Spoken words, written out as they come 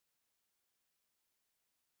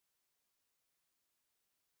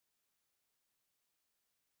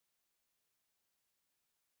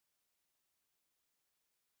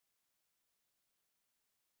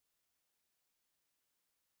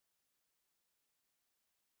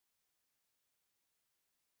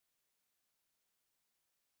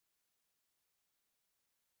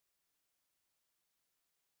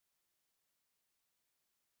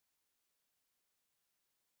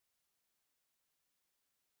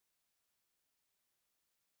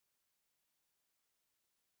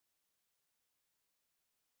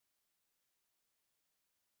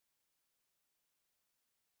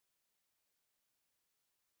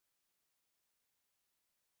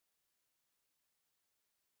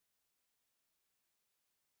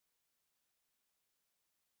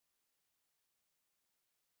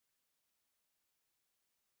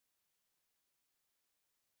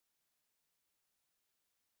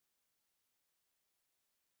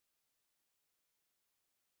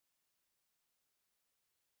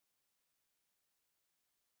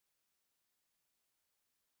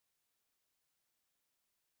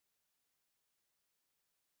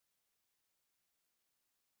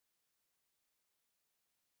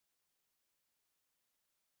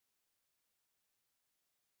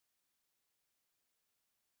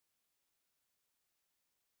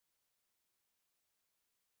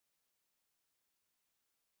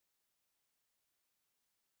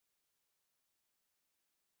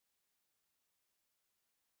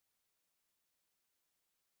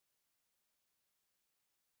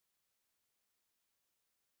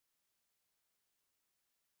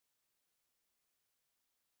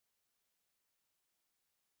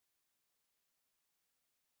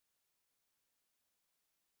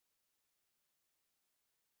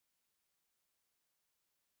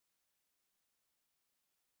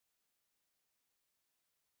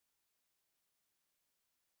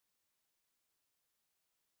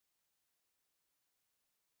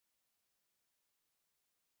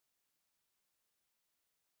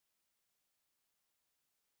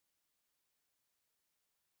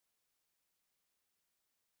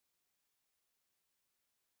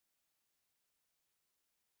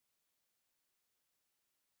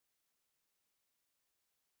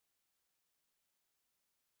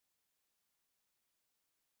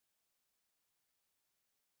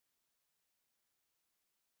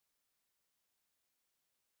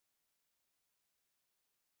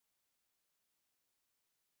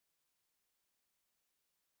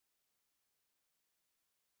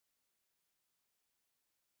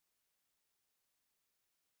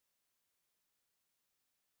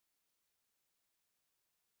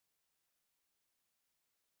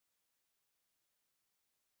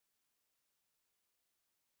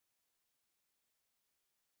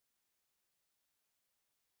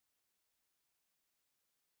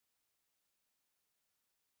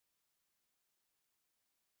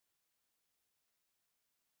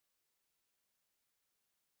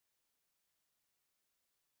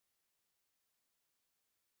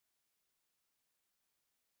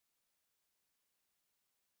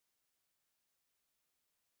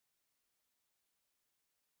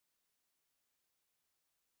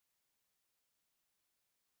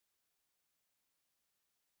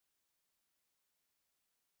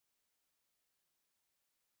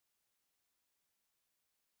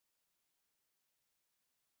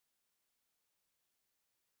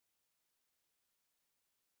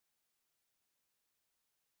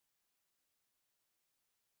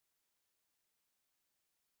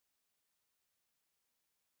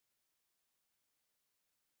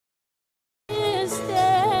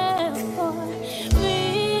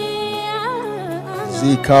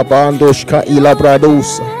Zikabandoshka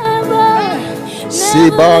ilabradosa.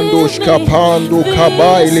 Sibandoshka pando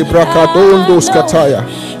kabai librakadondos kataya.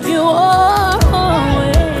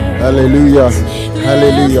 Hallelujah.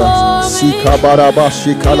 Hallelujah.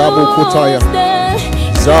 Sikabarabashi kalabukutaya.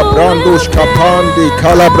 Zabrandosh kapandi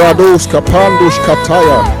kalabrados kapandosh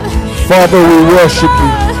kataya. Father, we worship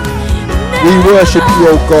you. We worship you,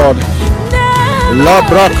 O God.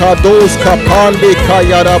 Labrakados kapande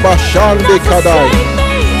kayarabashande kadai.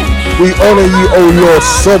 We honor you, O Lord,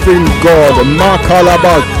 sovereign God,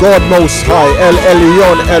 Makalaba, God most high, El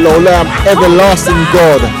Elyon, El Olam, everlasting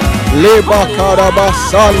God, Leba Karaba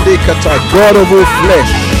Sande Kata, God of all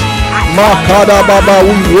flesh, Makadababa,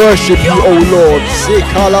 we worship you, O Lord,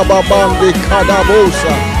 Sekalababande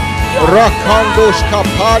Kadabosa, Rakandosh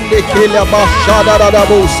Kapande Kelaba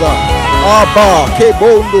Shadadabosa, Abba,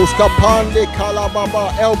 Kebondos Kapande Kalababa,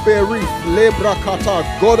 El Berif, Lebra Kata,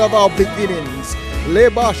 God of our beginnings.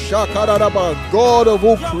 Leba Shakaraba, God of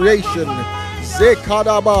all creation.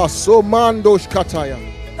 Zekadaba Somandosh Kataya.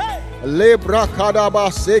 Lebra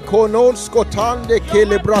Kadaba Sekonon Skotande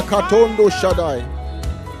Kelebra Katondo Shaddai.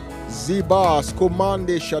 Zibas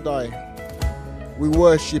Komande Shaddai. We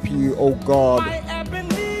worship you, O God.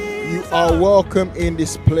 You are welcome in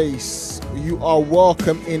this place. You are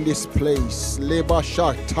welcome in this place. Leba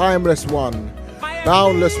Shak, timeless one,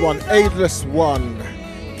 boundless one, ageless one.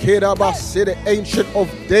 Kedabasi, the ancient of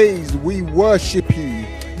days, we worship you.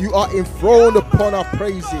 You are enthroned upon our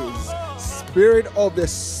praises. Spirit of the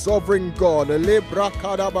sovereign God, Lebra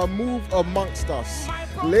Kadaba, move amongst us.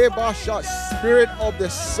 Lebasha, Spirit of the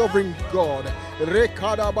sovereign God,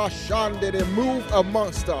 Rekadaba Shande, move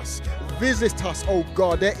amongst us. Visit us, O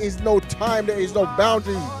God. There is no time, there is no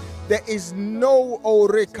boundary. There is no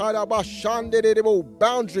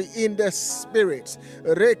boundary in the spirit.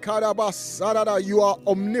 You are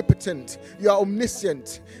omnipotent. You are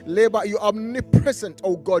omniscient. You are omnipresent,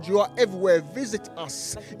 oh God. You are everywhere. Visit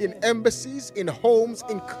us in embassies, in homes,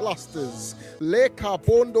 in clusters.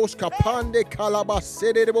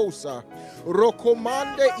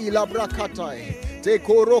 Rokomande ilabrakatae.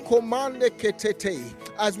 Teko rokomande ketete.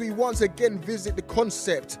 As we once again visit the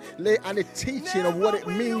concept and the teaching of what it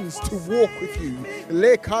means to walk with you.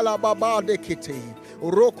 Le kalababa de kete.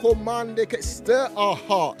 Rokomande ke, stir our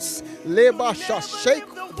hearts. Leba sha, shake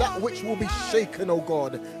that which will be shaken, O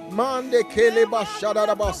God. Mande keleba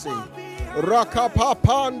shadadabasi.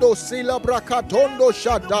 Rakapapando sila brakatondo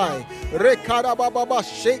shadai. Rekarababa,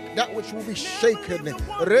 shake that which will be shaken.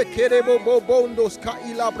 Rekerebo bobondos ka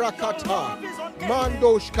ila brakata.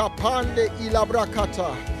 Mandosh kapande ila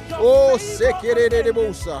brakata. Oh,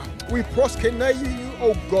 sekerebosa. We proskenay you,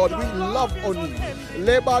 oh God. We love on you.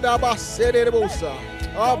 Lebadaba serebosa.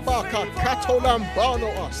 Abaka katolambano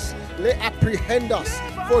us. Le apprehend us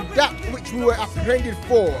for that which we were apprehended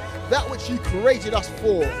for, that which you created us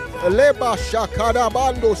for. Leba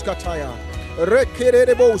shakadabandos kataya.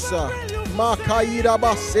 Rekerebosa.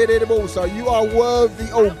 Makairaba serebosa. You are worthy,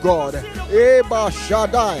 oh God. Eba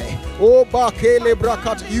Shaddai. Oh Bakele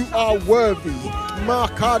Brakat. You are worthy.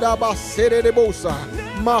 Makadaba serebosa.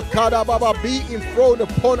 Makadababa. Be enthroned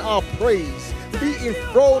upon our praise. Be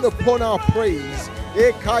enthroned upon our praise.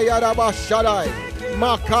 Ekayaraba Shaddai.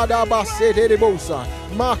 Makadaba serebosa.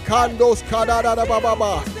 Makandos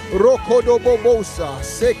kadadababa. Rokodo bobosa.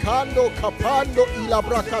 Sekando kapando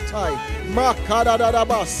ilabrakatai.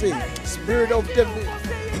 Makadadabase. Spirit of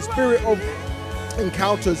Spirit of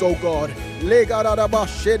encounters, oh God. Legadadaba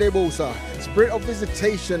shedebosa. Spirit of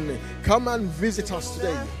visitation. Come and visit us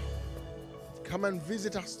today. Come and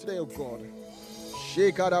visit us today, oh God.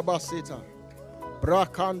 Shekadabaseta.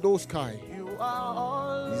 Brakandoskai.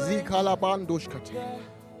 Zikalabandoshkata.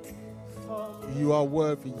 You are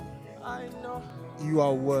worthy. You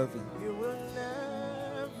are worthy.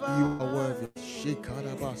 You are worthy.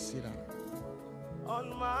 Shikadabasida.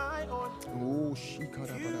 Oh,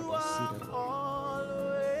 Shikadabasida.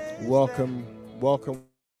 Welcome, welcome,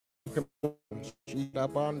 welcome.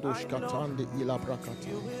 Shikabandoshkatande ilabrakata.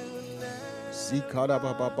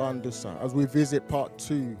 Zikadababandosa. As we visit part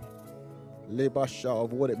 2. Lebasha,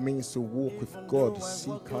 of what it means to walk with God.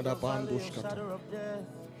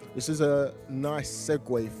 This is a nice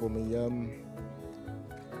segue for me.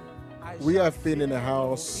 We have been in a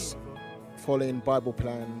house following Bible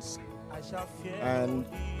plans, and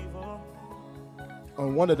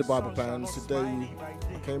on one of the Bible plans today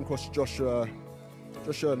I came across Joshua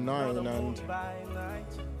 9, and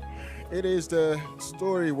it is the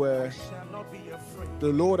story where the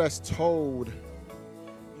Lord has told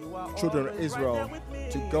children of Israel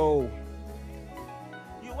to go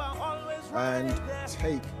and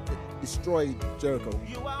destroy Jericho.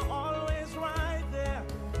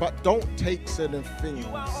 But don't take certain things.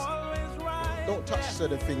 Don't touch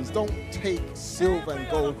certain things. Don't take silver and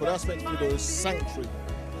gold, because that's meant to be the sanctuary.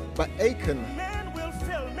 But Achan,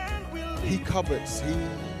 he covets, he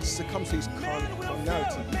succumbs to his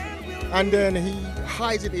carnality, and then he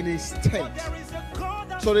hides it in his tent.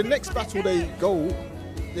 So the next battle they go,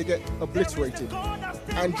 they get obliterated.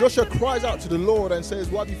 And Joshua cries out to the Lord and says,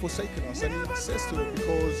 why have you forsaken us? And he says to him,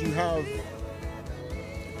 because you have,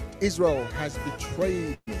 Israel has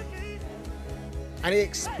betrayed me. And he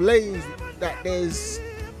explains that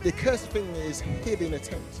the cursed thing is hid in a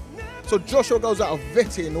tent. So Joshua goes out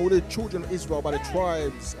vetting all the children of Israel by the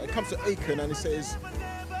tribes. And comes to Achan and he says,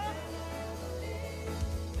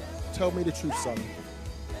 tell me the truth, son.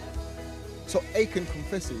 So Achan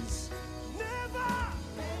confesses.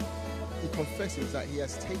 He confesses that he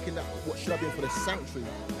has taken that, what should have been for the sanctuary,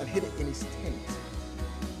 and hid it in his tent.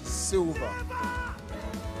 Silver.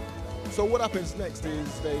 So what happens next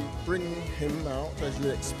is they bring him out, as you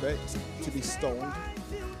expect, to be stoned.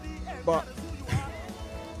 But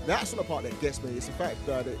that's not the part that gets me. It's the fact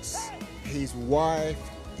that it's his wife,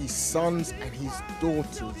 his sons, and his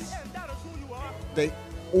daughters. They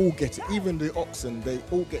all get it. Even the oxen, they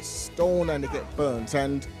all get stoned and they get burnt.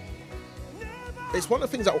 And it's one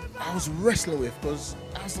of the things that I was wrestling with, because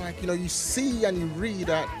I was like, you see and you read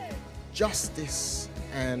that justice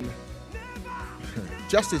and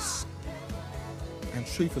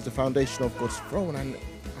truth is the foundation of God's throne, and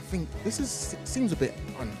I think seems a bit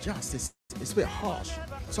unjust. It's a bit harsh.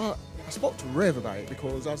 So I spoke to Rev about it,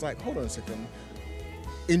 because I was like, hold on a second.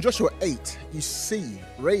 In Joshua 8, you see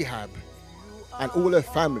Rahab and all her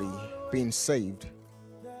family being saved.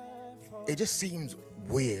 It just seems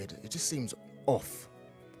weird. It just seems off.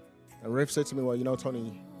 And Rev said to me, well,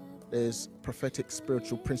 Tony, there's prophetic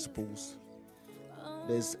spiritual principles.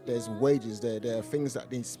 There's wages there. There are things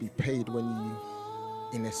that needs to be paid when you,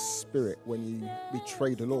 in a spirit, when you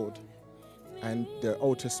betray the Lord. And the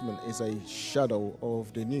Old Testament is a shadow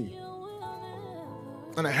of the New.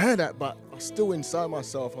 And I heard that, but still inside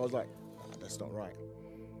myself, I was like, that's not right.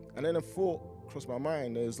 And then a thought crossed my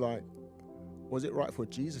mind. It was like, was it right for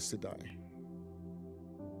Jesus to die?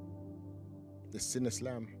 The sinless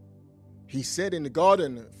lamb. He said in the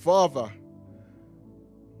garden, Father,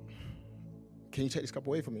 can you take this cup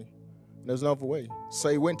away from me? And there's another way. So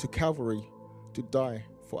he went to Calvary to die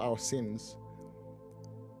for our sins.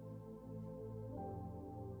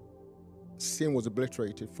 Sin was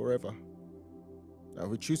obliterated forever. Now, if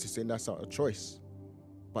we choose to sin, that's not a choice.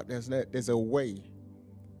 But there's a way.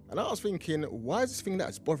 And I was thinking, why is this thing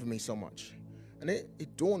that's bothering me so much? And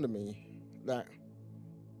it dawned on me that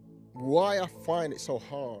why I find it so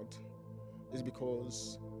hard is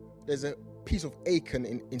because there's a piece of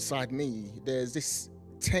Achan inside me. There's this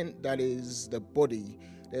tent that is the body.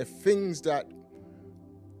 There are things that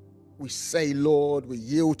we say, Lord, we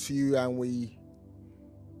yield to you and we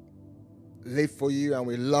live for you and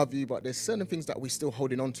we love you, but there's certain things that we're still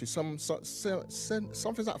holding on to. Some things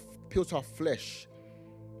that appeal to our flesh.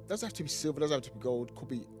 Doesn't have to be silver, doesn't have to be gold, could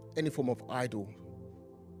be any form of idol.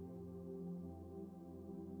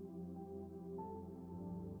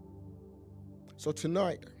 So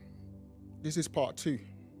tonight, this is part 2.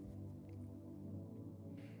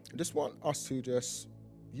 I just want us to just,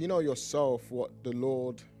 yourself what the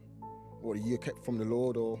Lord, what you kept from the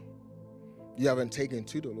Lord or you haven't taken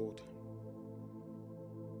to the Lord.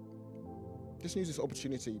 Just use this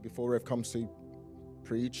opportunity before Rev comes to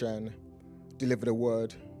preach and deliver the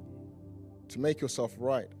word to make yourself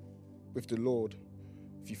right with the Lord.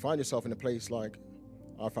 If you find yourself in a place like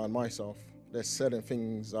I found myself, there's certain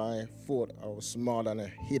things I thought I was smart and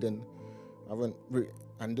hidden.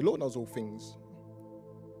 And the Lord knows all things.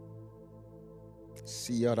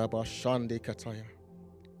 Siyarabashande kataya.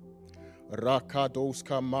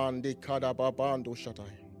 Rakadoska mande kadababando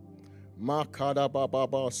shatai.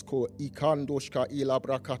 Makadabababasko ikandoshka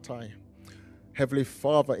ilabrakatai. Heavenly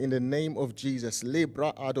Father, in the name of Jesus,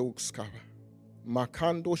 Libra Adokska,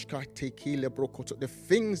 Makandoshka Tekile Brokoto, the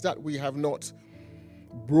things that we have not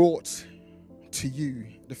brought to you,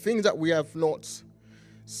 the things that we have not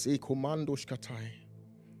Sekomandoshkatai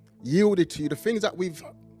yielded to you, the things that we've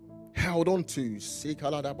held on to,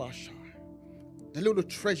 Sekaladabasha, the little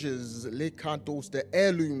treasures, the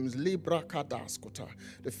heirlooms,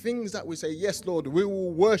 the things that we say, yes, Lord, we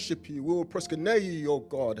will worship you, we will proskuneo you, oh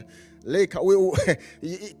God. We will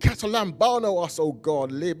catalambano us, oh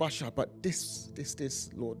God. But this,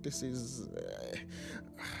 Lord, this is,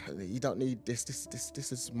 you don't need this.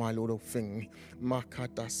 This is my little thing.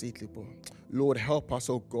 Lord, help us,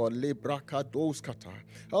 oh God.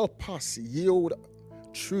 Help us yield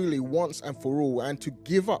truly once and for all and to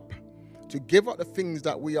give up to give up the things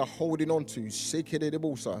that we are holding on to.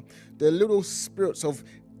 The little spirits of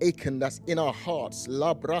Achan that's in our hearts. We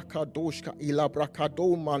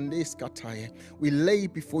lay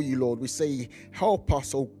before you, Lord. We say, help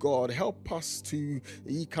us, oh God. Help us to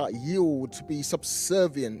yield, to be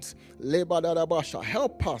subservient.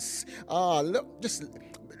 Help us.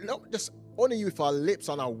 Just honor you with our lips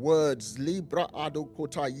and our words. Libra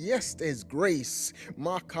adokota. Yes, there's grace.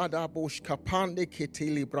 Makadabosh kapande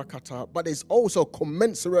keteli brakata. But there's also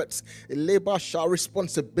commensurate lebasha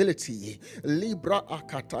responsibility. Libra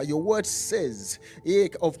akata. Your word says,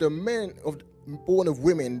 of the men born of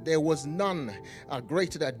women, there was none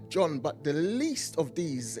greater than John, but the least of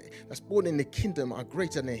these that's born in the kingdom are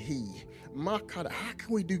greater than he. Makada. How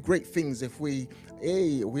can we do great things if we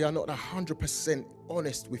are not 100%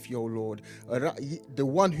 honest with you, Lord? The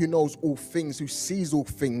one who knows all things, who sees all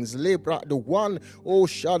things. Lebra, the one,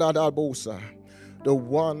 Shadadabosa, the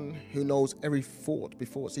one who knows every thought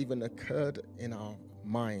before it's even occurred in our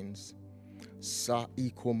minds. Sa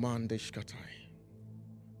ikomandeshkatai.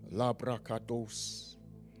 Labrakados.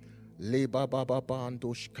 Leba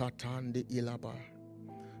babandosh katande ilaba.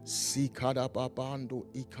 Sikadababando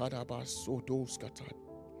ikadaba sodoskatat.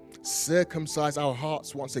 Circumcise our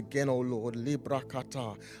hearts once again, O Lord.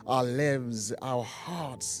 Librakata, our lives, our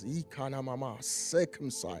hearts. Ikanamama,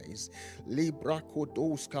 circumcise.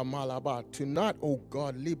 Librakodoska malaba. Tonight, O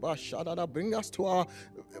God, Liba Shadada, bring us to our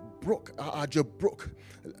brook, our Jabruk.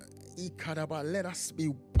 Ikadaba, let us be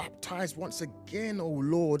baptized once again, O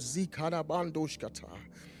Lord. Zikadabandoshkata.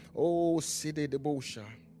 O Side Debosha.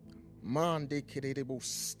 Mande Kedebo.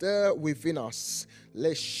 Stir within us.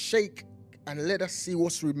 Let's shake and let us see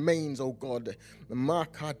what remains, oh God.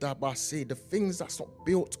 Makadabase, the things that's not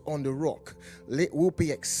built on the rock, will be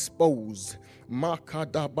exposed.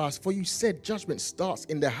 Makadabas, for you said judgment starts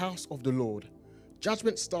in the house of the Lord.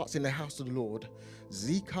 Judgment starts in the house of the Lord.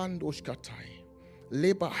 Zikandoshkatai.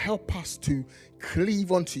 Labor, help us to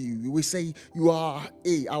cleave unto you. We say you are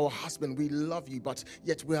our husband. We love you, but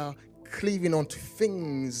yet we are cleaving onto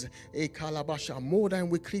things, kalabasha, more than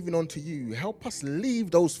we're cleaving onto you. Help us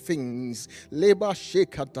leave those things. Leba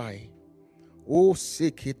shekadai, o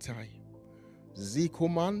sekitai,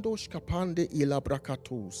 zikomando skapande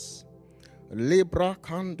ilabrakatos, lebra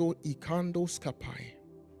kando ikando skapai,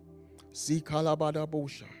 zikalabada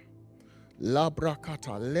bosha,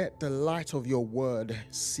 labrakata. Let the light of your word,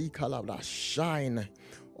 sikalabda, shine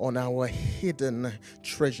on our hidden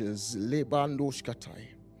treasures. Lebando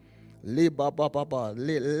skatai.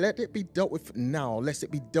 Let it be dealt with now, lest it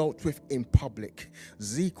be dealt with in public.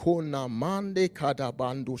 Zikona mande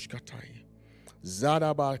kadabandoshkatai.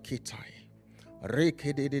 Zadaba kitai.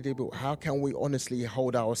 How can we honestly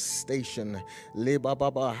hold our station?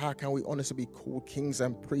 How can we honestly be called kings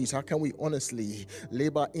and priests? How can we honestly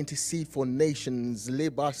intercede for nations? Where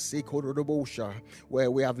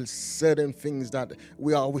we have certain things that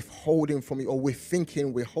we are withholding from you, or we're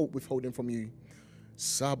thinking we're withholding from you.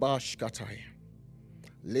 Sabashkatai,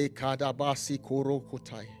 Le Kadabasi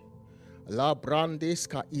Korokotai, La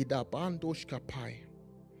Brandeska Ida Bandoshkapai,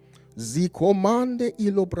 Zikomande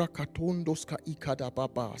Ilobrakatondosca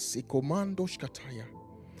Ikadababa, Sikomandoshkataya,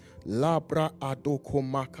 Labra Adoko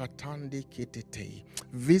Makatande Ketete.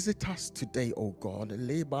 Visit us today, O God.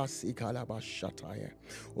 Leba Sikalaba Shataya.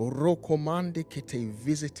 Rokomande Kete,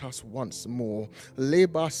 visit us once more.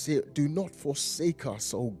 Leba Se, do not forsake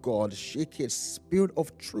us, O God. Shake it, spirit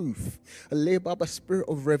of truth. Leba, the spirit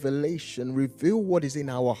of revelation. Reveal what is in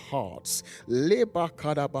our hearts. Leba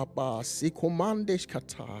Kadababa, Sikomande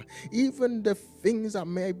Kata. Even the things that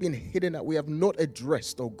may have been hidden that we have not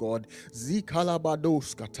addressed, O God.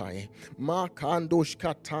 Zikalabados Katai. Makandosh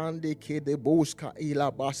katande kedeboska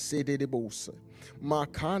ilabase de debosa.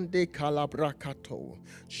 Makande kalabrakato.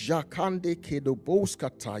 Jakande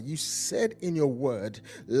kedeboskata. You said in your word,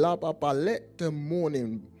 Lababa, let the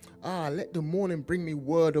morning bring me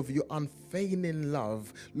word of your unfailing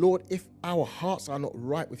love. Lord, if our hearts are not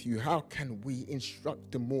right with you, how can we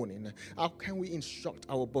instruct the morning? How can we instruct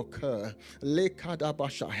our boker?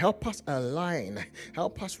 Help us align.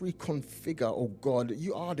 Help us reconfigure, oh God.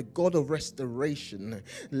 You are the God of restoration.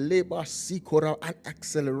 Leba sikora and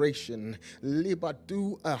acceleration. Leba,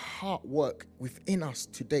 do a heart work within us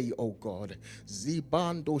today, oh God.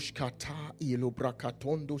 Zibandosh kata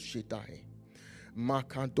ilobrakatondo shidai.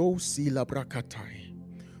 Makado sila brakatai.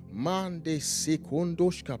 Mande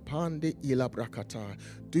sekundosh kapande ila brakata.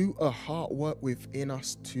 Do a heart work within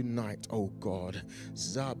us tonight, oh God.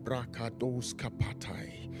 Zabrakados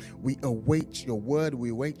kapatai. We await your word, we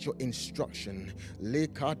await your instruction.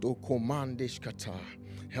 Lekado komandesh kata.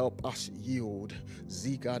 Help us yield.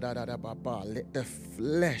 Let the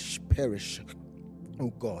flesh perish.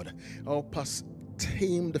 Oh God, help us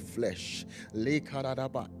tame the flesh.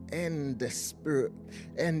 End the spirit,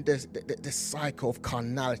 end the cycle of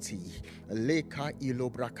carnality.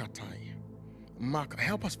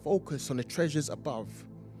 Help us focus on the treasures above.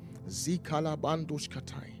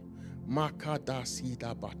 Zikalabandoshkatai.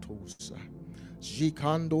 Makadasida batosa.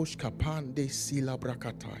 Jikandosh kapande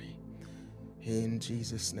silabrakatai. In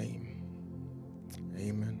Jesus' name.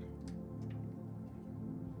 Amen.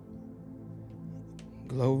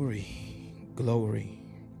 Glory, glory,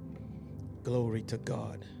 glory to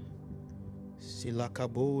God.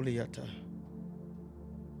 Silakabuliata.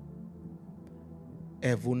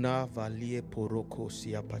 Evuna valie poroko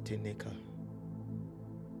siapateneka.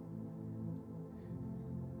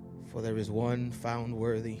 For there is one found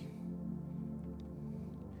worthy,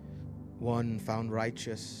 one found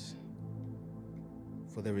righteous.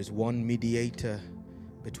 For there is one mediator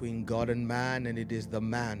between God and man, and it is the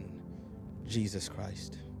man, Jesus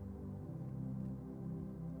Christ.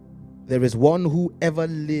 There is one who ever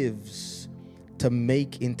lives to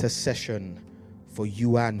make intercession for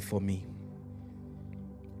you and for me.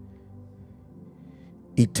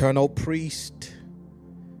 Eternal priest,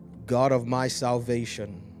 God of my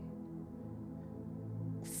salvation.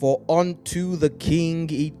 For unto the King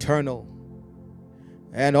eternal,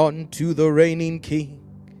 and unto the reigning King,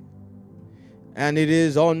 and it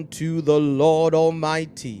is unto the Lord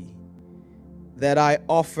Almighty that I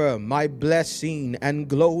offer my blessing and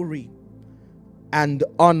glory and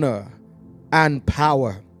honor and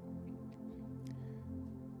power.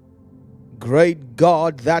 Great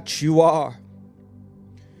God that you are,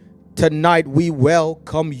 tonight we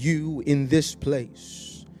welcome you in this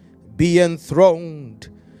place. Be enthroned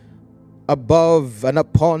above and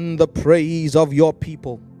upon the praise of your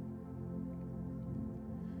people.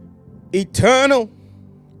 Eternal,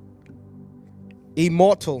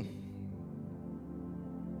 immortal,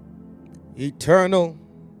 eternal,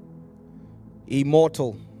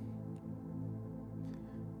 immortal,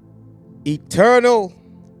 eternal,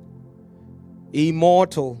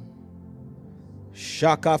 immortal.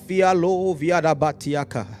 Shakafia lo viada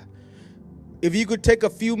batiaka. If you could take a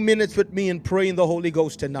few minutes with me and pray in the Holy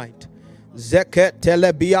Ghost tonight. Zeket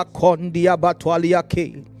telebia kondia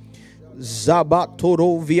batwaliake.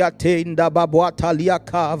 Zabatoro viatenda babwatalia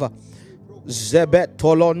kava.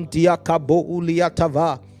 Zebetolondia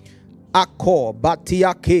kabouliatava. Ako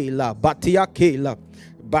batiakela batiakela.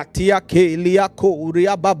 Batiakelia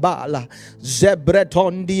koria babala.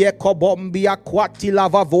 Zebretondie kobombia kwatila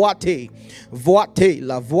vavoate.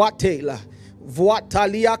 Voatela voatela.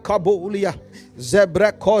 Voatalia kabolia.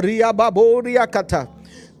 Zebrekoria baboria kata.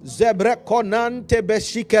 Zebrekonante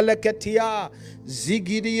beshikeleketia.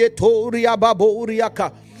 Zigirietoria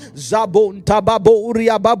baboriaka. Zabonta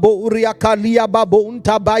baboria baboria kalia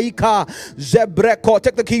babonta baika. Zebreko.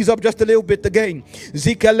 Take the keys up just a little bit again.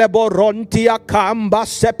 Zikeleborontia kamba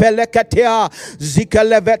sepeleketia.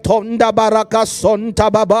 Zikelevetonda baraka sonta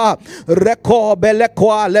baba. Reko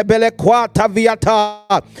belekwa lebelekwa taviata.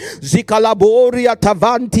 Zikalaboria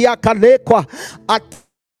tavantia kalekwa.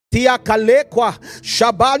 Tia kalekwa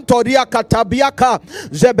shabantoria katabiaka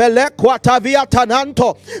zebelekwa tavia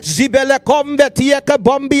tananto zibelekombe tieke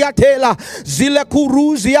bombia tela zile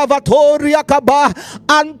kuruzi avatoria kaba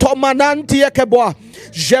anto mananti ekebwa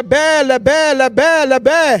jebele bele bele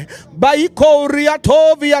be baiko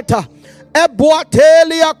riatoviata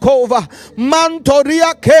Ebuatelia kova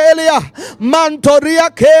mantoria kelia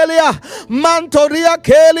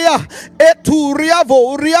eturia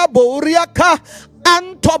voria boria ka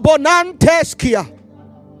antobonanteskia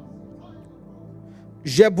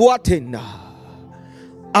jebuatena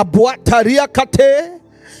abuataria kate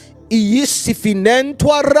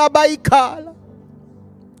iisifinentwa rabaikala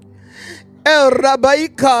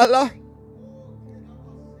rabaikala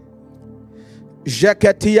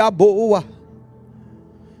jeketia boa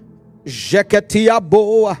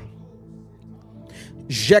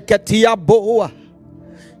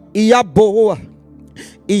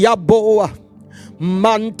iaboa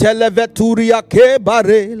manteleveturia ke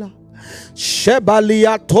barela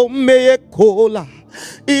shebalia tome kola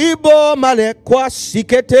ibo male kwa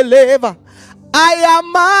siketeleva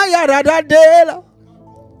ayamaya radadela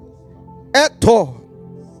eto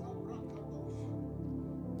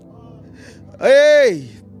hey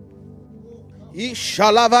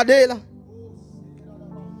ishalavadela.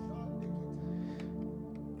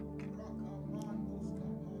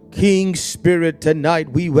 King Spirit,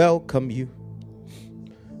 tonight we welcome you.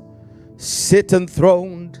 Sit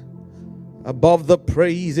enthroned above the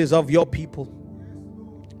praises of your people.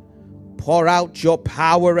 Pour out your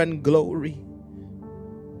power and glory.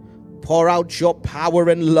 Pour out your power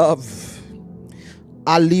and love.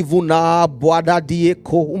 Alivuna Bwada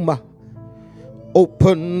Diekoma.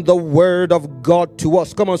 Open the word of God to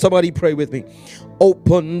us. Come on, somebody pray with me.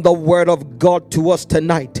 Open the word of God to us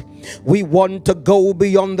tonight. We want to go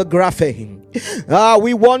beyond the grapheme.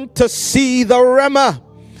 We want to see the Rema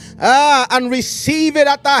and receive it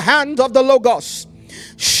at the hand of the Logos.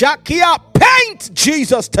 Shakia, paint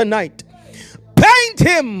Jesus tonight. Paint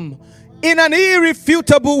him in an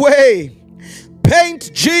irrefutable way.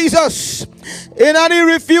 Paint Jesus in an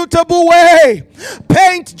irrefutable way.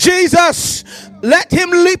 Paint Jesus. Let him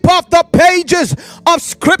leap off the pages of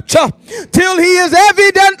scripture till he is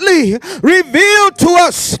evidently revealed to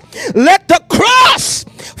us. Let the cross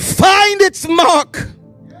find its mark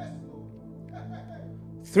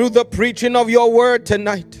through the preaching of your word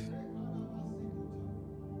tonight.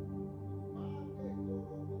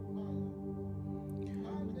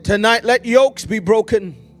 Tonight, let yokes be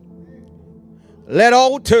broken. Let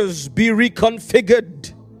altars be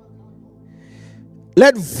reconfigured.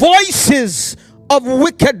 Let voices of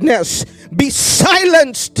wickedness be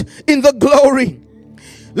silenced in the glory.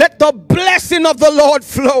 Let the blessing of the Lord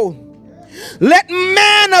flow. Let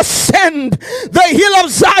man ascend the hill of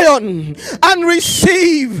Zion and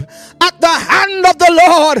receive at the hand of the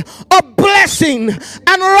Lord a blessing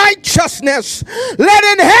and righteousness. Let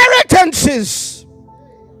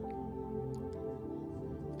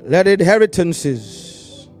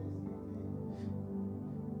inheritances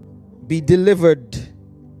be delivered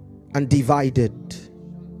and divided.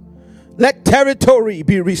 Let territory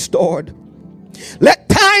be restored. Let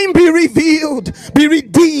time be revealed, be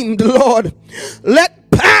redeemed, Lord. Let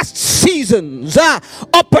past seasons,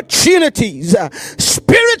 opportunities,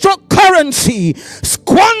 spiritual currency,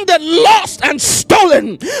 squandered, lost, and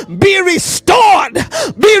stolen, be restored in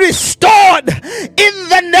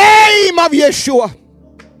the name of Yeshua.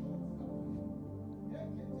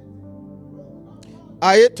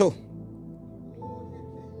 Ayeto.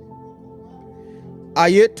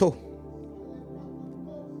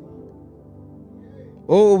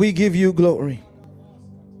 Oh, we give you glory.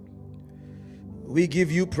 We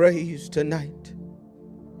give you praise tonight.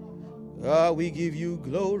 We give you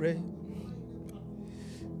glory.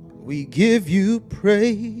 We give you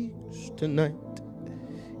praise tonight.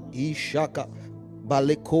 Ishaka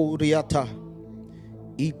balekoriata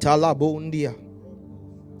italabondia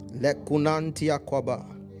lekunantia kwaba.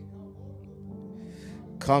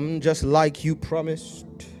 Come just like you promised.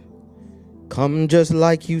 Come just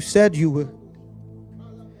like you said you would.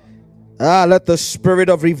 Let the spirit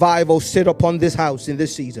of revival sit upon this house in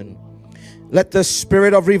this season. Let the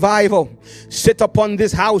spirit of revival sit upon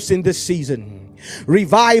this house in this season.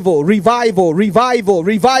 Revival, revival, revival,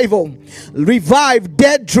 revival. Revive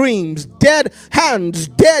dead dreams, dead hands,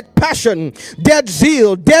 dead passion, dead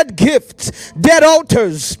zeal, dead gifts, dead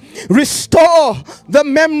altars. Restore the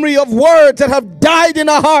memory of words that have died in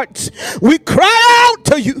our hearts. We cry out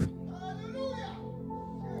to you.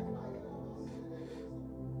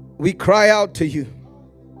 We cry out to you.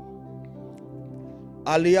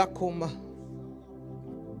 Aliyakoma.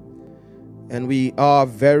 And we are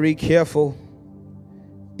very careful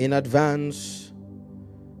in advance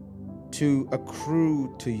to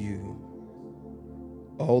accrue to you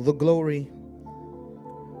all the glory,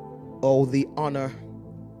 all the honor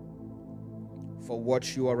for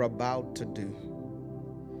what you are about to do.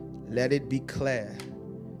 Let it be clear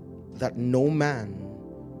that no man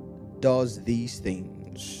does these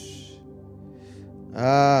things.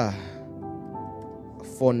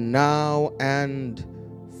 For now and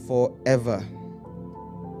forever,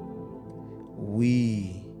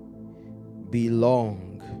 we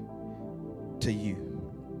belong to you.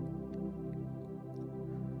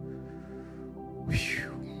 Whew.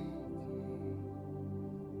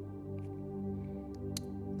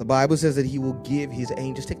 The Bible says that he will give his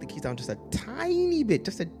angels, take the keys down just a tiny bit,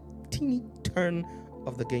 just a teeny turn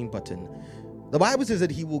of the game button. The Bible says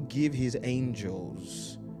that he will give his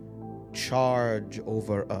angels charge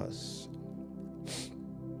over us.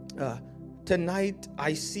 Tonight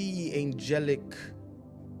I see angelic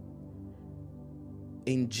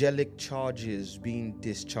charges being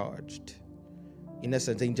discharged. In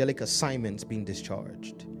essence, angelic assignments being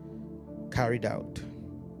discharged, carried out.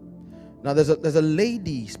 Now there's a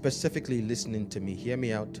lady specifically listening to me. Hear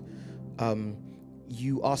me out.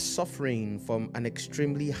 You are suffering from an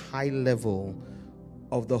extremely high level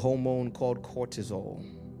of the hormone called cortisol.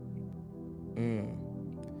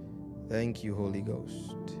 Thank you, Holy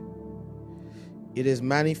Ghost. It is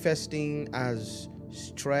manifesting as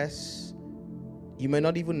stress. You may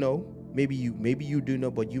not even know. maybe you do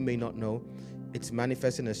know, but you may not know. It's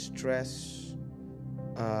manifesting as stress,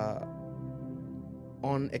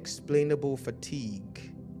 unexplainable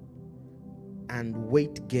fatigue, and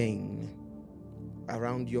weight gain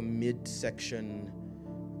around your midsection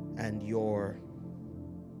and your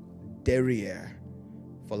derriere,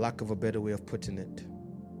 for lack of a better way of putting it.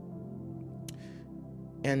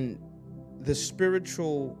 And the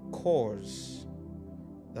spiritual cause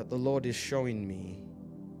that the Lord is showing me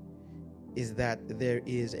is that there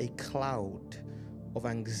is a cloud of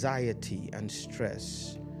anxiety and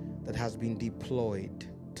stress that has been deployed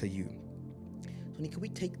to you. Tony, can we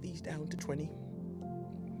take these down to 20?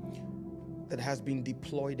 That has been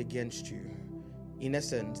deployed against you. In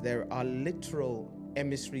essence, there are literal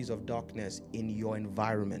emissaries of darkness in your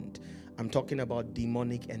environment. I'm talking about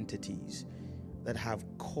demonic entities that have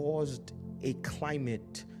caused a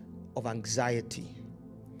climate of anxiety.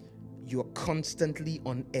 You're constantly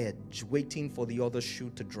on edge, waiting for the other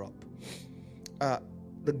shoe to drop.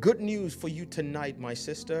 The good news for you tonight, my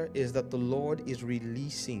sister, is that the Lord is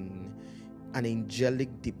releasing an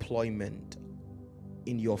angelic deployment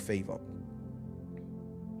in your favor.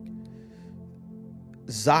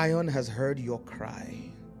 Zion has heard your cry,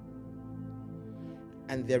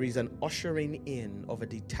 and there is an ushering in of a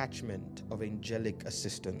detachment of angelic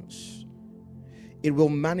assistance. It will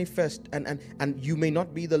manifest, and you may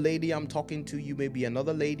not be the lady I'm talking to. You may be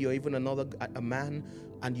another lady or even a man,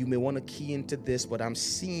 and you may want to key into this, but I'm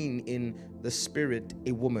seeing in the spirit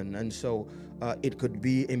a woman. And so it could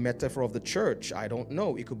be a metaphor of the church. I don't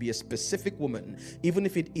know. It could be a specific woman. Even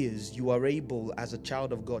if it is, you are able as a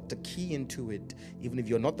child of God to key into it, even if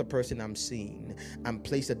you're not the person I'm seeing, and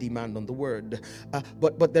place a demand on the word.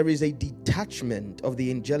 But there is a detachment of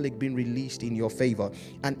the angelic being released in your favor,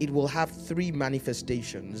 and it will have three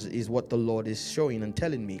manifestations, is what the Lord is showing and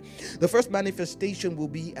telling me. The first manifestation will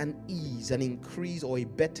be an ease, an increase, or a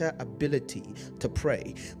better ability to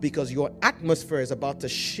pray, because your atmosphere is about to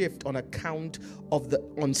shift on account of the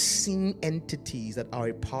unseen entities that are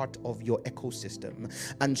a part of your ecosystem.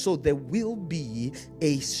 And so there will be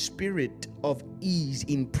a spirit of ease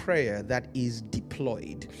in prayer that is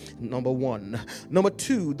deployed. Number one. Number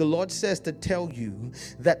two, the Lord says to tell you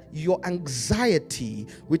that your anxiety,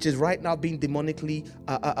 which is right now being demonically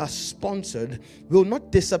sponsored, will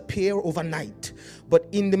not disappear overnight. But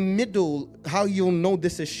in the middle, how you'll know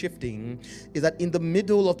this is shifting is that in the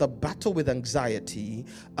middle of the battle with anxiety,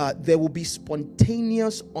 there will be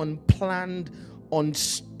spontaneous, unplanned,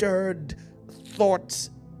 unstirred thoughts,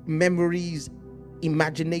 memories,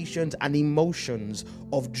 imaginations, and emotions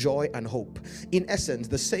of joy and hope. In essence,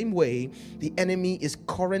 the same way the enemy is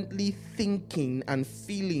currently thinking and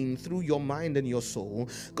feeling through your mind and your soul,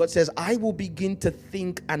 God says, I will begin to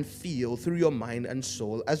think and feel through your mind and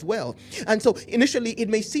soul as well. And so initially it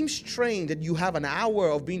may seem strange that you have an hour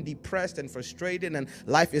of being depressed and frustrated and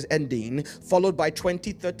life is ending, followed by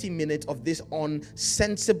 20-30 minutes of this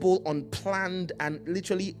unsensible, unplanned, and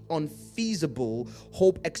literally unfeasible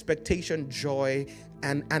hope, expectation, joy,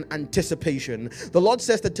 and anticipation. The Lord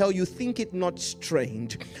says to tell you, think it not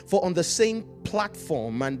strange, for on the same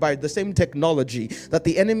platform and by the same technology that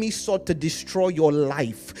the enemy sought to destroy your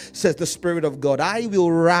life, says the Spirit of God, I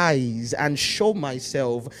will rise and show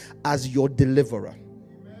myself as your deliverer.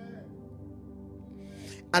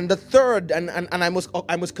 And the third, and I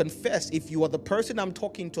must confess, if you are the person I'm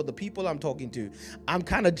talking to, the people I'm talking to, I'm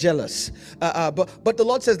kind of jealous. But the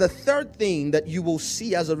Lord says the third thing that you will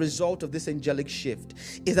see as a result of this angelic shift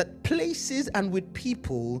is that places and with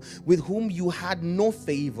people with whom you had no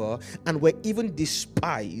favor and were even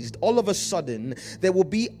despised, all of a sudden there will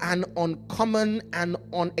be an uncommon and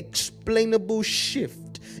unexplainable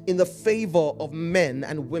shift in the favor of men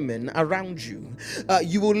and women around you.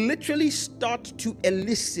 You will literally start to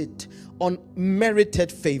elicit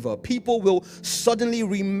unmerited favor. People will suddenly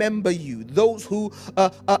remember you. Those who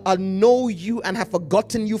know you and have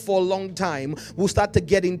forgotten you for a long time will start to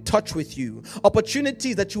get in touch with you.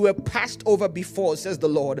 Opportunities that you were passed over before, says the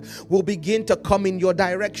Lord, will begin to come in your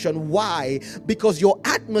direction. Why? Because your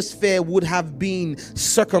atmosphere would have been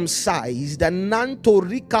circumcised. And nanto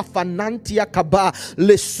rika fanantia kaba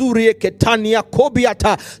lesurie ketania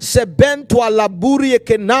kobiata sebento alaburie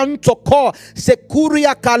kenanto ko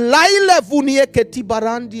sekuria kalaile.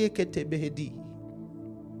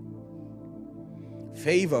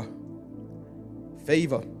 Favor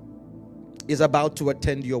is about to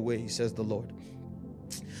attend your way, says the Lord.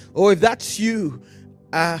 Oh, if that's you,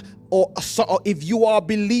 or if you are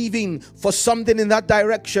believing for something in that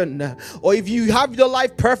direction, or if you have your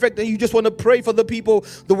life perfect and you just want to pray for the people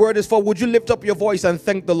the word is for, would you lift up your voice and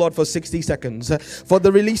thank the Lord for 60 seconds for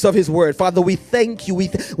the release of his word? Father, we thank you.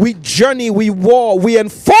 We journey, we war, we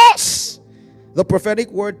enforce the prophetic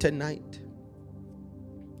word tonight.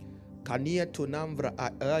 Kania tunamvra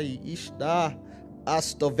ai ishda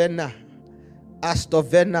astovena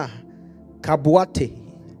kabuate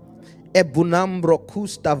ebunambro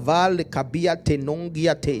kusta vale kabiate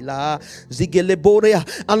nongiate la zigeleborea.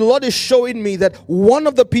 And the Lord is showing me that one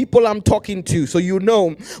of the people I'm talking to, so you know,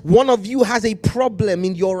 one of you has a problem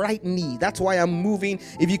in your right knee. That's why I'm moving.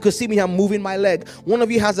 If you could see me, I'm moving my leg. One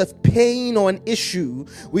of you has a pain or an issue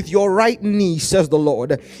with your right knee, says the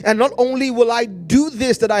Lord. And not only will I do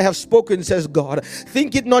this that I have spoken, says God,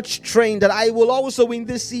 think it not strange that I will also in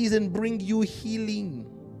this season bring you healing.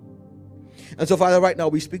 And so, Father, right now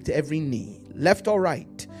we speak to every knee, left or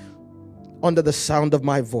right, under the sound of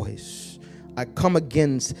my voice. I come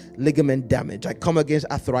against ligament damage. I come against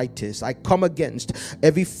arthritis. I come against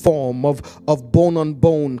every form of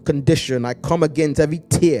bone-on-bone condition. I come against every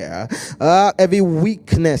tear, every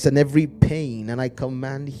weakness and every pain. And I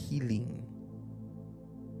command healing.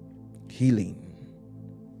 Healing.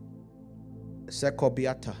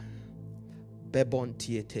 Sekobiata. Bebon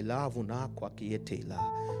tietela vunakwa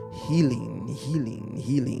kietela. Healing, healing,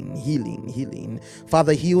 healing, healing, healing.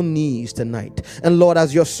 Father, heal knees tonight. And Lord,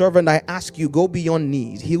 as your servant, I ask you, go beyond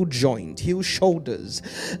knees. Heal joints, heal shoulders,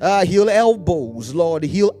 heal elbows, Lord,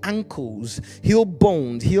 heal ankles, heal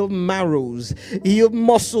bones, heal marrows, heal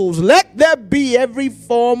muscles. Let there be every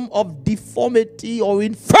form of deformity or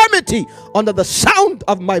infirmity under the sound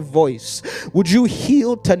of my voice. Would you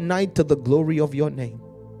heal tonight to the glory of your name?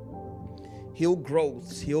 Heal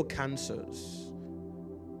growths, heal cancers,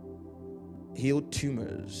 heal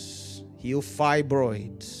tumors, heal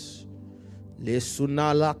fibroids.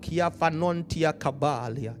 Lesunala kia fanontia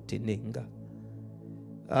kabalia teninga.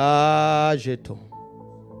 Jeto.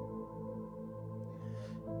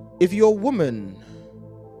 If you're a woman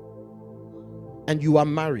and you are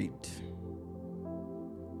married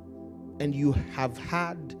and you have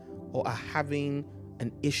had or are having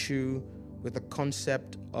an issue with the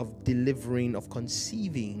concept of delivering, of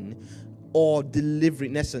conceiving, or delivery,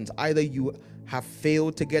 in essence, either you have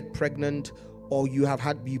failed to get pregnant, or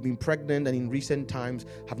you've been pregnant and in recent times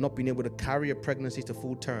have not been able to carry a pregnancy to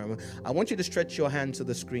full term, I want you to stretch your hands to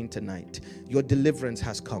the screen tonight. Your deliverance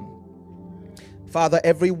has come. Father,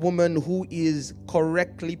 every woman who is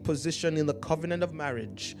correctly positioned in the covenant of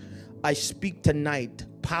marriage, I speak tonight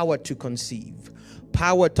power to conceive,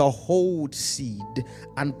 power to hold seed,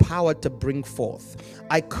 and power to bring forth.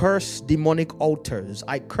 I curse demonic altars.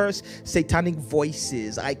 I curse satanic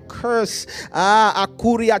voices. I curse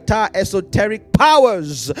akuriata esoteric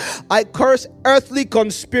powers. I curse earthly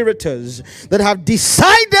conspirators that have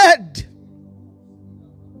decided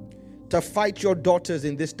to fight your daughters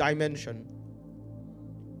in this dimension.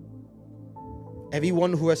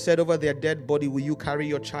 Everyone who has said over their dead body, will you carry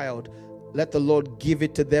your child? Let the Lord give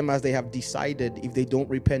it to them as they have decided, if they don't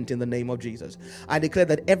repent in the name of Jesus. I declare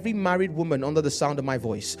that every married woman under the sound of my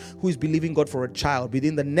voice who is believing God for a child,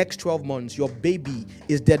 within the next 12 months, your baby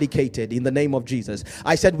is dedicated in the name of Jesus.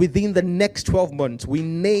 I said within the next 12 months, we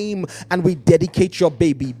name and we dedicate your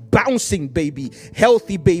baby. Bouncing baby,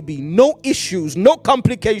 healthy baby, no issues, no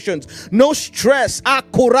complications, no stress.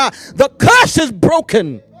 Akura, the curse is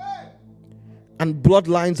broken and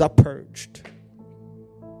bloodlines are purged.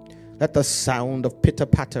 Let the sound of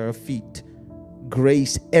pitter-patter of feet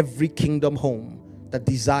grace every kingdom home that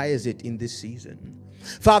desires it in this season.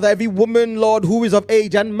 Father, every woman, Lord, who is of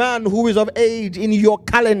age, and man who is of age in your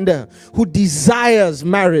calendar, who desires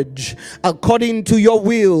marriage according to your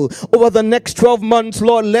will, over the next 12 months,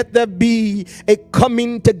 Lord, let there be a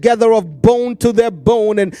coming together of bone to their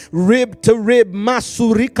bone and rib to rib.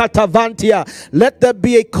 Masurika tavantia. Let there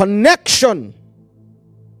be a connection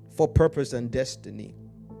for purpose and destiny.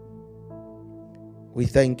 We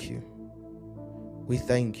thank you. We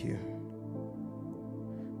thank you.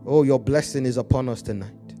 Oh, your blessing is upon us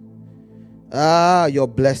tonight. Your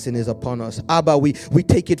blessing is upon us. Abba, we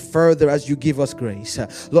take it further as you give us grace.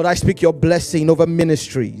 Lord, I speak your blessing over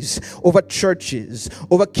ministries, over churches,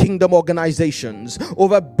 over kingdom organizations,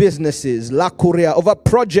 over businesses, La Korea, over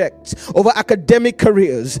projects, over academic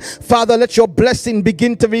careers. Father, let your blessing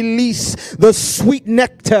begin to release the sweet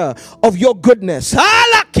nectar of your goodness.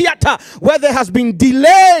 Where there has been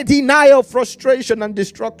delay, denial, frustration, and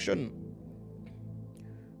destruction,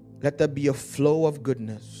 let there be a flow of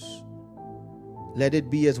goodness. Let it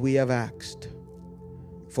be as we have asked,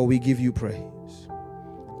 for we give you praise.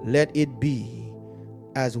 Let it be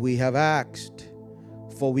as we have asked,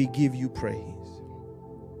 for we give you praise.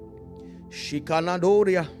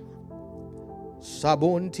 Shikanadoria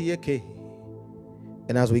Sabontieke.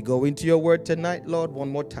 And as we go into your word tonight, Lord, one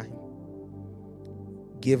more time,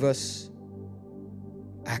 give us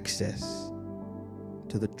access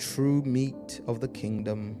to the true meat of the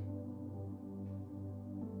kingdom.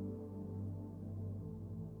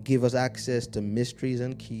 Give us access to mysteries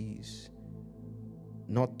and keys,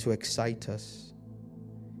 not to excite us,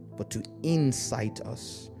 but to incite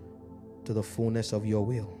us to the fullness of your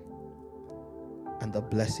will and the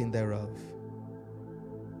blessing thereof.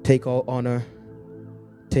 Take all honor,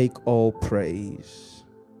 take all praise,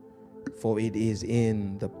 for it is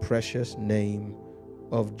in the precious name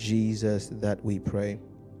of Jesus that we pray.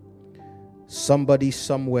 Somebody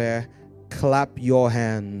somewhere, clap your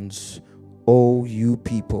hands, O you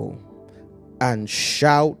people, and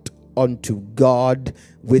shout unto God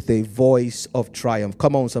with a voice of triumph.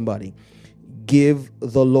 Come on, somebody. Give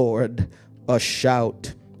the Lord a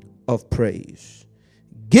shout of praise.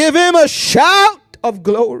 Give him a shout of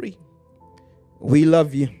glory. We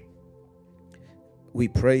love you. We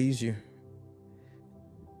praise you.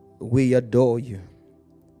 We adore you.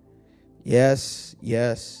 Yes,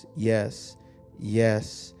 yes, yes,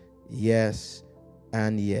 yes, yes,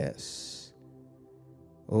 and yes.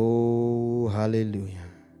 Oh, hallelujah.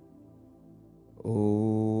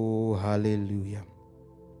 Oh, hallelujah.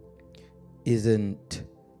 Isn't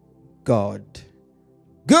God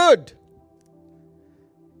good?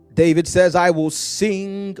 David says, I will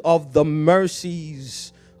sing of the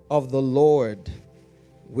mercies of the Lord.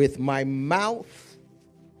 With my mouth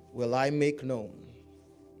will I make known.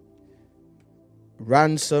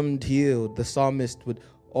 Ransomed, healed, the psalmist would,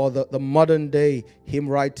 or the modern day hymn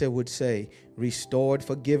writer would say, restored,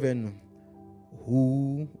 forgiven.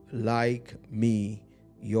 Who like me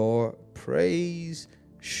your praise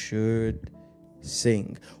should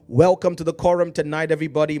sing. Welcome to the quorum tonight,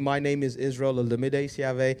 everybody. My name is Israel Olumide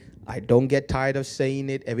Siave. I don't get tired of saying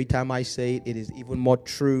it. Every time I say it, it is even more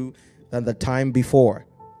true than the time before.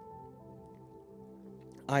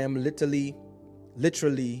 I am literally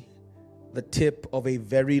the tip of a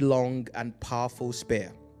very long and powerful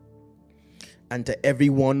spear. And to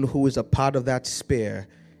everyone who is a part of that spear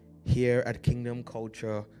here at Kingdom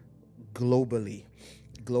Culture globally,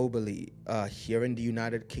 here in the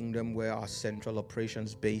United Kingdom, where our central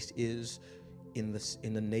operations base is, in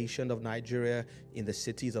the nation of Nigeria, in the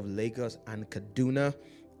cities of Lagos and Kaduna,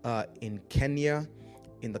 in Kenya,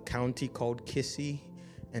 in the county called Kisii,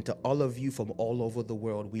 and to all of you from all over the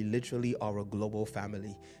world. We literally are a global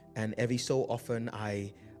family, and every so often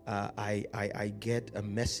I get a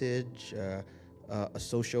message, a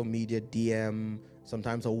social media DM,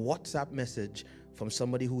 sometimes a WhatsApp message from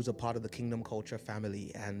somebody who's a part of the Kingdom Culture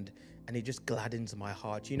family, and it just gladdens my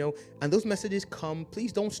heart, you know. And those messages come,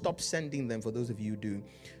 please don't stop sending them for those of you who do.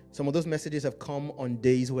 Some of those messages have come on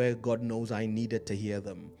days where God knows I needed to hear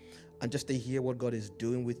them. And just to hear what God is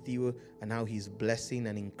doing with you and how he's blessing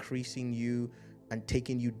and increasing you and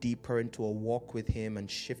taking you deeper into a walk with him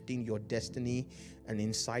and shifting your destiny and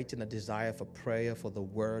inciting a desire for prayer, for the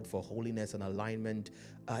word, for holiness and alignment.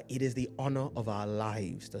 It is the honor of our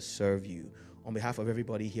lives to serve you. On behalf of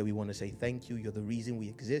everybody here, we want to say thank you. You're the reason we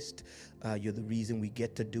exist. You're the reason we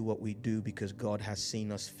get to do what we do, because God has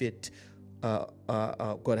seen us fit.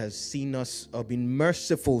 God has seen us, been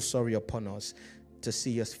merciful, upon us, to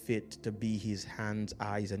see us fit to be his hands,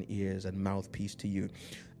 eyes, and ears and mouthpiece to you.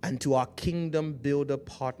 And to our Kingdom Builder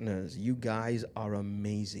partners, you guys are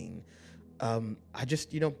amazing. I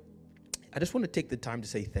just want to take the time to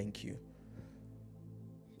say thank you.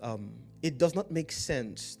 It does not make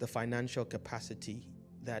sense, the financial capacity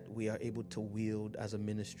that we are able to wield as a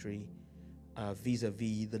ministry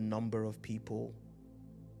vis-a-vis the number of people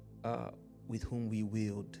with whom we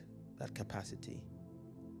wield that capacity.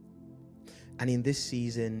 And in this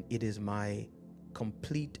season, it is my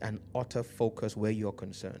complete and utter focus, where you're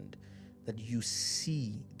concerned, that you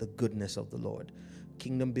see the goodness of the Lord.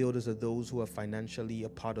 Kingdom builders are those who are financially a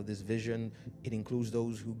part of this vision. It includes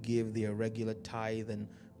those who give their regular tithe and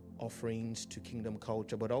offerings to Kingdom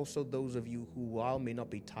Culture, but also those of you who, while may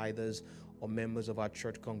not be tithers or members of our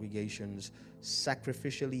church congregations,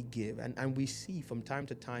 sacrificially give. And we see from time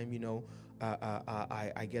to time,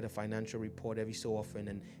 I get a financial report every so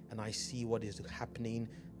often, and I see what is happening.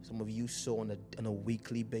 Some of you sow on a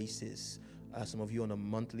weekly basis, some of you on a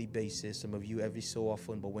monthly basis, some of you every so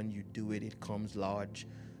often, but when you do it, it comes large.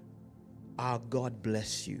 Our God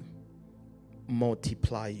bless you,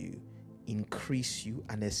 multiply you, increase you,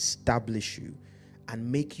 and establish you,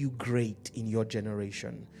 and make you great in your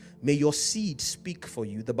generation. May your seed speak for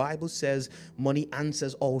you. The Bible says money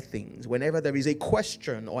answers all things. Whenever there is a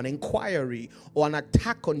question or an inquiry or an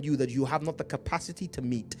attack on you that you have not the capacity to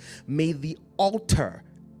meet, may the altar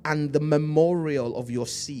and the memorial of your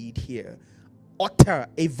seed here utter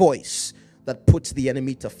a voice that puts the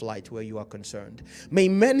enemy to flight where you are concerned. May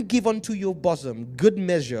men give unto your bosom good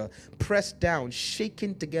measure, pressed down,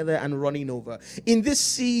 shaken together, and running over. In this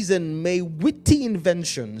season, may witty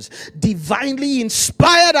inventions, divinely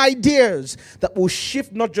inspired ideas that will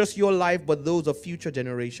shift not just your life, but those of future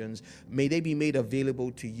generations, may they be made available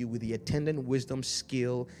to you with the attendant wisdom,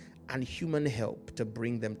 skill, and human help to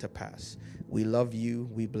bring them to pass. We love you.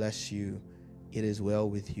 We bless you. It is well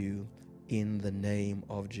with you. In the name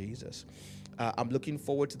of Jesus. I'm looking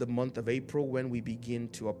forward to the month of April when we begin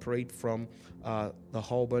to operate from the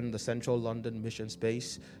Holborn, the Central London mission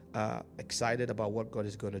space. Excited about what God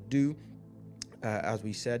is going to do. As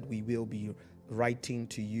we said, we will be writing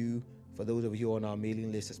to you, for those of you on our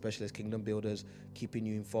mailing list, especially as Kingdom Builders, keeping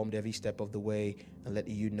you informed every step of the way and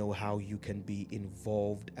letting you know how you can be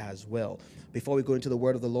involved as well. Before we go into the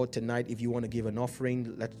word of the Lord tonight, if you want to give an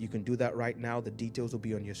offering, you can do that right now. The details will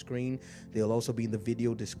be on your screen. They'll also be in the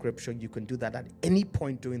video description. You can do that at any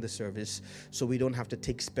point during the service, so we don't have to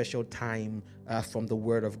take special time from the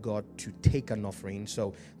word of God to take an offering.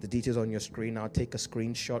 So the details on your screen. I'll take a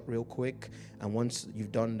screenshot real quick, and once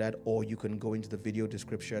you've done that, or you can go into the video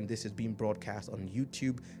description. This is being broadcast on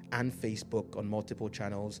YouTube and Facebook on multiple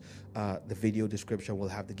channels. The video description will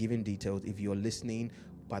have the giving details. If you're listening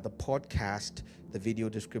by the podcast, the video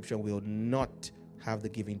description will not have the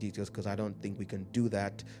giving details because I don't think we can do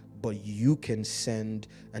that, but you can send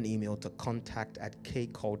an email to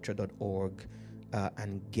contact@kculture.org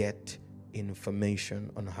and get information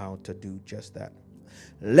on how to do just that.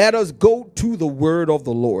 Let us go to the word of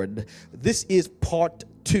the Lord. This is part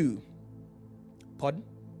 2. Pardon?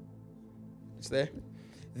 It's there?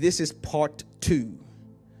 This is part 2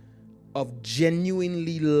 of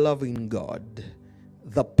genuinely loving God,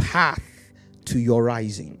 the path to your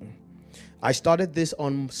rising. I started this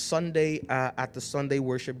on Sunday at the Sunday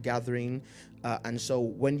worship gathering. And so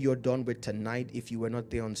when you're done with tonight, if you were not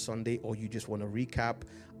there on Sunday or you just want to recap,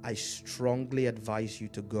 I strongly advise you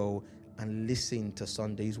to go and listen to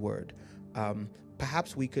Sunday's word.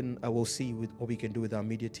 Perhaps we can, we'll see what we can do with our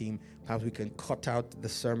media team. Perhaps we can cut out the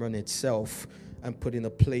sermon itself and put in a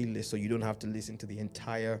playlist so you don't have to listen to the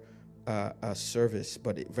entire service,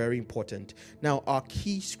 but very important. Now, our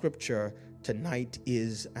key scripture tonight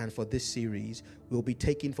is, and for this series, we'll be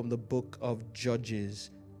taking from the book of Judges,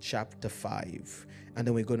 chapter 5. And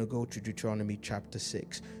then we're going to go to Deuteronomy chapter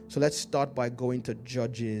 6. So let's start by going to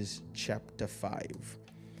Judges chapter 5.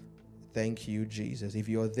 Thank you, Jesus. If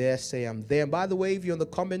you're there, say I'm there. And by the way, if you're in the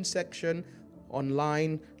comment section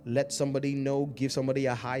online, let somebody know, give somebody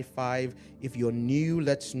a high five. If you're new,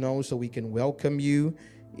 let's know so we can welcome you.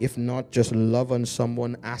 If not, just love on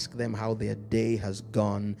someone, ask them how their day has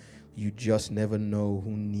gone. You just never know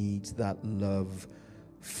who needs that love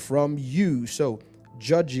from you. So,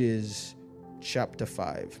 Judges chapter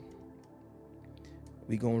 5.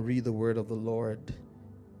 We're going to read the word of the Lord,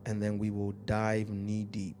 and then we will dive knee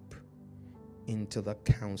deep into the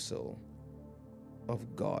counsel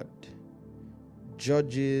of God.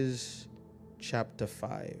 Judges chapter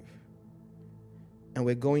 5. And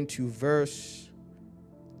we're going to verse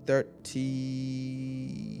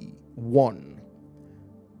 31.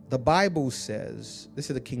 The Bible says, this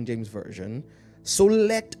is the King James Version, "So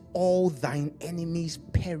let all thine enemies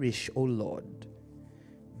perish, O Lord,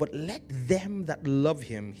 but let them that love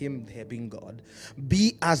him," him there being God,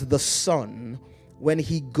 "be as the sun when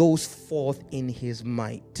he goes forth in his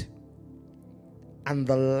might." And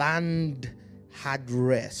the land had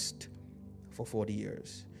rest for 40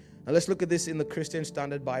 years. Now let's look at this in the Christian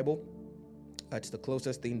Standard Bible. It's the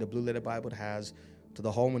closest thing the Blue Letter Bible has to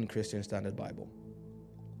the Holman Christian Standard Bible.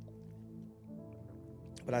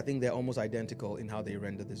 But I think they're almost identical in how they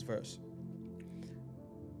render this verse.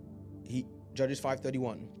 Judges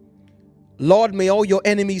 5:31. "Lord, may all your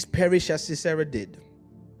enemies perish as Sisera did.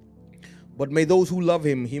 But may those who love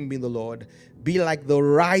him, him being the Lord, be like the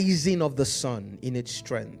rising of the sun in its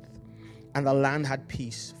strength. And the land had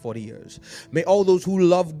peace 40 years. May all those who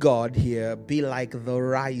love God here be like the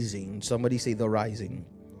rising." Somebody say the rising.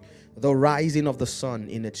 "The rising of the sun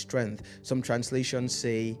in its strength." Some translations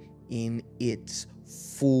say in its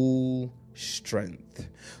full strength.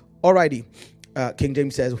 Alrighty. King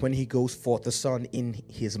James says when he goes forth, the sun in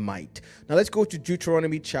his might. Now let's go to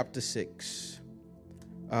Deuteronomy chapter 6.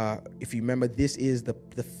 If you remember, this is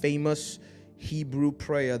the famous Hebrew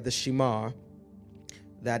prayer, the Shema,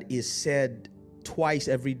 that is said twice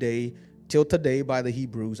every day till today by the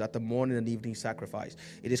Hebrews at the morning and evening sacrifice.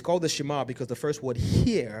 It is called the Shema because the first word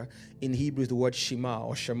here in Hebrew is the word Shema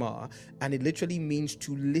or Shema, and it literally means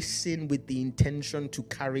to listen with the intention to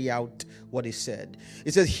carry out what is said.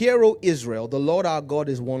 It says, "Hear, O Israel, the Lord our God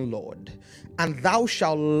is one Lord, and thou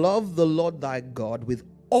shalt love the Lord thy God with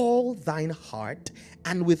all thine heart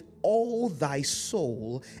and with all thy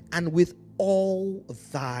soul and with all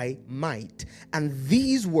thy might. And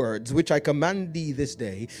these words which I command thee this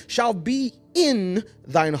day shall be in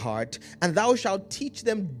thine heart, and thou shalt teach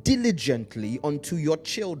them diligently unto your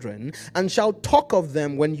children, and shalt talk of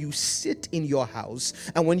them when you sit in your house,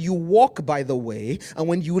 and when you walk by the way, and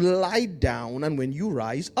when you lie down, and when you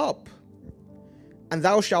rise up. And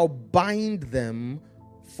thou shalt bind them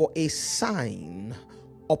for a sign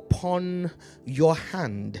upon your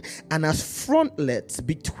hand, and as frontlets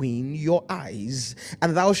between your eyes,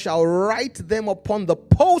 and thou shalt write them upon the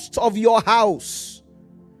posts of your house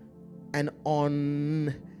and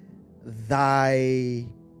on thy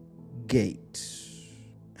gates."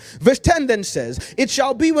 Verse 10 then says, "It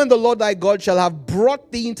shall be when the Lord thy God shall have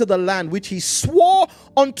brought thee into the land which he swore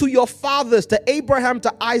unto your fathers, to Abraham,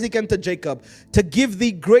 to Isaac, and to Jacob, to give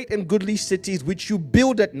thee great and goodly cities which you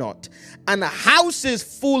builded not, and houses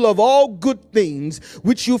full of all good things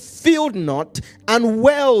which you filled not, and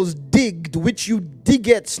wells digged which you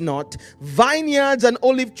diggedst not, vineyards and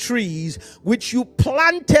olive trees which you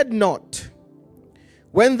planted not.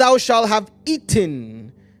 When thou shalt have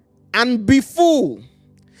eaten and be full,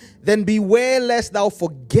 then beware lest thou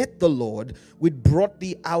forget the Lord, which brought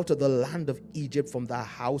thee out of the land of Egypt from the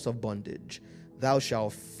house of bondage. Thou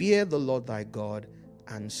shalt fear the Lord thy God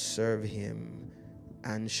and serve him,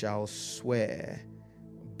 and shall swear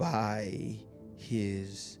by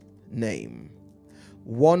his name."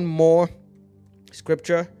 One more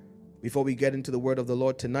scripture before we get into the word of the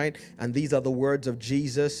Lord tonight, and these are the words of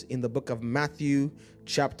Jesus in the book of Matthew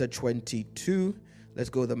chapter 22. Let's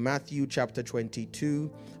go to Matthew chapter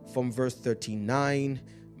 22 from verse 39.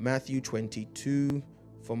 Matthew 22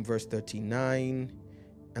 from verse 39.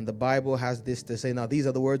 And the Bible has this to say. Now, these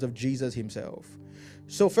are the words of Jesus himself.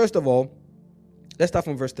 So first of all, let's start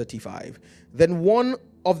from verse 35. "Then one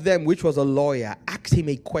of them, which was a lawyer, asked him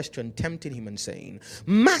a question, tempting him and saying,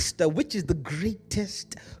 Master, which is the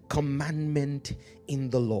greatest commandment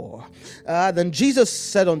in the law? Then Jesus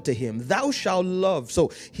said unto him, Thou shalt love."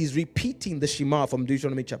 So he's repeating the Shema from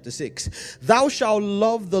Deuteronomy chapter 6. "Thou shalt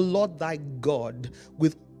love the Lord thy God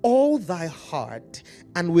with all thy heart,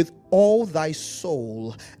 and with all thy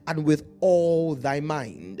soul, and with all thy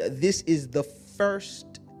mind. This is the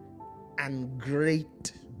first and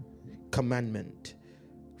great commandment."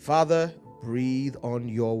 Father, breathe on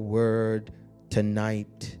your word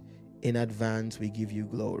tonight. In advance, we give you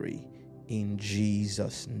glory. In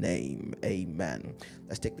Jesus' name, amen.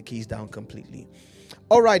 Let's take the keys down completely.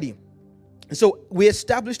 Alrighty. So we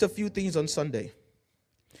established a few things on Sunday.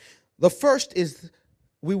 The first is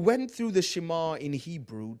we went through the Shema in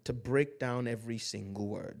Hebrew to break down every single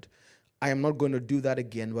word. I am not going to do that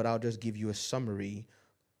again, but I'll just give you a summary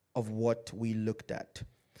of what we looked at.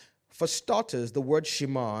 For starters, the word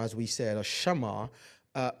Shema, as we said, or Shema,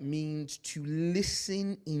 means to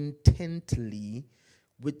listen intently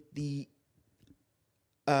with the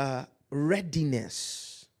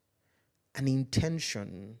readiness and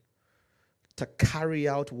intention to carry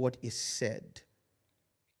out what is said.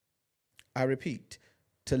 I repeat,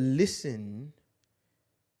 to listen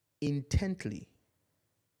intently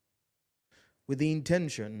with the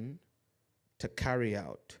intention to carry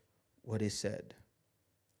out what is said.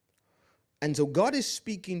 And so God is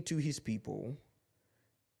speaking to his people,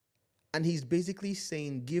 and he's basically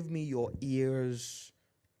saying, give me your ears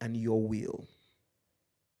and your will.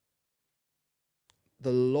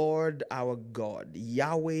 The Lord our God,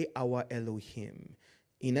 Yahweh our Elohim.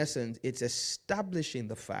 In essence, it's establishing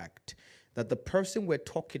the fact that the person we're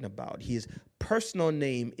talking about, his personal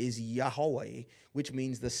name is Yahweh, which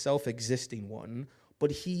means the self-existing one, but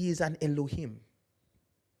he is an Elohim.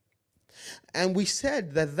 And we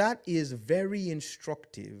said that that is very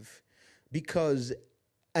instructive because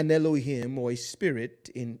an Elohim, or a spirit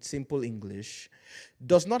in simple English,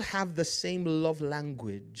 does not have the same love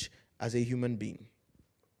language as a human being.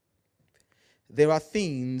 There are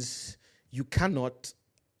things you cannot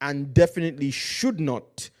and definitely should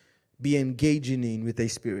not be engaging in with a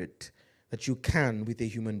spirit that you can with a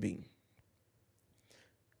human being.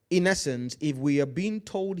 In essence, if we are being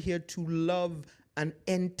told here to love an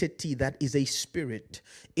entity that is a spirit,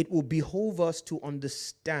 it will behoove us to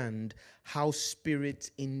understand how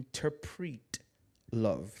spirits interpret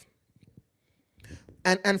love.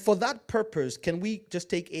 And for that purpose, can we just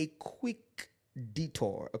take a quick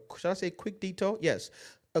detour. Should I say quick detour? Yes,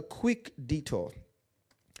 a quick detour.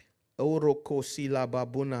 Oroko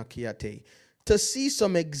silababuna kiate. To see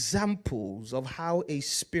some examples of how a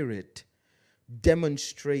spirit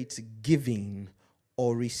demonstrates giving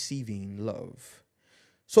or receiving love.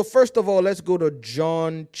 So first of all, let's go to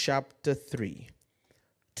John chapter 3,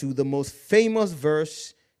 to the most famous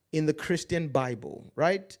verse in the Christian Bible,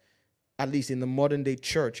 right? At least in the modern day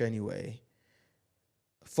church anyway.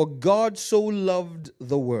 For God so loved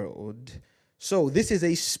the world. So this is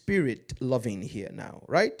a spirit loving here now,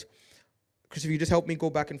 right? Chris, if you just help me go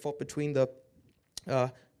back and forth between the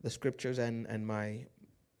scriptures and my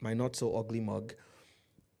not so ugly mug.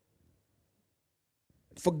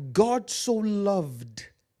 For God so loved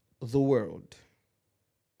the world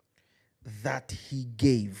that he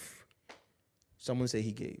gave. Someone say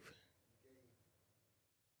he gave.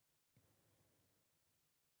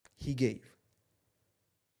 He gave.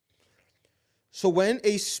 So when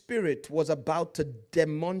a spirit was about to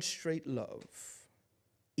demonstrate love,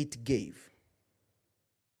 it gave.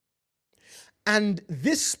 And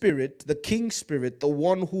this spirit, the king spirit, the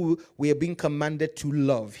one who we are being commanded to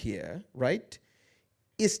love here, right,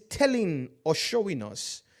 is telling or showing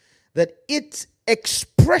us that its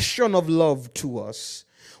expression of love to us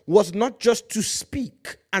was not just to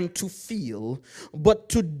speak and to feel, but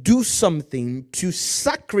to do something, to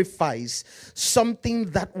sacrifice something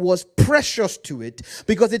that was precious to it.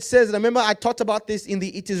 Because it says, remember I talked about this in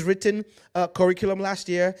the It Is Written curriculum last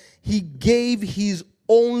year, he gave his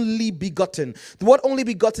only begotten. The word only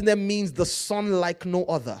begotten there means the son like no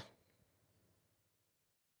other.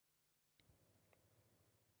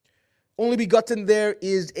 Only begotten there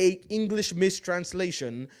is a English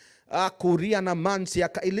mistranslation.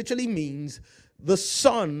 It literally means the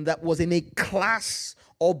son that was in a class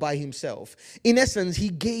all by himself. In essence, he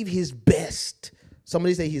gave his best.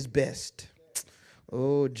 Somebody say his best.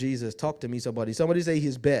 Oh, Jesus, talk to me, somebody. Somebody say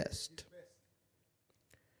his best.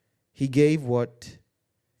 He gave what?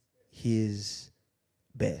 His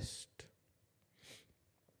best.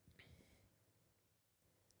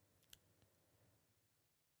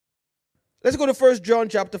 Let's go to 1 John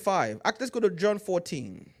chapter 5. Let's go to John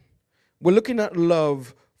 14. We're looking at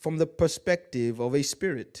love from the perspective of a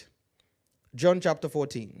spirit. John chapter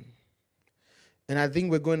 14. And I think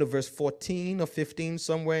we're going to verse 14 or 15,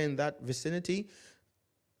 somewhere in that vicinity.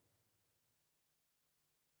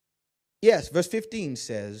 Yes, verse 15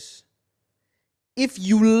 says, if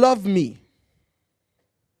you love me,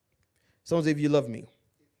 someone say, if you love me,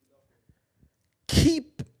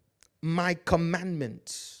 keep my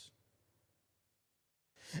commandments.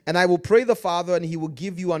 And I will pray the Father, and he will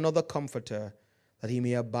give you another comforter, that he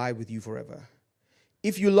may abide with you forever.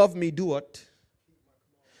 If you love me, do what?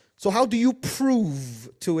 So how do you prove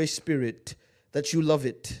to a spirit that you love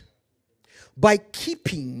it? By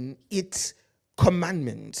keeping its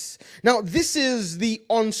commandments. Now, this is the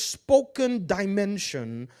unspoken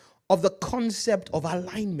dimension of the concept of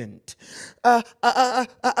alignment. A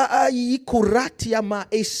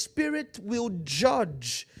spirit will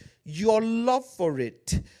judge your love for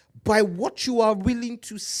it by what you are willing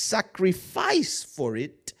to sacrifice for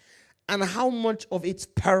it and how much of its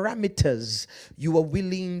parameters you are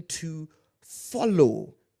willing to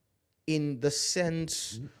follow in the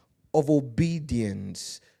sense of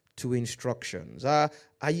obedience to instructions. Are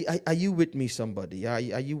you with me, somebody? Are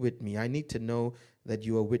you with me? I need to know that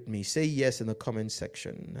you are with me. Say yes in the comment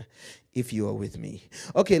section if you are with me.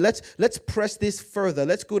 Okay, let's press this further.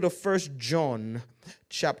 Let's go to 1 John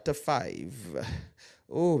chapter 5.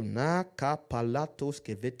 Oh,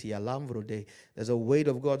 there's a weight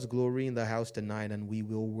of God's glory in the house tonight, and we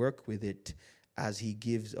will work with it as he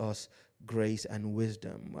gives us grace and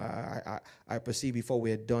wisdom. I perceive before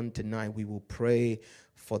we are done tonight, we will pray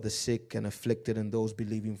for the sick and afflicted and those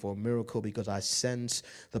believing for a miracle, because I sense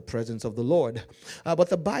the presence of the Lord. But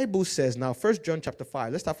the Bible says now, 1 John chapter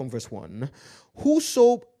 5, let's start from verse 1.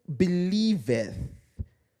 Whoso believeth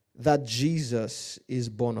that Jesus is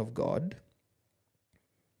born of God,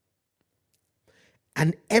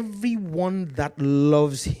 and everyone that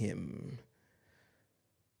loves him,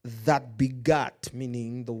 that begat,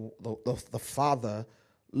 meaning the Father,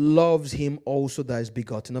 loves him also that is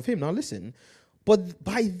begotten of him. Now listen, but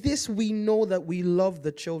by this we know that we love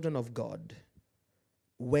the children of God,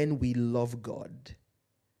 when we love God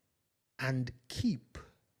and keep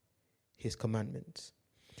his commandments.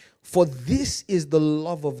 For this is the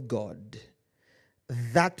love of God,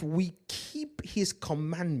 that we keep his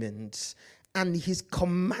commandments, and his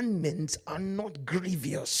commandments are not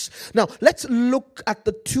grievous. Now, let's look at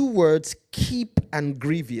the two words keep and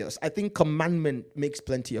grievous. I think commandment makes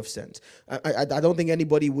plenty of sense. I don't think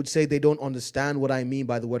anybody would say they don't understand what I mean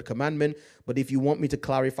by the word commandment, but if you want me to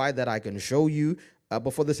clarify that, I can show you.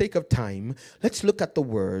 But for the sake of time, let's look at the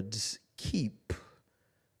words keep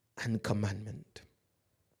and commandment.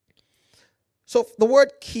 So the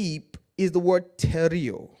word keep is the word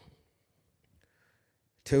terio.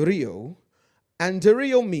 Terio. And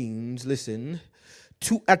terio means, listen,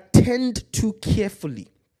 to attend to carefully,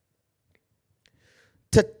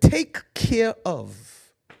 to take care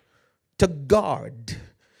of, to guard,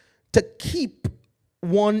 to keep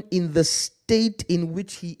one in the state in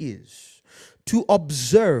which he is, to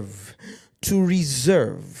observe, to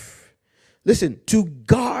reserve. Listen, to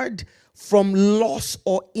guard from loss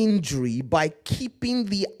or injury by keeping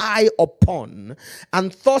the eye upon,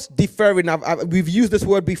 and thus deferring. We've used this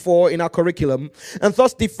word before in our curriculum, and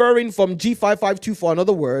thus deferring from G552 for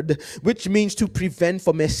another word, which means to prevent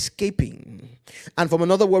from escaping, and from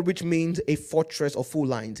another word which means a fortress or full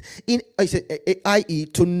lines, i.e.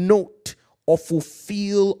 to note or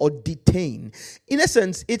fulfill or detain. In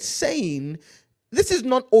essence, it's saying this is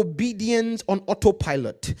not obedience on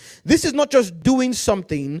autopilot. This is not just doing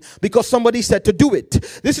something because somebody said to do it.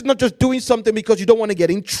 This is not just doing something because you don't want to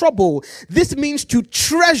get in trouble. This means to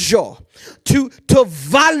treasure, to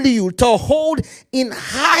value, to hold in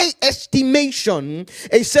high estimation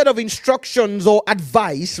a set of instructions or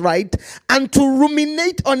advice, right? And to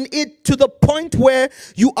ruminate on it to the point where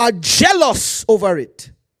you are jealous over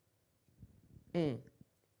it.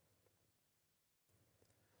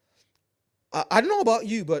 I don't know about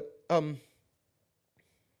you, but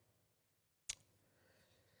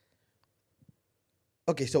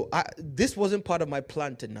okay, so this wasn't part of my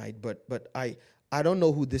plan tonight, but I don't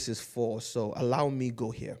know who this is for, so allow me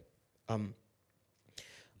go here.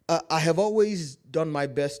 I have always done my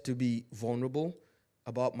best to be vulnerable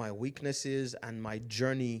about my weaknesses and my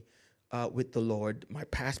journey with the Lord, my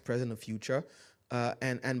past, present, and future.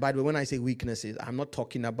 And by the way, when I say weaknesses, I'm not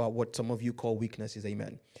talking about what some of you call weaknesses,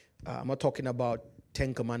 amen. I'm not talking about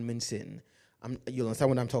 10 Commandments sin. You'll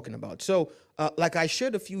understand what I'm talking about. So, like I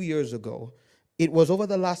shared a few years ago, it was over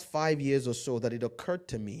the last 5 years or so that it occurred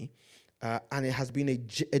to me, and it has been a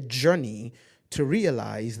journey to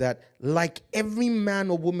realize that like every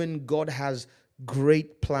man or woman God has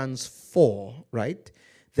great plans for, right?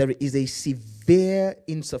 There is a severe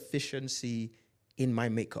insufficiency in my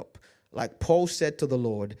makeup. Like Paul said to the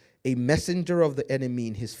Lord, a messenger of the enemy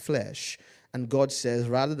in his flesh. And God says,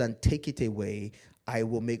 rather than take it away, I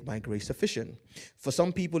will make my grace sufficient. For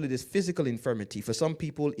some people, it is physical infirmity. For some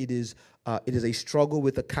people, it is a struggle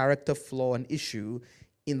with a character flaw and issue.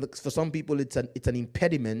 For some people, it's an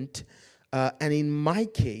impediment. And in my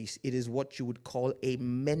case, it is what you would call a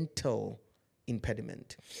mental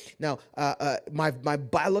impediment. Now, my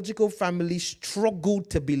biological family struggled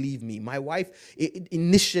to believe me. My wife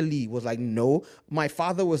initially was like, no. My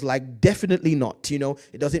father was like, definitely not. You know,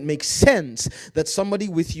 it doesn't make sense that somebody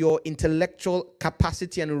with your intellectual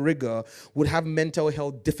capacity and rigor would have mental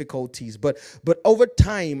health difficulties. But over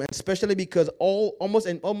time, and especially because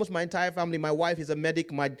almost my entire family, my wife is a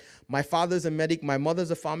medic, my father's a medic, my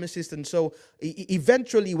mother's a pharmacist, and so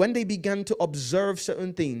eventually, when they began to observe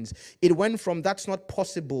certain things, it went from that's not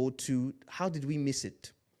possible to how did we miss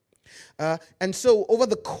it? And so over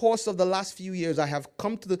the course of the last few years, I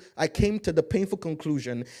came to the painful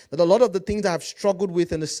conclusion that a lot of the things I have struggled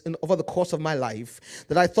with over the course of my life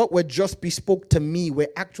that I thought were just bespoke to me were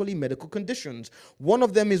actually medical conditions. One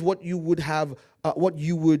of them is what you would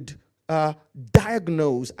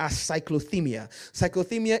diagnose as cyclothymia.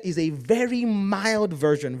 Cyclothymia is a very mild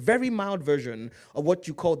version of what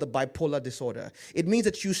you call the bipolar disorder. It means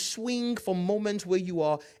that you swing from moments where you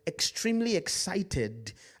are extremely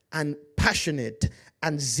excited and passionate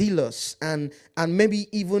and zealous and maybe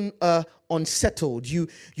even unsettled. You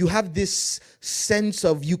have this sense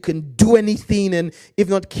of you can do anything, and if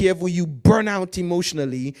not careful, you burn out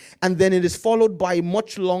emotionally. And then it is followed by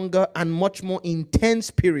much longer and much more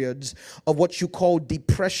intense periods of what you call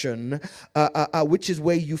depression, which is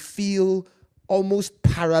where you feel almost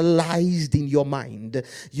paralyzed in your mind.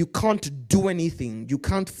 You can't do anything. You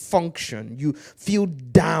can't function. You feel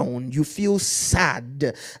down. You feel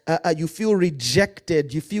sad. You feel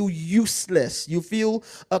rejected. You feel useless. You feel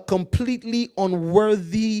completely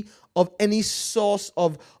unworthy of any source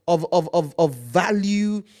of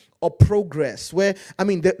value or progress. Where, I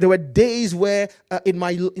mean, there were days where in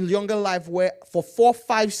my younger life where for 4,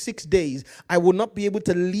 5, 6 days, I would not be able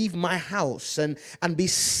to leave my house and be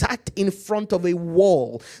sat in front of a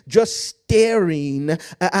wall, just staring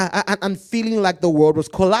and feeling like the world was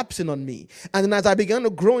collapsing on me. And then as I began to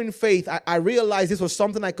grow in faith, I realized this was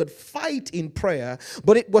something I could fight in prayer,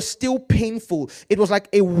 but it was still painful. It was like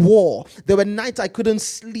a war. There were nights I couldn't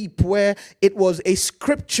sleep where it was a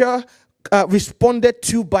scripture responded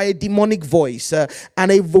to by a demonic voice,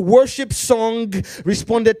 and a worship song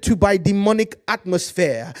responded to by demonic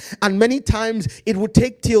atmosphere. And many times it would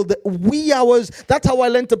take till the wee hours. That's how I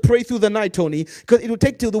learned to pray through the night, Tony, because it would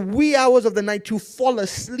take till the wee hours of the night to fall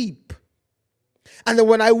asleep. And then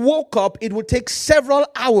when I woke up, it would take several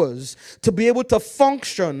hours to be able to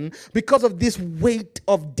function because of this weight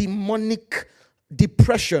of demonic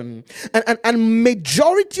depression. And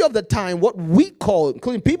majority of the time, what we call,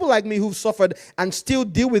 including people like me who've suffered and still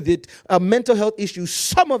deal with it, mental health issues,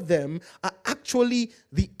 some of them are actually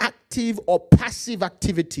the active or passive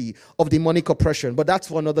activity of demonic oppression. But that's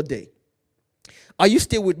for another day. Are you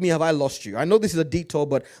still with me? Have I lost you? I know this is a detour,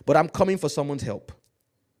 but I'm coming for someone's help.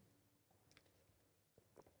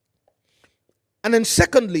 And then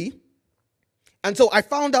secondly, and so I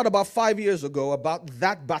found out about 5 years ago about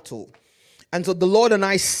that battle. And so the Lord and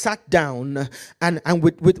I sat down and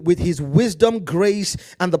with his wisdom, grace,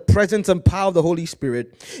 and the presence and power of the Holy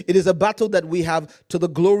Spirit, it is a battle that we have, to the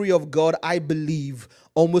glory of God, I believe,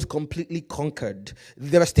 almost completely conquered.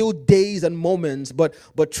 There are still days and moments, but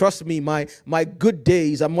trust me, my good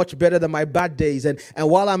days are much better than my bad days. And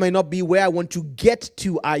while I may not be where I want to get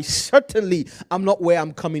to, I certainly am not where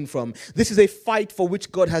I'm coming from. This is a fight for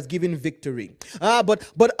which God has given victory. But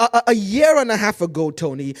a year and a half ago,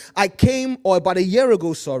 Tony, about a year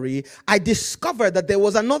ago, I discovered that there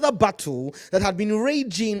was another battle that had been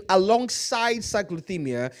raging alongside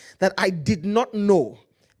cyclothymia that I did not know.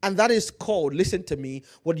 And that is called, listen to me,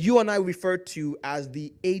 what you and I refer to as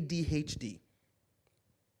the ADHD.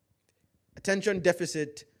 Attention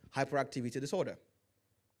Deficit Hyperactivity Disorder.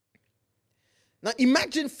 Now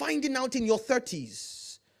imagine finding out in your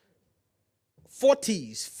 30s,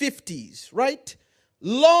 40s, 50s, right?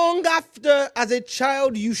 Long after, as a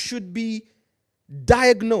child, you should be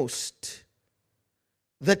diagnosed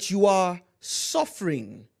that you are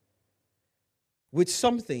suffering with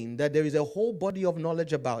something that there is a whole body of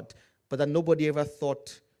knowledge about, but that nobody ever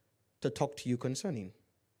thought to talk to you concerning.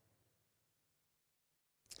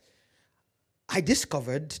 I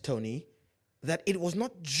discovered, Tony, that it was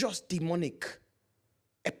not just demonic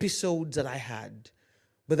episodes that I had,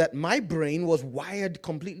 but that my brain was wired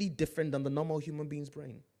completely different than the normal human being's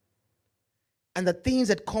brain. And the things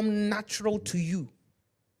that come natural to you,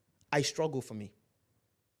 I struggle for me.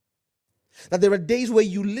 That there are days where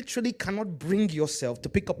you literally cannot bring yourself to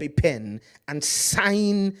pick up a pen and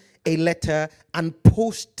sign a letter and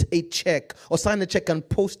post a check, or sign a check and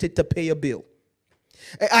post it to pay a bill.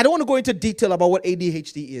 I don't want to go into detail about what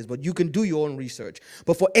ADHD is, but you can do your own research.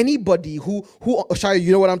 But for anybody who sorry,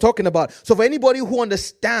 you know what I'm talking about. So for anybody who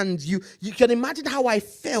understands, you can imagine how I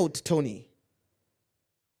felt, Tony.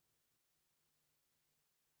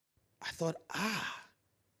 I thought,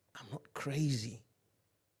 I'm not crazy.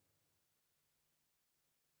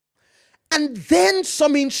 And then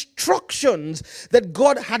some instructions that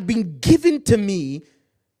God had been given to me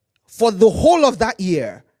for the whole of that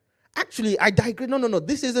year. Actually, I digress. No.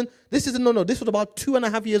 This was about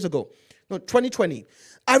 2.5 years ago. No, 2020.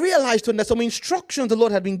 I realized that some instructions the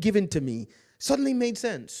Lord had been given to me suddenly made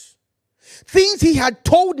sense. Things he had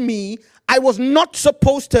told me I was not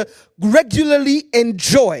supposed to regularly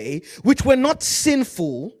enjoy, which were not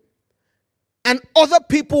sinful, and other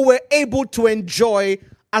people were able to enjoy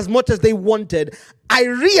as much as they wanted. I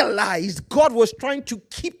realized God was trying to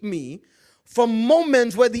keep me from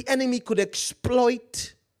moments where the enemy could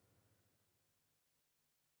exploit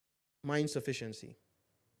my insufficiency.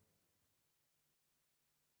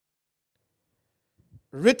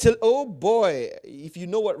 Oh boy, if you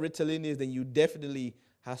know what Ritalin is, then you definitely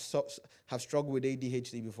have struggled with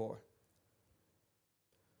ADHD before.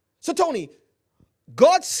 So Tony,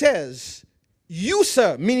 God says, you,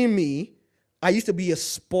 sir, meaning me, I used to be a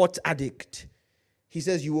sports addict. He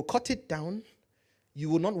says, you will cut it down. You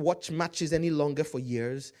will not watch matches any longer for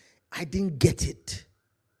years. I didn't get it.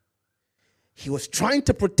 He was trying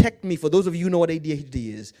to protect me, for those of you who know what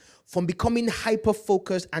ADHD is, from becoming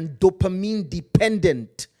hyper-focused and dopamine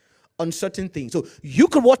dependent on certain things. So you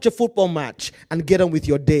could watch a football match and get on with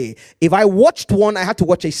your day. If I watched one, I had to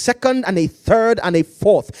watch a second and a third and a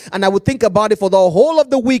fourth. And I would think about it for the whole of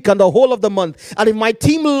the week and the whole of the month. And if my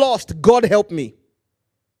team lost, God help me.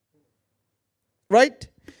 Right?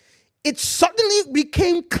 it suddenly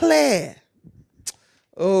became clear.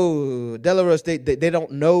 Oh, Delaware, they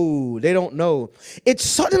don't know. They don't know. It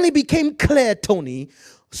suddenly became clear, Tony,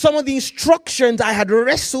 some of the instructions I had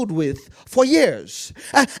wrestled with for years.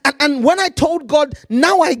 And when I told God,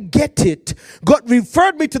 now I get it, God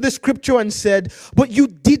referred me to the scripture and said, but you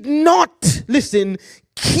did not, listen,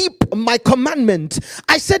 keep my commandment.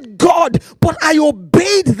 I said, God, but I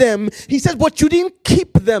obeyed them. He says, but you didn't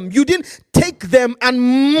keep them. You didn't take them and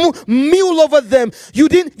mule over them. You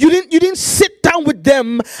didn't sit down with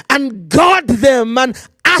them and guard them and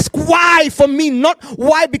ask why for me, not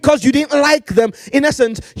why because you didn't like them. In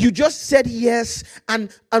essence, you just said yes, and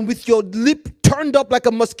with your lip turned up like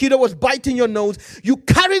a mosquito was biting your nose, you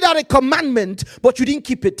carried out a commandment, but you didn't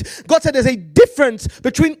keep it. God said there's a difference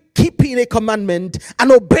between keeping a commandment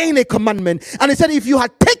and obeying a commandment. And he said if you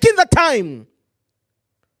had taken the time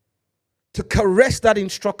to caress that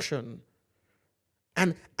instruction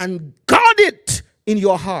and guard it in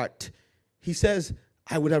your heart, he says,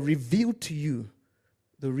 I would have revealed to you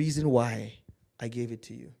the reason why I gave it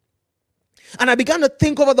to you. And I began to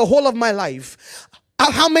think over the whole of my life,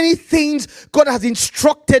 how many things God has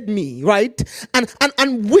instructed me, right?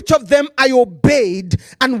 And which of them I obeyed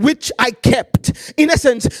and which I kept. In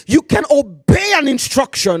essence, you can obey an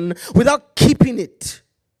instruction without keeping it.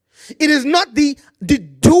 It is not the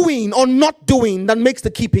doing or not doing that makes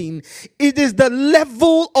the keeping. It is the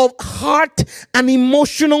level of heart and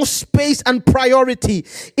emotional space and priority.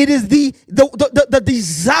 It is the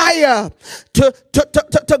desire to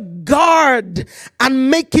guard and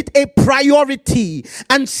make it a priority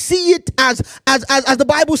and see it as the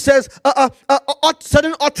Bible says,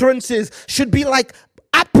 certain utterances should be like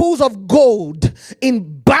apples of gold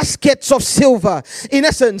in baskets of silver. In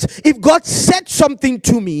essence, if God said something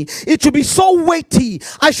to me, it should be so weighty.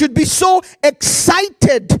 I should be so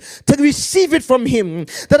excited to receive it from him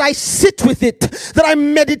that I sit with it, that I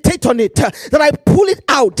meditate on it, that I pull it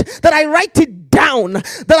out, that I write it down,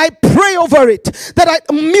 that I pray over it, that I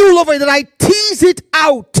mule over it, that I tease it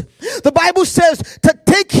out. The Bible says to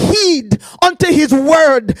take heed unto his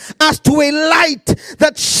word as to a light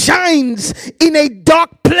that shines in a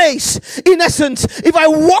dark place. In essence, if I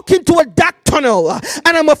walk into a dark tunnel and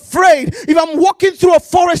I'm afraid, if I'm walking through a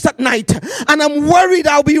forest at night and I'm worried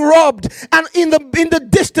I'll be robbed, and in the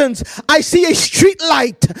distance I see a street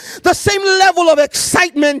light, the same level of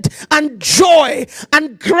excitement and joy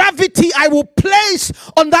and gravity I will place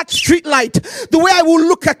on that street light, the way I will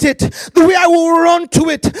look at it, the way I will run to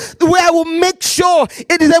it, the way I will make sure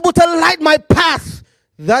it is able to light my path.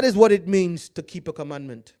 That is what it means to keep a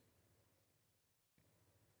commandment.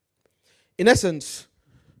 In essence,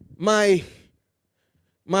 my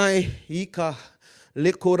ika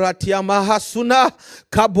lekoratia mahasuna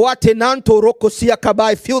kabwate nanto rokosia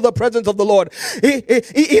kabai. Feel the presence of the Lord.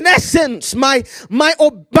 In essence, my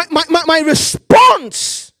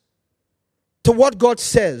response to what God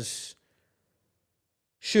says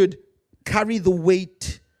should carry the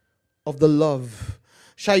weight of the love.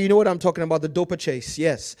 Shai, you know what I'm talking about, the doper chase.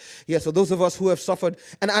 Yes. For those of us who have suffered,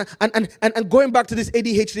 and going back to this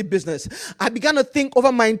ADHD business, I began to think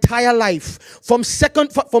over my entire life, from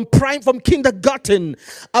kindergarten,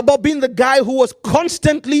 about being the guy who was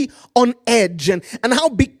constantly on edge, and how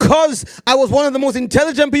because I was one of the most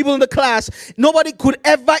intelligent people in the class, nobody could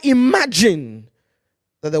ever imagine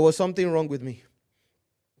that there was something wrong with me.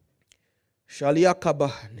 Shalia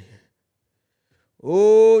kabahani.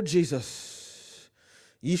 Oh, Jesus.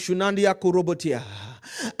 And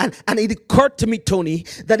it occurred to me, Tony,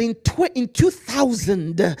 that in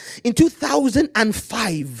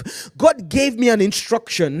 2005, God gave me an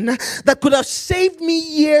instruction that could have saved me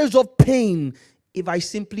years of pain if I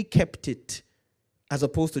simply kept it as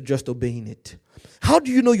opposed to just obeying it. How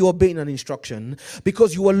do you know you're obeying an instruction?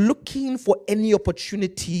 Because you are looking for any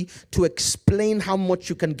opportunity to explain how much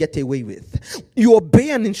you can get away with. You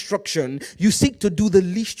obey an instruction, you seek to do the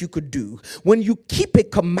least you could do. When you keep a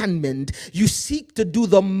commandment, you seek to do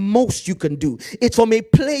the most you can do. It's from a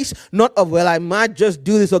place not of, well, I might just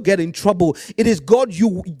do this or get in trouble. It is, God,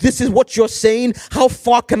 this is what you're saying. How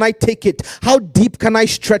far can I take it? How deep can I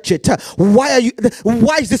stretch it? Why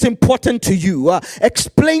is this important to you?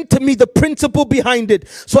 Explain to me the principle behind it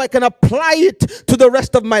so I can apply it to the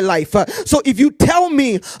rest of my life. So if you tell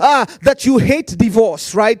me that you hate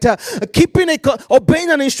divorce, right?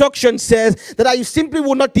 Obeying an instruction says that I simply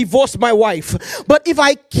will not divorce my wife. But if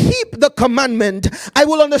I keep the commandment, I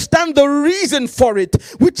will understand the reason for it,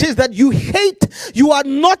 which is that you are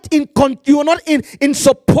not in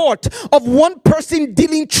support of one person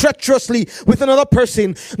dealing treacherously with another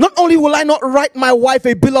person. Not only will I not write my wife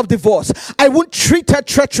a bill of divorce, I won't treat her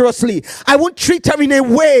treacherously. I won't treat her in a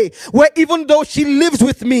way where even though she lives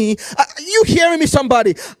with me, you hearing me,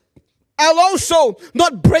 somebody? I'll also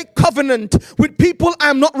not break covenant with people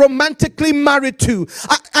I'm not romantically married to.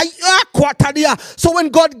 So when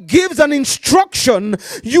God gives an instruction,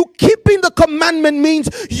 you keeping the commandment means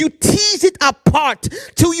you tease it apart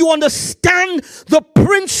till you understand the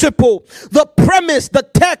principle, the premise, the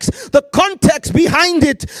text, the context behind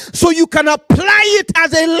it, so you can apply it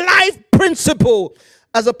as a life principle,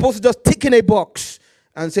 as opposed to just ticking a box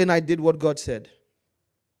and saying, I did what God said.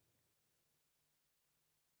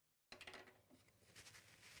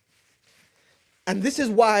 And this is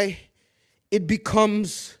why it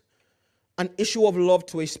becomes an issue of love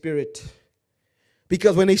to a spirit.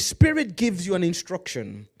 Because when a spirit gives you an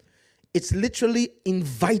instruction, it's literally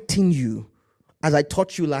inviting you, as I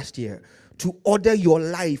taught you last year, to order your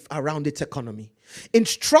life around its economy.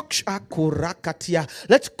 Instruction.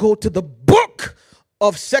 Let's go to the book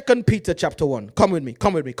of 2 Peter chapter 1. Come with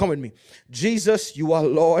me. Jesus, you are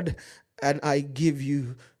Lord, and I give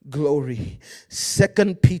you glory.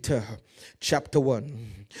 2 Peter chapter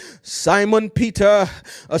 1. Simon Peter,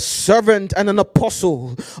 a servant and an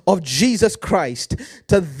apostle of Jesus Christ,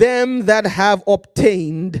 to them that have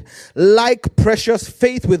obtained like precious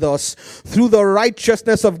faith with us through the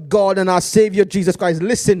righteousness of God and our Savior Jesus Christ.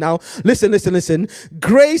 Listen now, listen.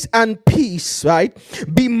 Grace and peace, right,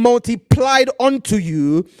 be multiplied unto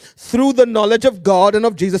you through the knowledge of God and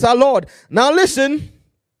of Jesus our Lord. Now listen.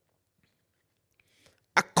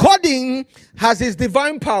 According as his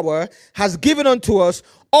divine power has given unto us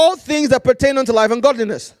all things that pertain unto life and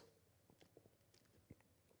godliness,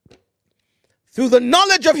 through the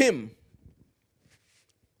knowledge of him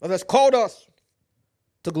that has called us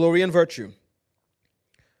to glory and virtue.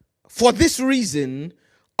 For this reason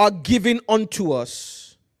are given unto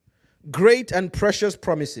us great and precious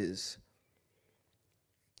promises,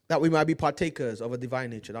 that we might be partakers of a divine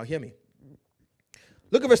nature. Now hear me.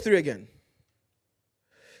 Look at verse 3 again.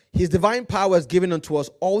 His divine power has given unto us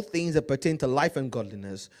all things that pertain to life and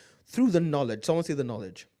godliness through the knowledge. Someone say the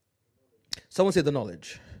knowledge. Someone say the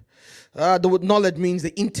knowledge. The knowledge means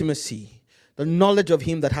the intimacy, the knowledge of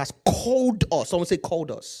him that has called us. Someone say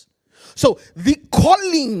called us. So the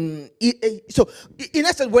calling, so in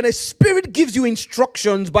essence, when a spirit gives you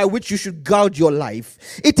instructions by which you should guard your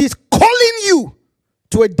life, it is calling you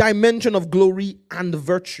to a dimension of glory and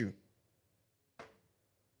virtue.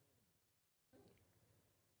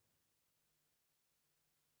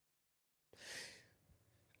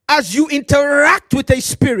 As you interact with a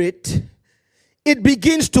spirit, it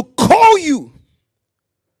begins to call you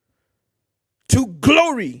to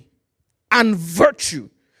glory and virtue.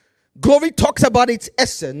 Glory talks about its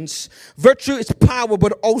essence. Virtue is power,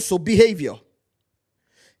 but also behavior.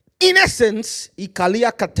 In essence,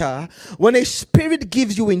 when a spirit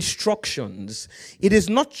gives you instructions, it is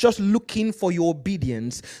not just looking for your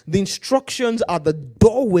obedience. The instructions are the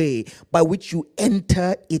doorway by which you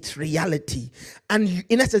enter its reality. And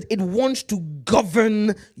in essence, it wants to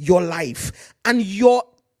govern your life. And your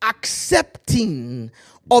accepting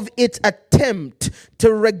of its attempt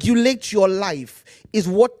to regulate your life is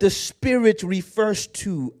what the Spirit refers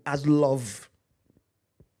to as love.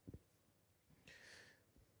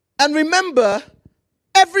 And remember,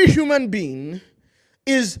 every human being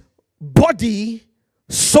is body,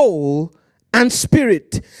 soul, and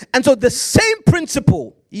spirit. And so the same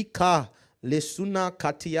principle, the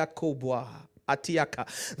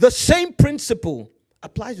same principle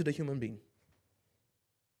applies to the human being.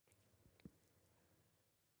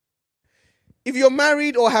 If you're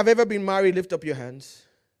married or have ever been married, lift up your hands.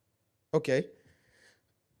 Okay.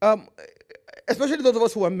 Especially those of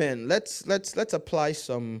us who are men, let's apply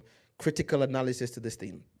some critical analysis to this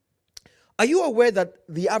theme. Are you aware that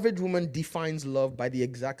the average woman defines love by the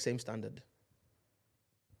exact same standard?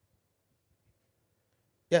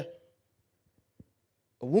 Yeah.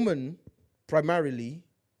 A woman, primarily,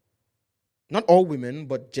 not all women,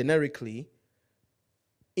 but generically,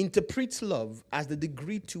 interprets love as the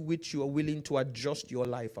degree to which you are willing to adjust your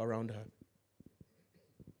life around her.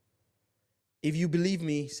 If you believe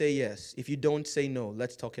me, say yes. If you don't, say no.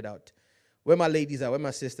 Let's talk it out. Where my ladies are, where my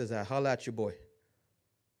sisters are, holler at your boy.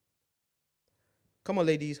 Come on,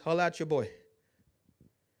 ladies, holler at your boy.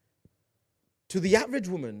 To the average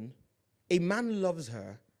woman, a man loves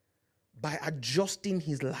her by adjusting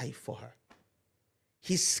his life for her,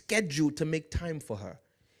 his schedule to make time for her,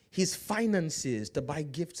 his finances to buy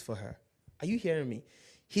gifts for her. Are you hearing me?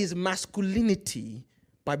 His masculinity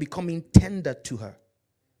by becoming tender to her.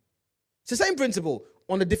 It's the same principle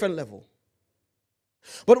on a different level.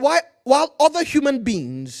 But while other human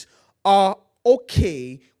beings are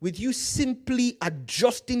okay with you simply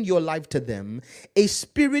adjusting your life to them. A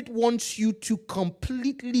spirit wants you to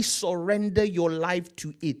completely surrender your life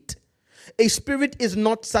to it. A spirit is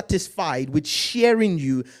not satisfied with sharing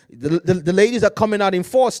you. The ladies are coming out in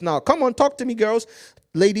force now. Come on, talk to me, girls.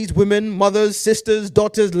 Ladies, women, mothers, sisters,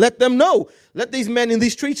 daughters, let them know. Let these men in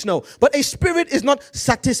these streets know. But a spirit is not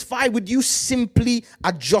satisfied with you simply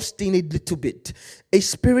adjusting a little bit. A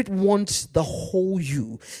spirit wants the whole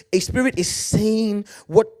you. A spirit is saying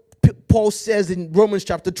what Paul says in Romans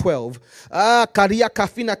chapter 12,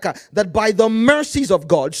 that by the mercies of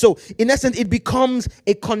God, so in essence, it becomes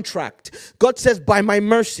a contract. God says, by my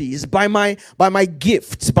mercies, by my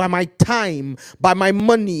gifts, by my time, by my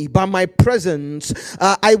money, by my presence,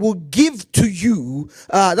 I will give to you.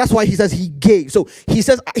 That's why he says he gave. So he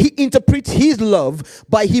says he interprets his love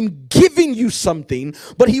by him giving you something,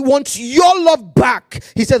 but he wants your love back.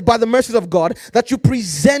 He says, by the mercies of God, that you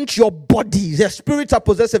present your bodies. Their spirits are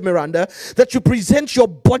possessive, Miranda. That you present your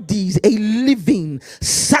bodies a living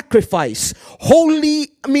sacrifice,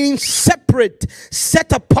 holy, meaning separate,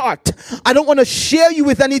 set apart. I don't want to share you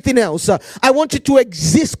with anything else. I want you to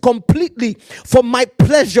exist completely for my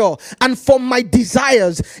pleasure and for my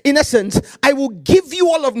desires. In essence, I will give you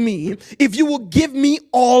all of me if you will give me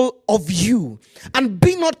all of you. And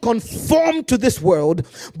be not conformed to this world,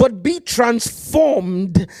 but be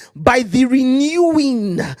transformed by the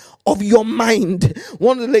renewing of your mind.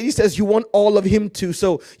 One of the ladies says you want all of him too,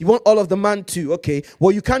 so you want all of the man too. Okay,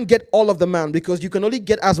 well, you can't get all of the man because you can only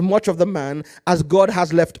get as much of the man as God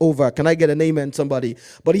has left over. Can I get an amen, somebody?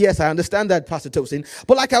 But yes, I understand that, Pastor Tosin.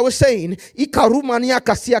 But like I was saying,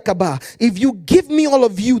 if you give me all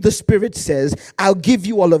of you, the Spirit says, I'll give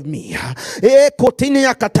you all of me.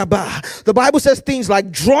 The Bible says things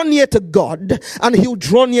like, draw near to God and he'll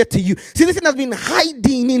draw near to you. See, this thing has been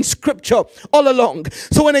hiding in scripture all along.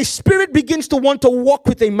 So when a spirit begins to want to walk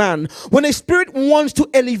with a man, when a spirit wants to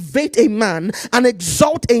elevate a man and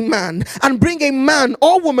exalt a man and bring a man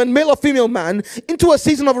or woman, male or female man, into a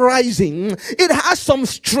season of rising, it has some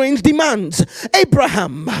strange demands.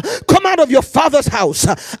 Abraham, come out of your father's house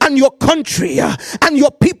and your country and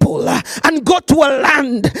your people and go to a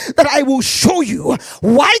land that I will show you.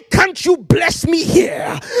 Why can't you bless me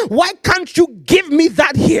here? Why can't you give me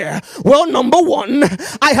that here? Well, number one,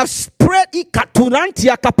 I have spread.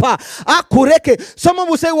 Someone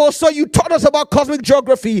will say, well, so you taught us about cosmic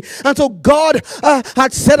geography, and so God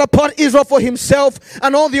had set apart Israel for himself,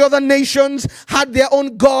 and all the other nations had their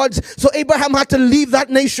own gods, so Abraham had to leave that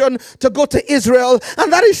nation to go to Israel.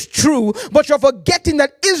 And that is true, but you're forgetting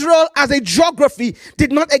that Israel as a geography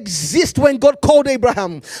did not exist when God called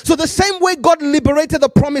Abraham. So the same way God liberated the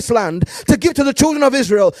promised land to give to the children of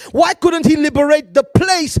Israel, why couldn't he liberate the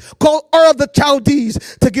place called Ur of the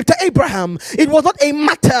Chaldees to give to Abraham? It was not a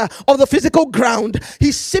matter of the physical ground.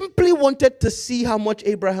 He simply wanted to see how much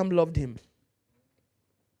Abraham loved him.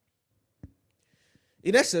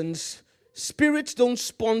 In essence, spirits don't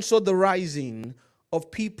sponsor the rising of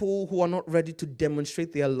people who are not ready to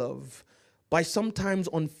demonstrate their love by sometimes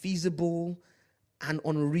unfeasible and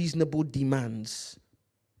unreasonable demands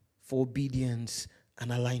for obedience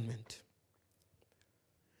and alignment.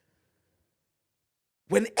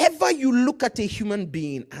 Whenever you look at a human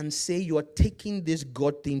being and say you are taking this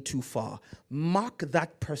God thing too far, mark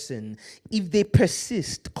that person. If they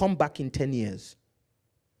persist, come back in 10 years.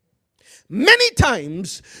 Many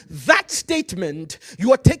times, that statement,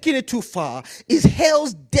 you are taking it too far, is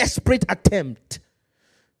hell's desperate attempt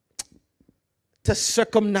to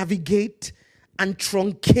circumnavigate and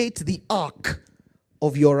truncate the arc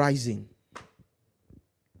of your rising.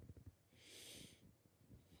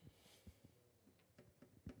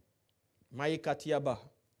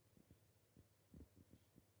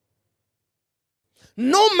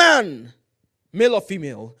 No man, male or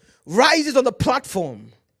female, rises on the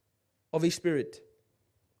platform of a spirit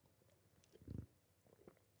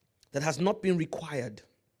that has not been required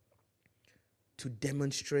to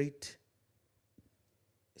demonstrate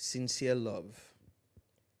sincere love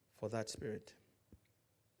for that spirit.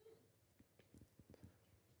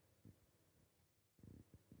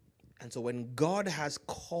 And so when God has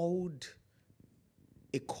called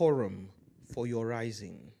a quorum for your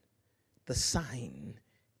rising, the sign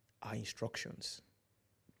are instructions.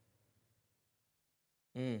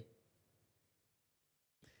 There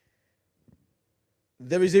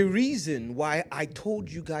is a reason why I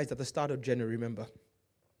told you guys at the start of January, remember?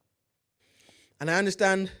 And I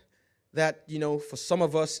understand that, for some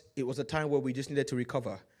of us, it was a time where we just needed to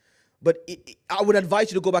recover. But I would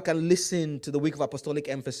advise you to go back and listen to the week of apostolic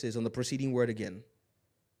emphasis on the preceding word again.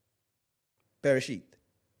 Bereshit.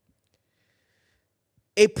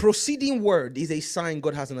 A proceeding word is a sign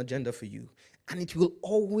God has an agenda for you. And it will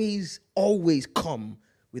always, always come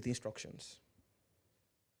with instructions.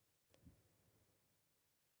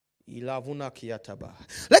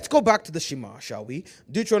 Let's go back to the Shema, shall we?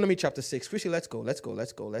 Deuteronomy chapter 6. Chrissy, let's go.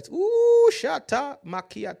 Ooh, shata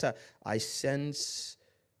makiata. I sense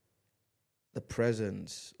the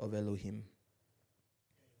presence of Elohim.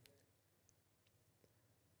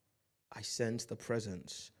 I sense the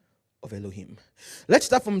presence of Elohim. Let's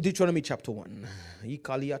start from Deuteronomy chapter 1.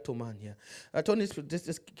 Tony,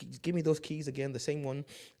 just give me those keys again, the same one,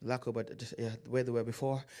 but just, where they were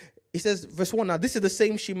before. It says, verse 1. Now, this is the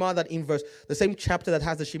same Shema that in the same chapter that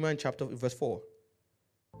has the Shema in verse 4.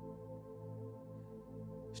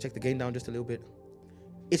 Let's take the gain down just a little bit.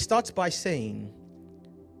 It starts by saying,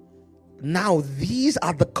 now these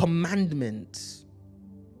are the commandments,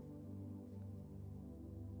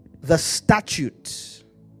 the statutes,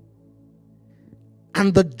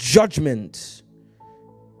 and the judgment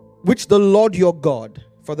which the Lord your God,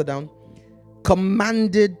 further down,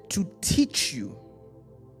 commanded to teach you.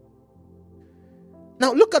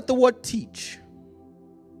 Now look at the word teach.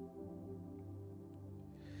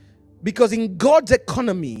 Because in God's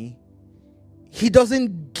economy, He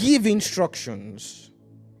doesn't give instructions.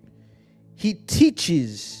 He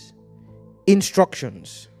teaches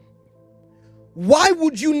instructions. Why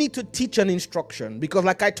would you need to teach an instruction? Because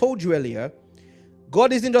like I told you earlier,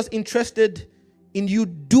 God isn't just interested in you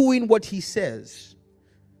doing what He says.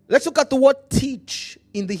 Let's look at the word teach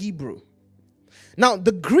in the Hebrew. Now,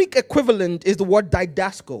 the Greek equivalent is the word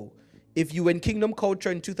didasko. If you were in kingdom culture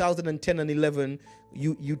in 2010 and 11,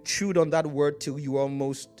 you chewed on that word till you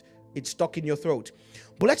almost, it stuck in your throat.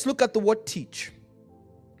 But let's look at the word teach.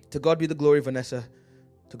 To God be the glory, Vanessa.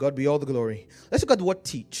 To God be all the glory. Let's look at the word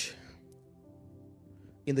teach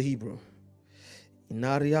in the Hebrew.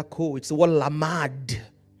 It's the word lamad.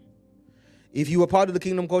 If you were part of the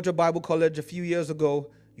Kingdom Culture Bible College a few years ago,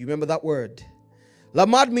 you remember that word.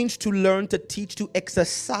 Lamad means to learn, to teach, to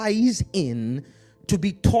exercise in, to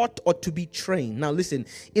be taught or to be trained. Now listen,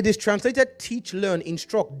 it is translated teach, learn,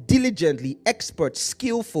 instruct, diligently, expert,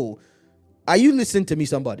 skillful. Are you listening to me,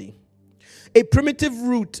 somebody? A primitive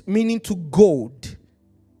root meaning to goad.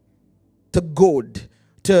 To goad.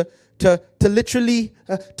 To literally,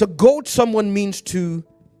 to goad someone means to,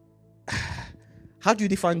 how do you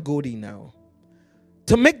define goading now?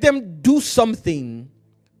 To make them do something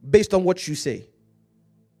based on what you say.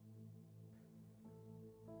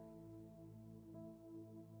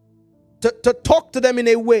 To talk to them in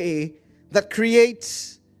a way that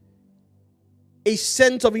creates a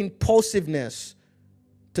sense of impulsiveness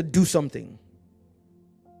to do something.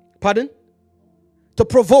 Pardon? To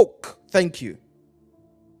provoke. Thank you.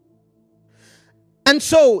 And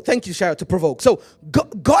so, thank you, Sharon, to provoke. So,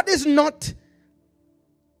 God is not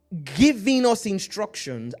giving us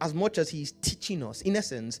instructions as much as He's teaching us. In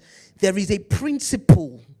essence, there is a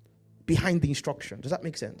principle behind the instruction. Does that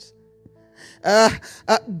make sense?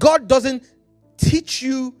 God doesn't teach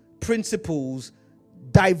you principles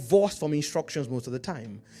divorced from instructions most of the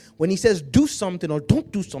time. When He says do something or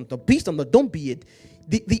don't do something, or be something or don't be it,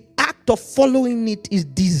 the act of following it is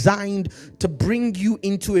designed to bring you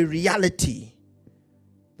into a reality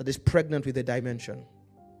that is pregnant with a dimension.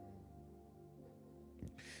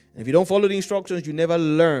 And if you don't follow the instructions, you never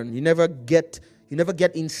learn. You never get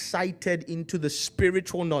incited into the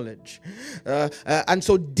spiritual knowledge. And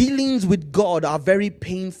so dealings with God are very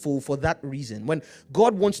painful for that reason. When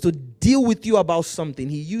God wants to deal with you about something,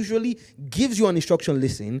 He usually gives you an instruction,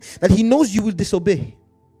 listen, that He knows you will disobey.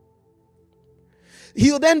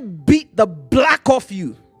 He'll then beat the black off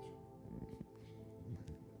you.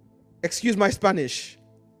 Excuse my Spanish.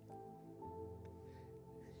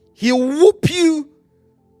 He'll whoop you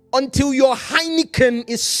until your Heineken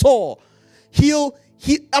is sore. He'll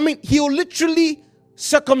literally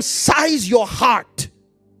circumcise your heart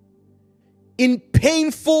in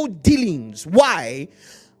painful dealings. Why?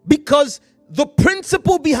 Because the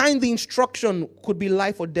principle behind the instruction could be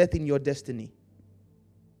life or death in your destiny.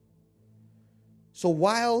 So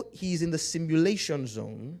while He's in the simulation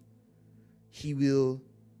zone, He will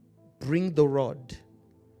bring the rod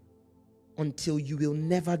until you will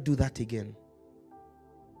never do that again.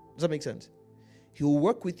 Does that make sense? He will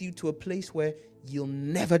work with you to a place where you'll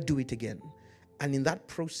never do it again. And in that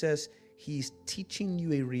process, He's teaching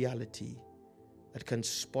you a reality that can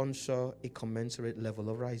sponsor a commensurate level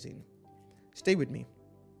of rising. Stay with me.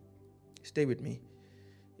 Stay with me.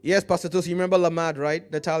 Yes, Pastor Tosi, you remember Lamad,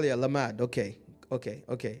 right? Natalia, Lamad. Okay.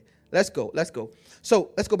 Let's go.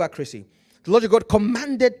 So, let's go back, Chrissy. The Lord your God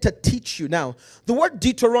commanded to teach you. Now, the word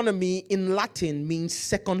Deuteronomy in Latin means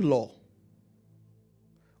second law.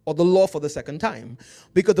 or the law for the second time.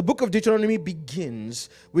 Because the book of Deuteronomy begins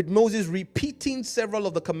with Moses repeating several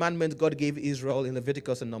of the commandments God gave Israel in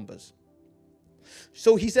Leviticus and Numbers.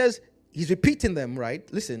 So he says, he's repeating them, right?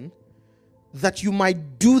 Listen, that you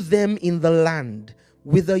might do them in the land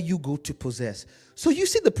whither you go to possess. So you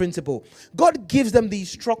see the principle. God gives them the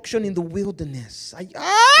instruction in the wilderness.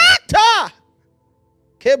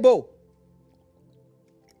 Kebo.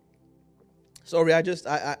 Sorry,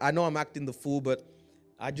 I know I'm acting the fool, but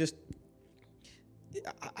I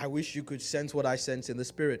wish you could sense what I sense in the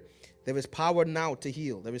spirit. There is power now to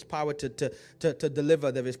heal. There is power to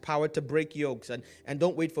deliver. There is power to break yokes. And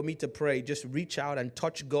don't wait for me to pray. Just reach out and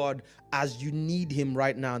touch God as you need him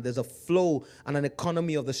right now. There's a flow and an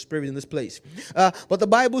economy of the spirit in this place. But the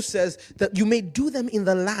Bible says that you may do them in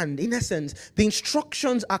the land. In essence, the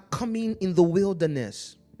instructions are coming in the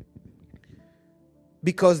wilderness.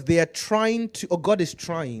 Because they are trying to, or God is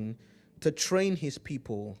trying to train his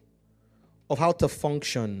people of how to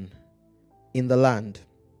function in the land.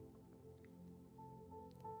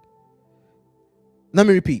 Let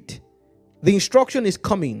me repeat. The instruction is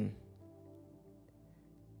coming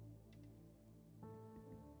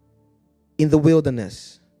in the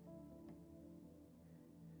wilderness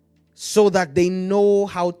so that they know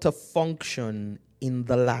how to function in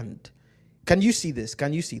the land. Can you see this?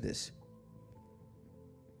 Can you see this?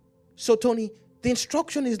 So, Tony, the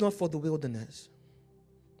instruction is not for the wilderness.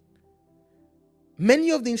 Many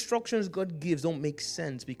of the instructions God gives don't make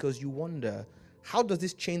sense because you wonder, how does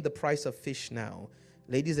this change the price of fish now?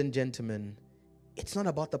 Ladies and gentlemen, it's not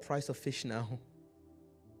about the price of fish now.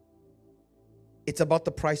 It's about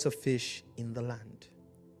the price of fish in the land.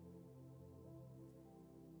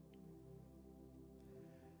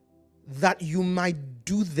 That you might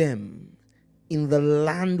do them in the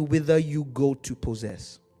land whither you go to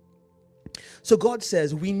possess. So God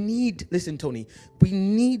says we need, listen, Tony, we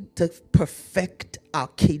need to perfect our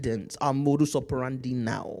cadence, our modus operandi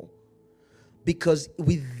now. Because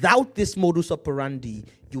without this modus operandi,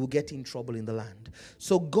 you will get in trouble in the land.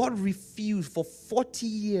 So God refused for 40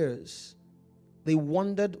 years. They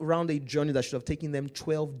wandered around a journey that should have taken them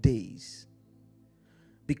 12 days.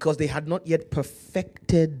 Because they had not yet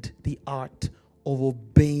perfected the art of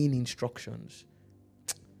obeying instructions.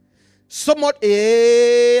 Somewhat,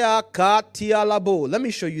 let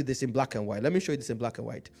me show you this in black and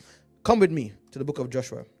white. Come with me to the book of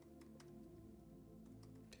Joshua.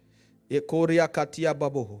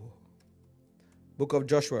 Book of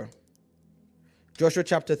Joshua. Joshua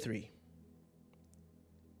chapter 3.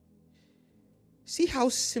 See how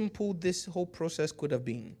simple this whole process could have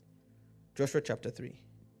been. Joshua chapter 3.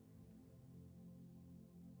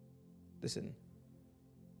 Listen.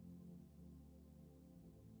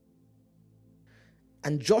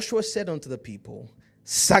 And Joshua said unto the people,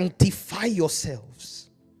 sanctify yourselves.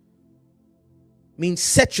 Means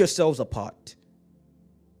set yourselves apart.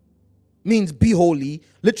 Means be holy.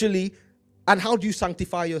 Literally. And how do you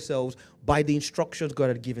sanctify yourselves? By the instructions God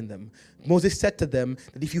had given them. Moses said to them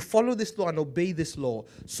that if you follow this law and obey this law,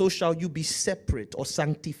 so shall you be separate or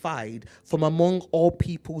sanctified from among all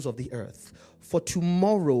peoples of the earth. For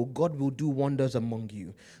tomorrow God will do wonders among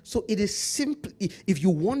you. So it is simply, if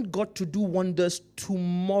you want God to do wonders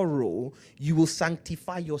tomorrow, you will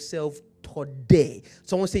sanctify yourself today.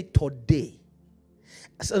 Someone say today.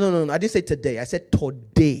 No, I didn't say today. I said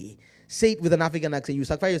today. Say it with an African accent. You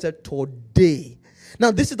sanctify yourself today.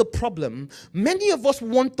 Now, this is the problem. Many of us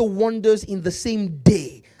want the wonders in the same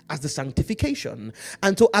day as the sanctification.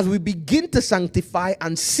 And so as we begin to sanctify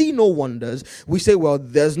and see no wonders, we say, well,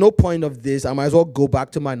 there's no point of this. I might as well go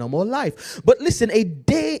back to my normal life. But listen, a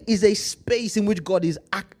day is a space in which God is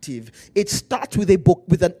active. It starts with a book,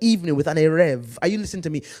 with an evening, with an erev. Are you listening to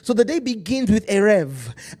me? So the day begins with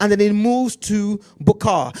erev, and then it moves to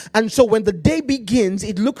bokar. And so when the day begins,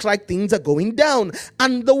 it looks like things are going down.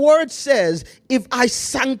 And the word says, if I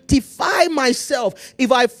sanctify myself,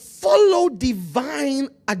 if I follow divine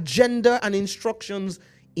agenda and instructions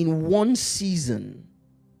in one season,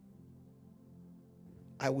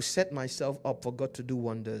 I will set myself up for God to do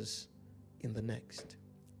wonders in the next.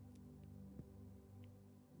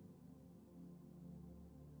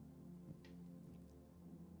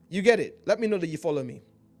 You get it? Let me know that you follow me.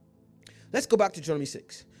 Let's go back to Deuteronomy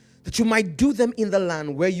 6. That you might do them in the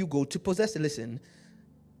land where you go to possess it. Listen.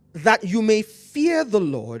 That you may fear the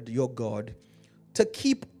Lord your God, to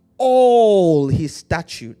keep all his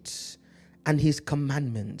statutes and his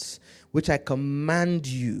commandments, which I command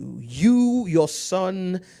you, your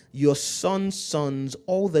son, your son's sons,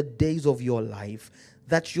 all the days of your life,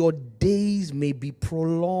 that your days may be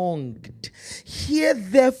prolonged. Hear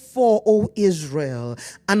therefore, O Israel,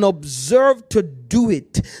 and observe to do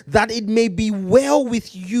it, that it may be well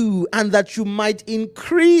with you, and that you might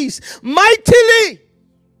increase mightily,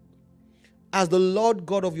 as the Lord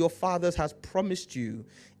God of your fathers has promised you,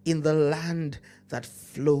 in the land that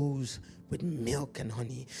flows with milk and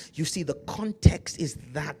honey. You see, the context is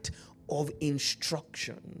that of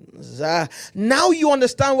instructions. Now you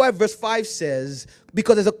understand why verse 5 says,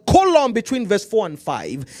 because there's a colon between verse 4 and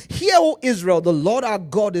 5. Hear, O Israel, the Lord our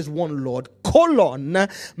God is one Lord, colon,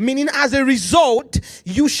 meaning as a result,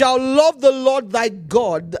 you shall love the Lord thy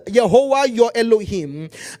God, Yehovah your Elohim.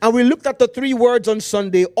 And we looked at the three words on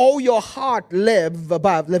Sunday: all your heart,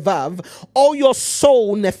 levav, all your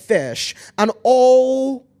soul, nefesh, and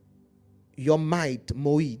all your might,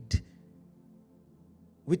 moed.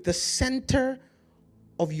 With the center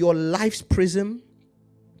of your life's prism,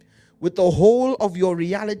 with the whole of your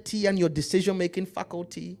reality and your decision-making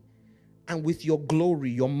faculty, and with your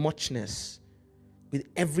glory, your muchness, with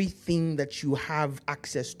everything that you have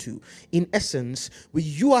access to. In essence, with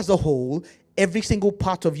you as a whole, every single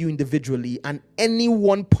part of you individually, and any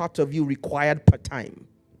one part of you required per time.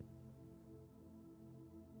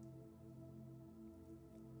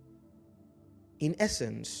 In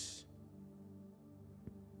essence,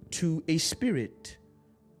 to a spirit,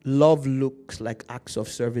 love looks like acts of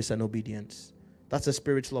service and obedience. That's a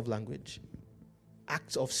spirit's love language.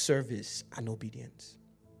 Acts of service and obedience.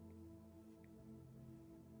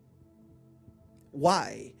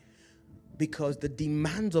 Why? Because the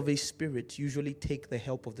demands of a spirit usually take the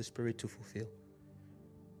help of the spirit to fulfill.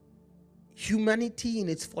 Humanity in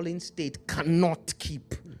its fallen state cannot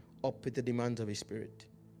keep up with the demands of a spirit.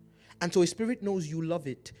 And so a spirit knows you love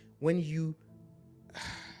it when you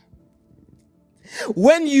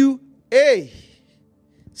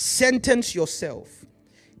sentence yourself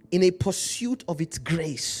in a pursuit of its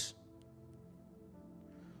grace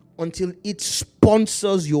until it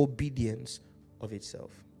sponsors your obedience of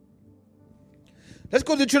itself. Let's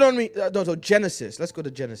go to Genesis. Let's go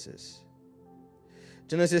to Genesis.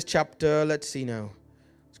 Genesis chapter, let's see now.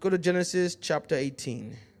 Let's go to Genesis chapter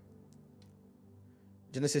 18.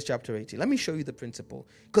 Genesis chapter 18. Let me show you the principle,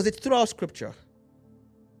 because it's throughout scripture.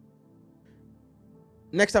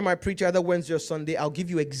 Next time I preach, either Wednesday or Sunday, I'll give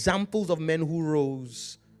you examples of men who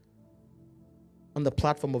rose on the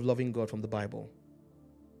platform of loving God from the Bible.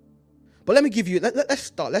 But let me give you, let's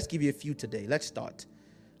start. Let's give you a few today. Let's start.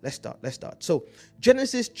 So,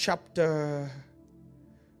 Genesis chapter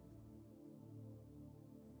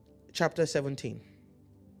 17.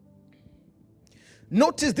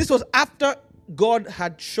 Notice this was after God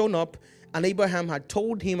had shown up and Abraham had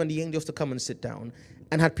told him and the angels to come and sit down,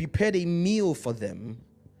 and had prepared a meal for them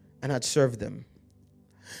and had served them.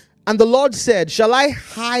 And the Lord said, shall I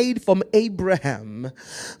hide from Abraham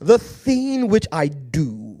the thing which I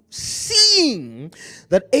do, seeing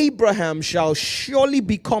that Abraham shall surely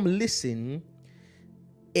become, listen,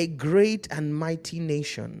 a great and mighty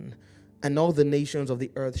nation, and all the nations of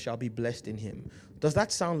the earth shall be blessed in him. Does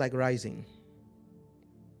that sound like rising?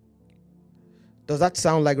 Does that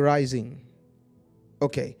sound like rising?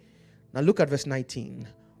 Okay. Now look at verse 19.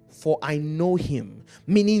 For I know him.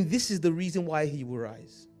 Meaning this is the reason why he will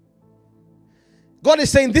rise. God is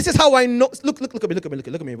saying, this is how I know. Look at me, look at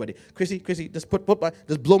me, everybody. Chrissy, just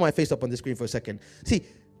just blow my face up on the screen for a second. See,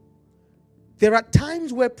 there are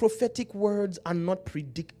times where prophetic words are not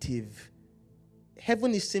predictive.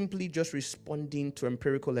 Heaven is simply just responding to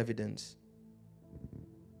empirical evidence.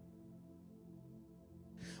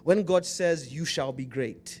 When God says, you shall be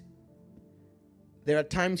great, there are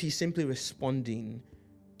times he's simply responding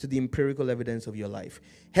to the empirical evidence of your life.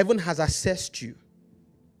 Heaven has assessed you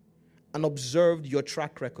and observed your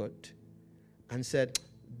track record and said,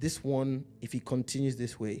 this one, if he continues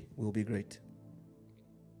this way, will be great.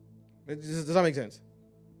 Does that make sense?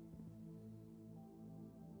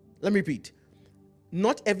 Let me repeat.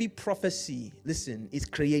 Not every prophecy, listen, is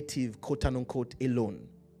creative, quote unquote, alone.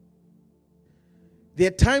 There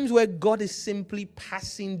are times where God is simply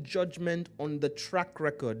passing judgment on the track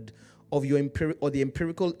record of your the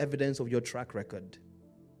empirical evidence of your track record.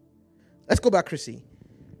 Let's go back, Chrissy.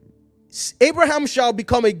 Abraham shall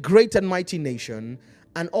become a great and mighty nation,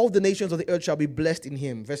 and all the nations of the earth shall be blessed in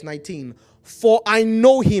him. Verse 19. For I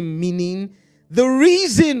know him, meaning the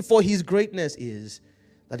reason for his greatness is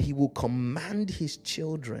that he will command his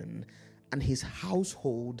children and his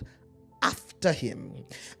household after him,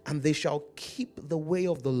 and they shall keep the way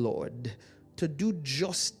of the Lord to do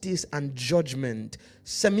justice and judgment,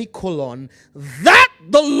 semicolon, that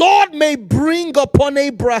the Lord may bring upon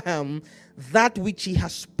Abraham that which he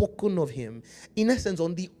has spoken of him. In essence,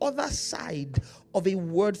 on the other side of a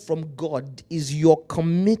word from God is your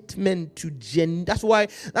commitment to that's why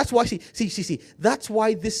see, that's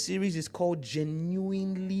why this series is called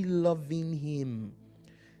Genuinely Loving Him.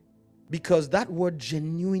 Because that word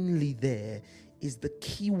genuinely there is the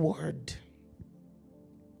key word.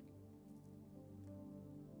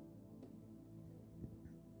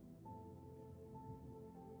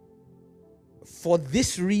 For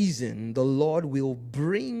this reason, the Lord will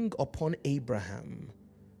bring upon Abraham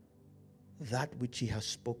that which he has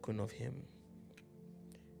spoken of him.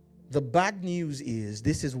 The bad news is,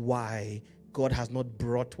 this is why God has not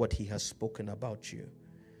brought what he has spoken about you.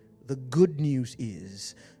 The good news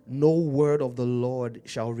is, no word of the Lord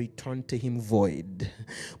shall return to him void,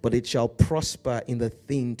 but it shall prosper in the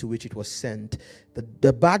thing to which it was sent.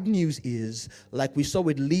 The bad news is, like we saw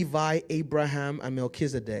with Levi, Abraham, and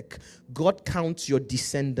Melchizedek, God counts your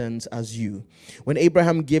descendants as you. When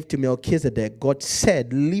Abraham gave to Melchizedek, God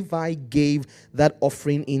said Levi gave that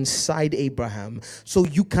offering inside Abraham, so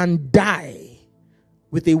you can die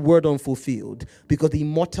with a word unfulfilled, because the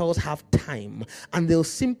immortals have time and they'll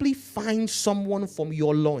simply find someone from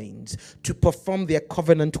your loins to perform their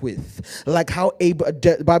covenant with. Like how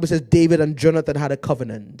the Bible says David and Jonathan had a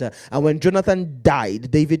covenant. And when Jonathan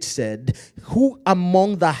died, David said, who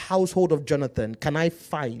among the household of Jonathan can I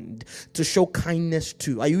find to show kindness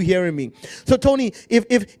to? Are you hearing me? So Tony,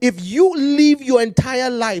 if you live your entire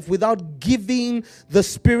life without giving the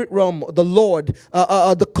spirit realm, the Lord,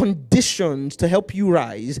 the conditions to help you rise,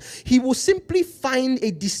 he will simply find a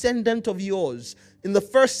descendant of yours in the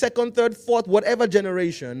first, second, third, fourth, whatever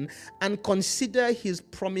generation, and consider his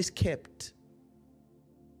promise kept.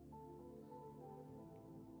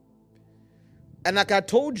 And like I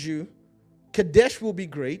told you, Kadesh will be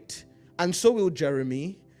great, and so will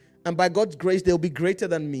Jeremy, and by God's grace they'll be greater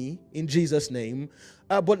than me in Jesus' name.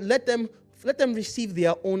 But let them receive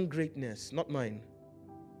their own greatness, not mine.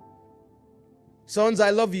 Sons, I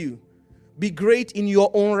love you. Be great in your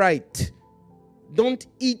own right. Don't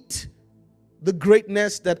eat the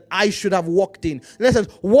greatness that I should have walked in. Listen,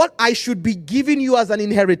 what I should be giving you as an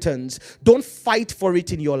inheritance, don't fight for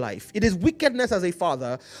it in your life. It is wickedness as a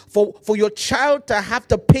father for your child to have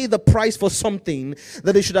to pay the price for something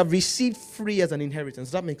that they should have received free as an inheritance.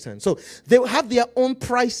 Does that make sense? So they will have their own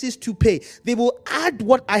prices to pay. They will add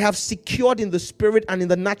what I have secured in the spirit and in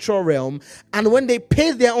the natural realm, and when they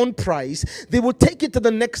pay their own price, they will take it to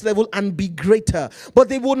the next level and be greater. But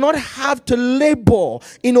they will not have to labor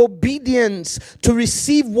in obedience to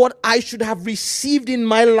receive what I should have received in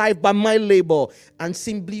my life by my labor and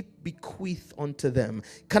simply bequeath unto them.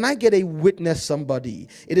 Can I get a witness, somebody?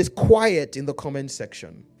 It is quiet in the comment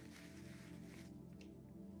section.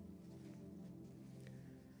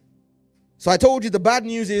 So I told you the bad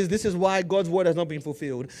news is this is why God's word has not been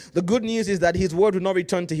fulfilled. The good news is that his word will not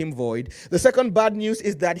return to him void. The second bad news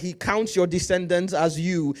is that he counts your descendants as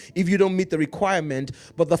you if you don't meet the requirement.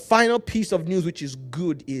 But the final piece of news, which is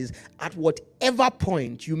good, is at whatever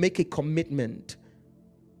point you make a commitment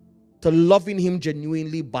to loving him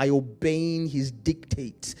genuinely by obeying his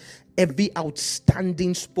dictates, every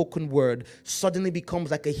outstanding spoken word suddenly becomes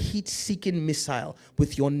like a heat-seeking missile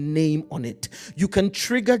with your name on it. You can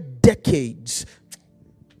trigger decades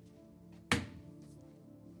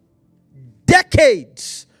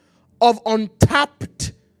of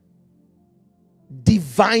untapped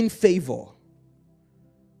divine favor.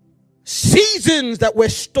 Seasons that were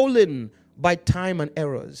stolen by time and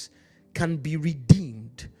errors can be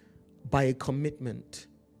redeemed by a commitment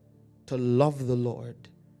to love the Lord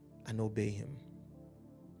and obey him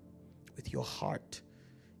with your heart.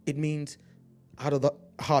 It means out of the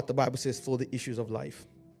heart, the Bible says, for the issues of life.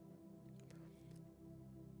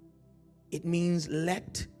 It means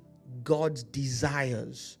let God's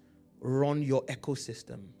desires run your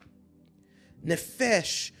ecosystem.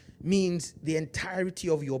 Nefesh means the entirety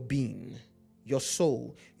of your being, your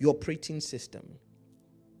soul, your operating system.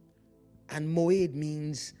 And moed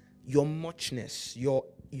means your muchness, your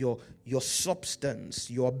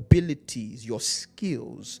substance, your abilities, your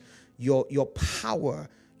skills, your power,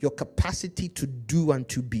 your capacity to do and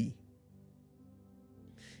to be.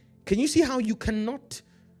 Can you see how you cannot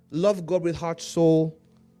love God with heart, soul,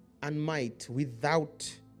 and might without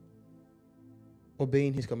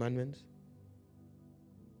obeying his commandments?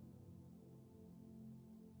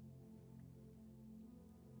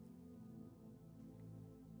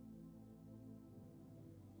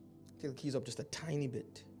 Take the keys up just a tiny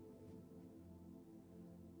bit.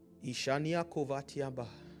 Ishania Kovatiaba.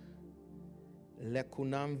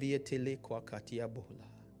 Lekunam vietele kwa katia bola.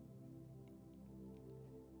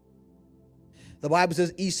 The Bible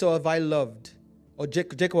says, Esau have I loved, or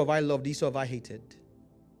Jacob have I loved, Esau have I hated.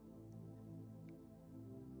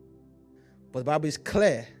 But the Bible is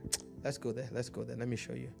clear. Let's go there. Let me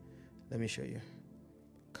show you.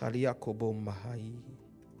 Kariakobo mahai.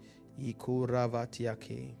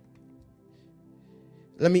 Ikuravatiake.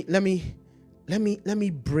 Let me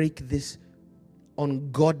break this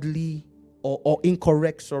ungodly or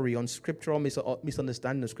incorrect, on scriptural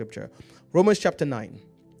misunderstanding of scripture. Romans chapter 9.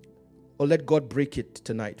 Or let God break it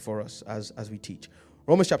tonight for us as we teach.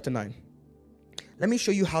 Romans chapter 9. Let me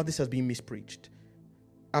show you how this has been mispreached.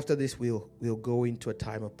 After this, we'll go into a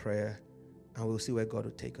time of prayer and we'll see where God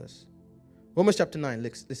will take us. Romans chapter 9,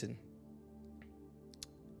 listen.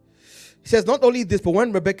 He says, not only this, but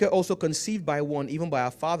when Rebekah also conceived by one, even by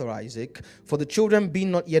our father Isaac, for the children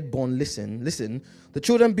being not yet born, listen, the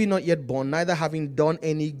children being not yet born, neither having done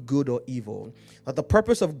any good or evil, that the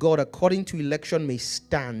purpose of God according to election may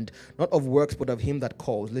stand, not of works, but of him that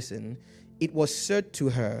calls. Listen, it was said to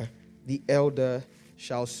her, the elder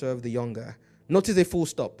shall serve the younger. Notice a full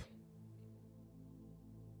stop.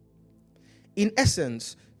 In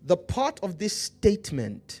essence, the part of this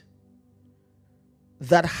statement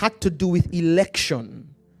that had to do with election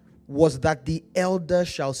was that the elder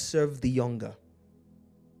shall serve the younger.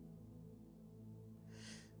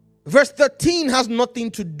 Verse 13 has nothing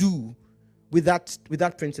to do with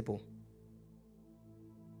that principle.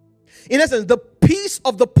 In essence, the piece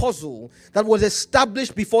of the puzzle that was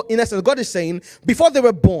established before, in essence, God is saying, before they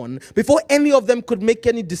were born, before any of them could make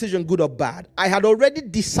any decision, good or bad, I had already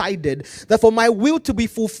decided that for my will to be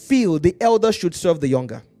fulfilled, the elder should serve the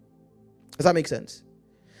younger. Does that make sense?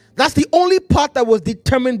 That's the only part that was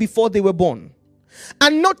determined before they were born.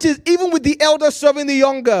 And notice, even with the elder serving the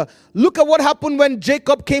younger, look at what happened when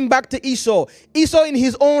Jacob came back to Esau. Esau in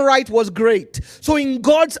his own right was great. So in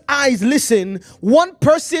God's eyes, listen, one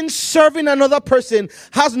person serving another person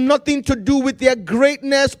has nothing to do with their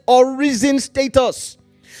greatness or risen status.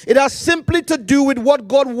 It has simply to do with what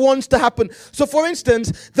God wants to happen. So for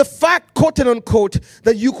instance, the fact, quote and unquote,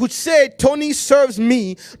 that you could say Tony serves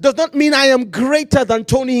me does not mean I am greater than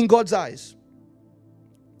Tony in God's eyes.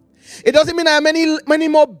 It doesn't mean I am many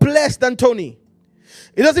more blessed than Tony.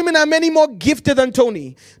 It doesn't mean I'm any more gifted than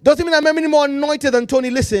Tony. It doesn't mean I'm any more anointed than Tony.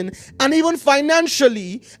 Listen, and even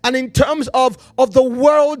financially and in terms of the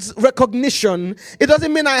world's recognition, it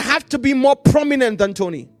doesn't mean I have to be more prominent than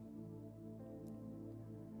Tony.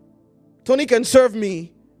 Tony can serve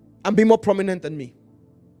me and be more prominent than me.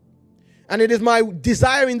 And it is my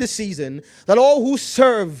desire in this season that all who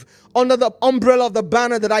serve under the umbrella of the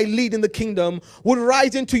banner that I lead in the kingdom would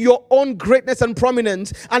rise into your own greatness and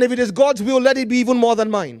prominence. And if it is God's will, let it be even more than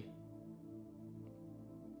mine.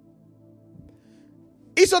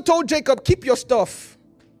 Esau told Jacob, keep your stuff.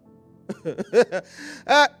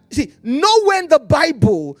 See, nowhere in the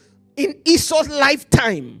Bible in Esau's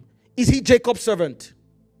lifetime is he Jacob's servant.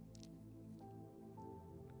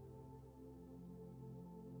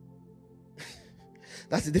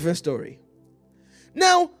 That's a different story.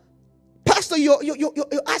 Now, Pastor, you're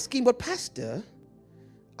asking, but Pastor,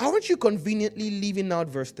 aren't you conveniently leaving out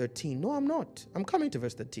verse 13? No, I'm not. I'm coming to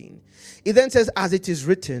verse 13. It then says, as it is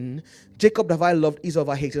written, Jacob have I loved, Esau have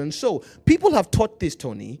I hated. And so, people have taught this,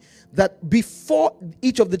 Tony, that before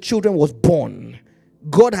each of the children was born,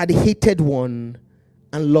 God had hated one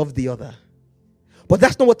and loved the other. But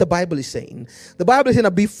that's not what the Bible is saying. The Bible is saying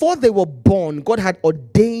that before they were born, God had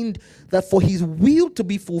ordained that for his will to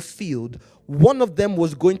be fulfilled, one of them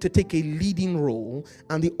was going to take a leading role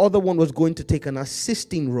and the other one was going to take an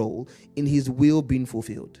assisting role in his will being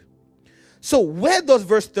fulfilled. So where does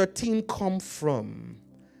verse 13 come from?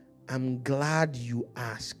 I'm glad you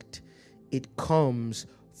asked. It comes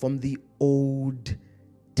from the Old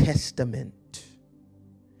Testament.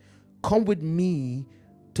 Come with me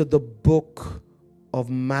to the book of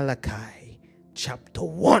Malachi, chapter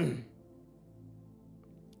 1.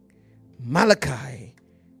 Malachi,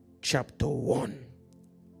 chapter 1.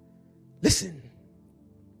 Listen.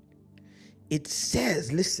 It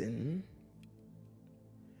says, listen,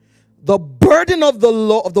 the burden of the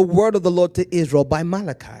law of the word of the Lord to Israel by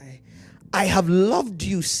Malachi. I have loved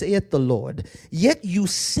you, saith the Lord. Yet you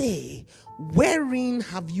say, wherein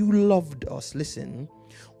have you loved us? Listen.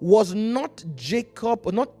 Was not Jacob,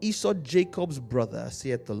 or not Esau Jacob's brother,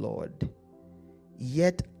 saith the Lord.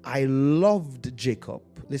 Yet I loved Jacob,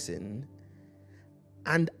 listen,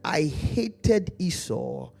 and I hated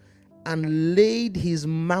Esau, and laid his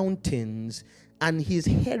mountains and his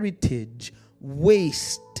heritage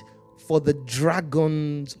waste for the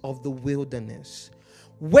dragons of the wilderness.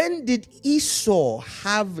 When did Esau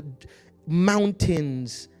have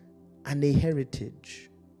mountains and a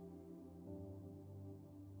heritage?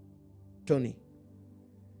 Tony,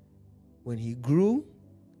 when he grew,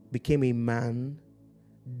 became a man,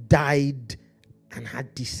 died, and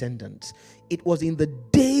had descendants. It was in the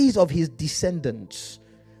days of his descendants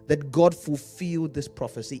that God fulfilled this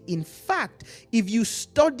prophecy. In fact, if you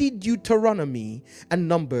study Deuteronomy and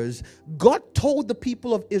Numbers, God told the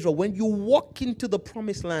people of Israel, when you walk into the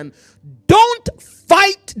promised land, don't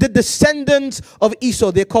fight the descendants of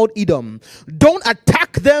Esau. They're called Edom. Don't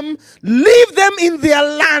attack them. Leave them in their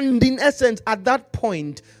land. In essence, at that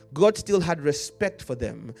point, God still had respect for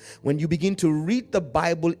them. When you begin to read the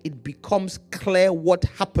Bible, it becomes clear what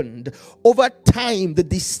happened. Over time, the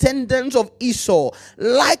descendants of Esau,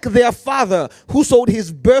 like their father, who sold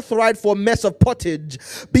his birthright for a mess of pottage,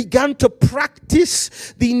 began to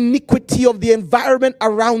practice the iniquity of the environment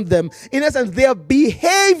around them. In essence, their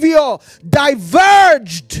behavior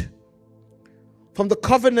diverged from the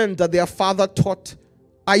covenant that their father taught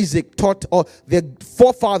Isaac, or their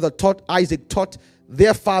forefather taught Isaac, taught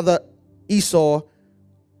their father Esau,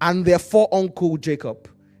 and their foreuncle Jacob.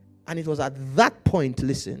 And it was at that point,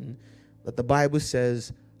 listen, that the Bible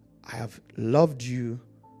says, I have loved you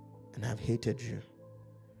and I have hated you.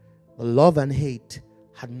 The love and hate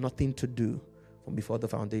had nothing to do from before the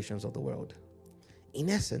foundations of the world. In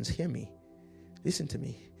essence, hear me, listen to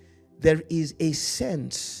me. There is a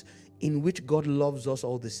sense in which God loves us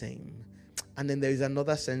all the same. And then there is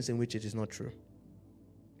another sense in which it is not true.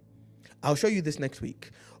 I'll show you this next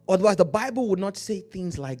week. Otherwise, the Bible would not say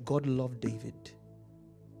things like God loved David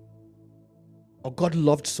or God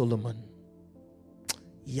loved Solomon.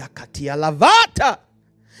 Yakatia lavata.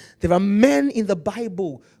 There are men in the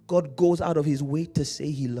Bible God goes out of his way to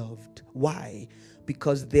say he loved. Why?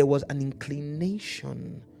 Because there was an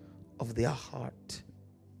inclination of their heart,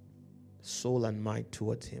 soul and mind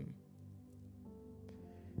towards him.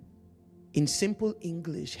 In simple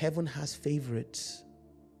English, heaven has favorites,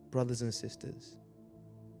 brothers and sisters.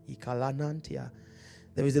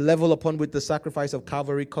 There is a level upon which the sacrifice of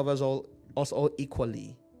Calvary covers us all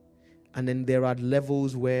equally. And then there are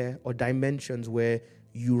levels where, or dimensions where,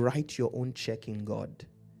 you write your own check in God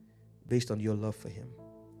based on your love for him.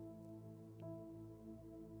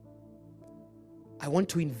 I want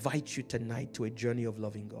to invite you tonight to a journey of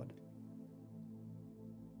loving God,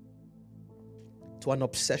 to an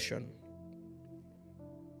obsession,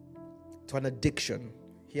 to an addiction.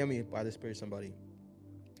 Hear me by the Spirit, somebody.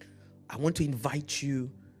 I want to invite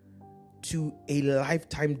you to a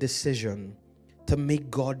lifetime decision to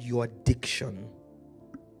make God your addiction,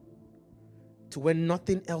 to when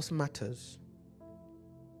nothing else matters.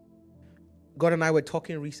 God and I were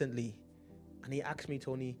talking recently, and he asked me,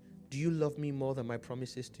 Tony, do you love me more than my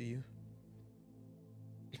promises to you?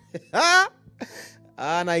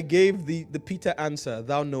 And I gave the Peter answer,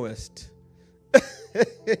 thou knowest.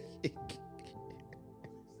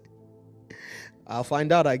 I'll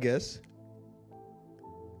find out, I guess.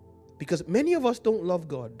 Because many of us don't love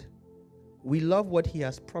God. We love what he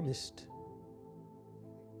has promised.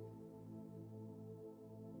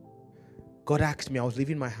 God asked me, I was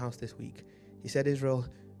leaving my house this week. He said, Israel,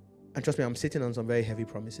 and trust me, I'm sitting on some very heavy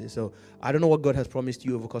promises. So I don't know what God has promised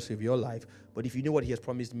you over the course of your life, but if you knew what he has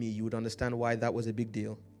promised me, you would understand why that was a big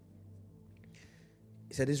deal.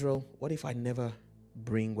 He said, Israel, what if I never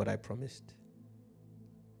bring what I promised?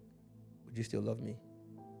 Would you still love me?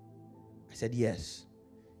 I said, yes.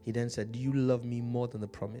 He then said, do you love me more than the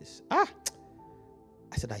promise? I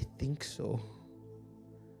said, I think so.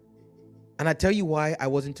 And I tell you why I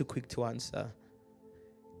wasn't too quick to answer.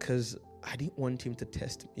 Because I didn't want him to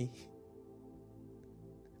test me.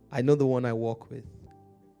 I know the one I walk with.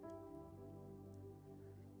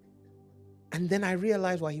 And then I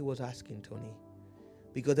realized why he was asking, Tony.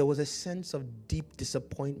 Because there was a sense of deep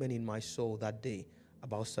disappointment in my soul that day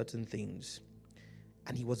about certain things.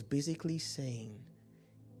 And he was basically saying,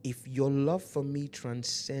 if your love for me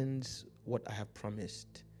transcends what I have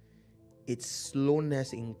promised, its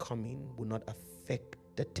slowness in coming will not affect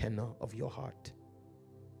the tenor of your heart.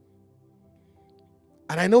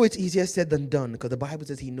 And I know it's easier said than done, because the Bible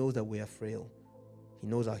says he knows that we are frail. He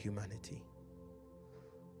knows our humanity.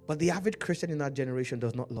 But the average Christian in our generation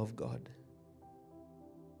does not love God.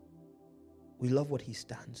 We love what he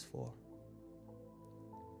stands for.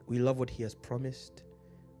 We love what he has promised.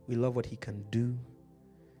 We love what he can do.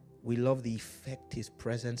 We love the effect his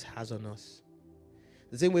presence has on us.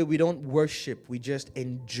 The same way we don't worship, we just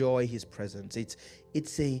enjoy his presence. It's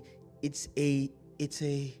an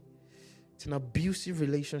abusive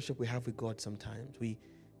relationship we have with God sometimes.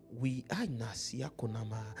 we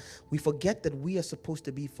forget that we are supposed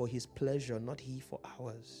to be for his pleasure, not he for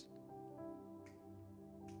ours.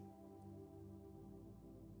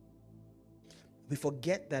 We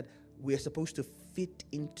forget that we are supposed to fit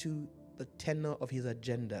into the tenor of his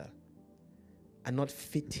agenda and not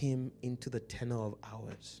fit him into the tenor of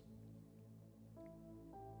ours.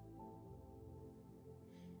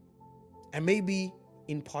 And maybe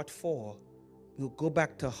in part 4, we'll go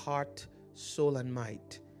back to heart, soul, and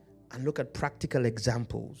might and look at practical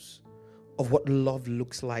examples of what love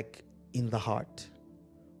looks like in the heart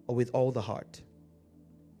or with all the heart.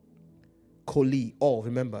 Koli, all,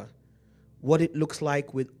 remember, what it looks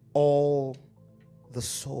like with all the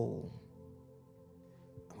soul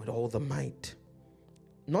and with all the might.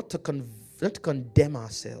 Not to condemn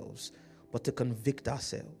ourselves, but to convict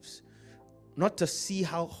ourselves. Not to see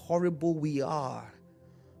how horrible we are,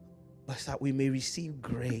 but that we may receive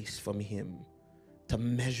grace from him to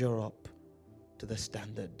measure up to the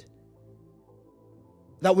standard.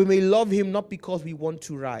 That we may love him not because we want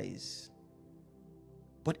to rise,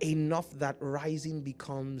 but enough that rising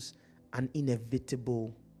becomes an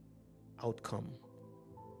inevitable outcome.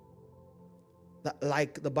 That,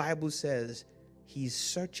 like the Bible says, he's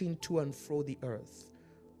searching to and fro the earth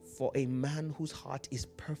for a man whose heart is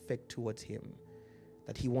perfect towards him,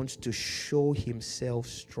 that he wants to show himself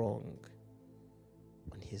strong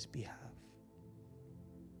on his behalf.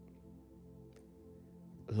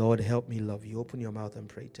 Lord, help me love you. Open your mouth and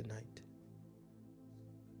pray tonight.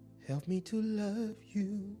 Help me to love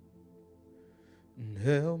you. And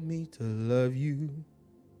help me to love you.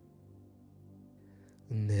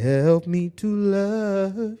 And help me to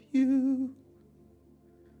love you.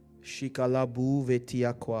 Shikalabu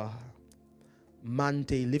vetiakwa.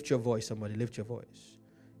 Mante, lift your voice, somebody, lift your voice.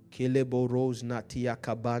 Kelebo rose natia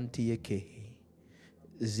kabanti eke.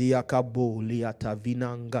 Ziakabo liata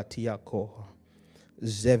vinangatiako.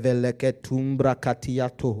 Zeveleke tumbra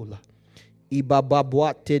katiatola.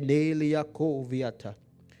 Ibababwate neliako viata.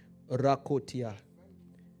 Rakotia.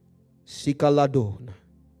 Sikaladona.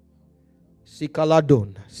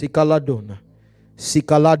 Sikaladona. Sikaladona.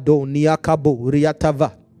 Sikaladonia kabo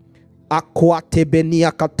riatava. Akwate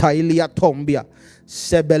benia katailia tombia.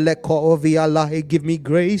 Sebeleko oviala. Give me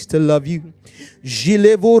grace to love you.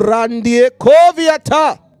 Jilevu randie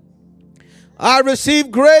koviata. I receive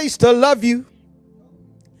grace to love you.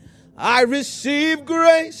 I receive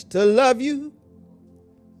grace to love you.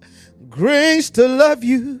 Grace to love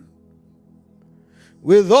you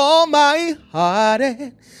with all my heart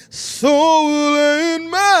and soul and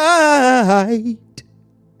might.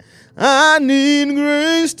 I need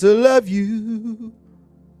grace to love you.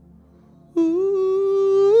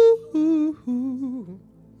 Ooh,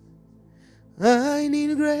 I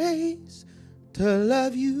need grace to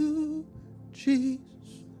love you, Jesus.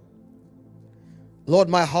 Lord,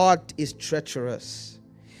 my heart is treacherous.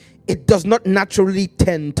 It does not naturally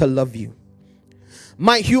tend to love you.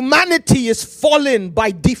 My humanity is fallen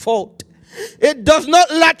by default. It does not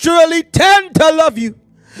naturally tend to love you.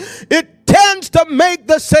 It tends to make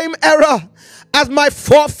the same error as my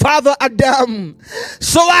forefather Adam.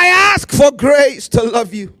 So I ask for grace to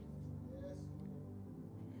love you.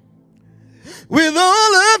 With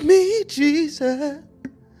all of me, Jesus.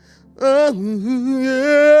 Oh,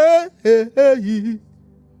 yeah.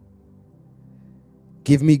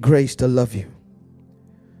 Give me grace to love you.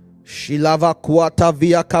 Shilava kuata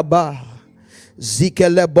via kaba.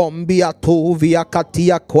 Zikele bombia to via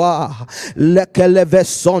katia kwa. Lekele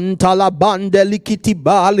vesonta la bande likiti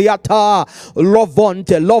baliata.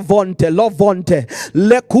 Lovonte, lovonte, lovonte.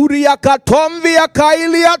 Lekuria katom via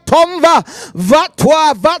kailia tomva.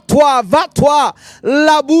 Vatwa, vatwa, vatwa.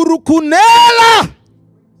 Laburukunela.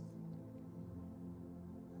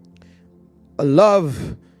 A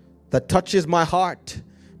love that touches my heart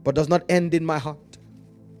but does not end in my heart.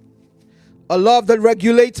 A love that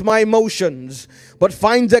regulates my emotions but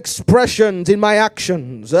finds expressions in my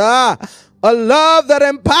actions. A love that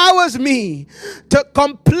empowers me to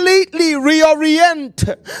completely reorient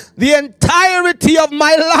the entirety of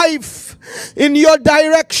my life in your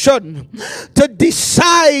direction. To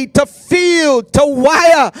decide, to feel, to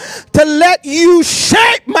wire, to let you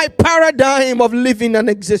shape my paradigm of living and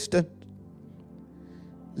existence.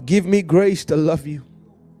 Give me grace to love you.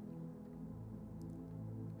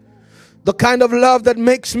 The kind of love that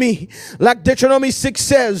makes me, like Deuteronomy 6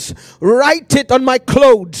 says, write it on my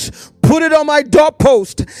clothes, put it on my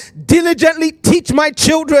doorpost, diligently teach my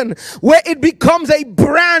children, where it becomes a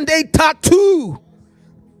brand, a tattoo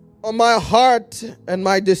on my heart and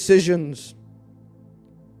my decisions.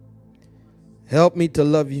 Help me to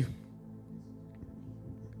love you.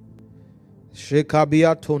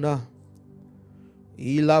 Shekabiatona.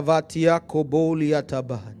 Ilavatia kobolia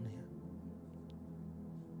tabani.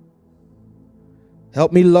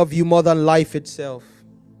 Help me love you more than life itself.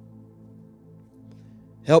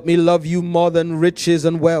 Help me love you more than riches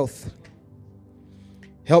and wealth.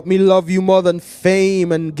 Help me love you more than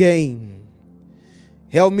fame and gain.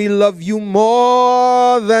 Help me love you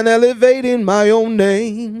more than elevating my own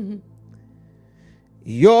name.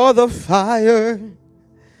 You're the fire,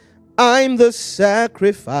 I'm the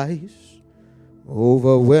sacrifice.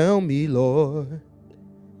 Overwhelm me, Lord.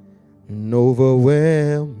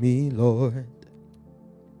 Overwhelm me, Lord.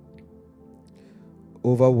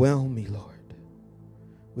 Overwhelm me, Lord,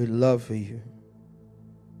 with love for you.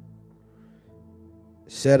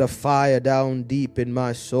 Set a fire down deep in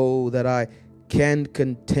my soul that I can't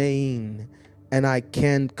contain and I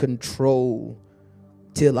can't control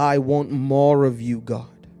till I want more of you, God.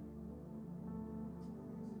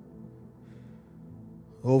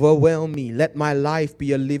 Overwhelm me. Let my life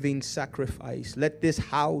be a living sacrifice. Let this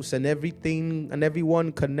house and everything and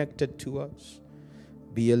everyone connected to us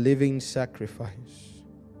be a living sacrifice.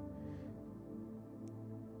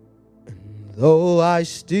 And though I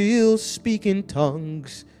still speak in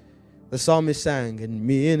tongues, the psalmist sang, and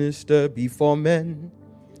minister before men.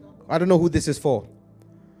 I don't know who this is for.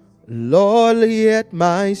 Lord, yet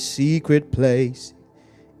my secret place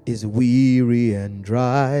is weary and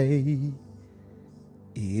dry.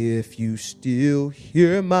 If you still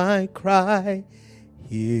hear my cry,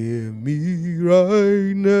 hear me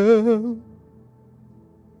right now.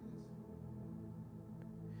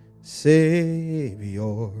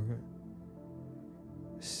 Savior,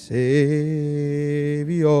 Savior,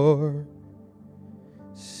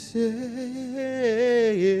 Savior.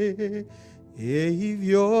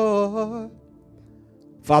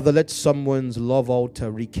 Father, let someone's love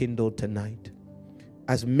altar rekindle tonight.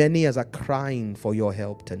 As many as are crying for your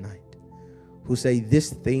help tonight, who say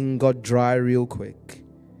this thing got dry real quick.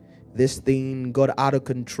 This thing got out of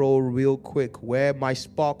control real quick. Where my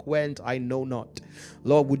spark went, I know not.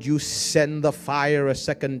 Lord, would you send the fire a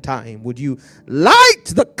second time? Would you light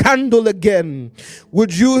the candle again?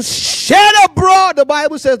 Would you shed abroad? The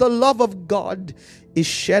Bible says the love of God is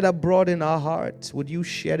shed abroad in our hearts. Would you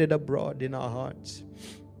shed it abroad in our hearts?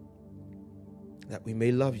 That we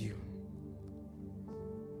may love you.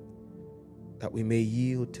 That we may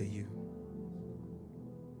yield to you.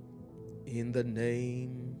 In the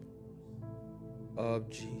name of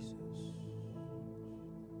Jesus.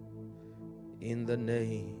 In the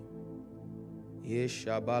name.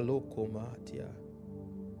 Yeshabalokomatia.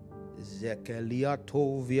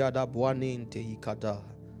 Zekeliato viada buaninte ikada.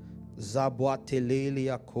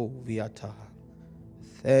 Zabwatelelia koviata.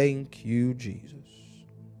 Thank you, Jesus.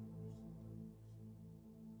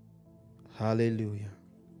 Hallelujah.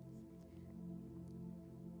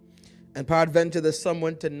 And peradventure, there's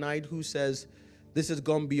someone tonight who says, this has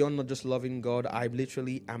gone beyond not just loving God. I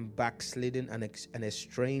literally am backslidden and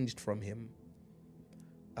estranged from Him.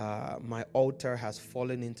 My altar has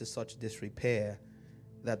fallen into such disrepair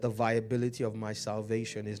that the viability of my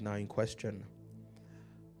salvation is now in question.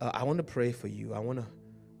 I want to pray for you. I want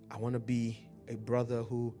to be a brother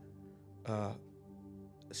who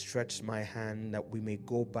stretches my hand that we may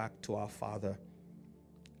go back to our Father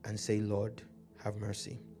and say, Lord, have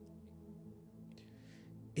mercy.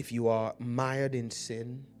 If you are mired in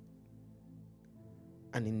sin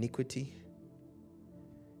and iniquity,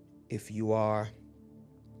 if you are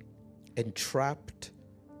entrapped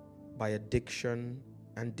by addiction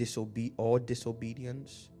and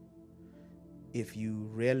disobedience, if you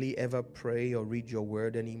rarely ever pray or read your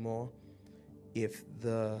word anymore, if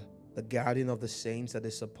the gathering of the saints that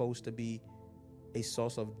is supposed to be a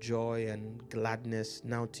source of joy and gladness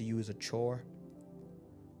now to you is a chore,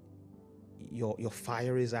 your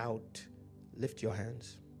fire is out, lift your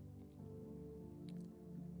hands.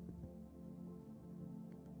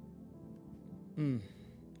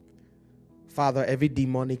 Father, every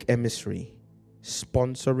demonic emissary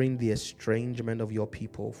sponsoring the estrangement of your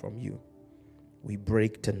people from you, we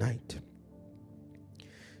break tonight.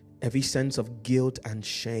 Every sense of guilt and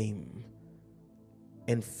shame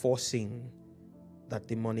enforcing that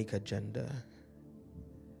demonic agenda,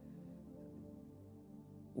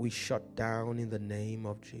 we shut down in the name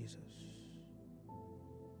of Jesus.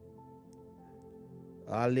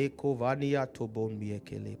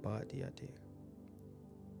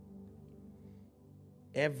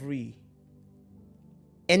 Every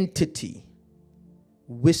entity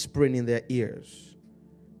whispering in their ears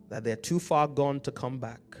that they're too far gone to come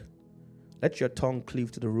back, let your tongue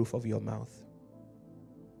cleave to the roof of your mouth.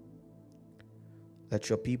 Let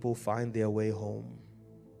your people find their way home.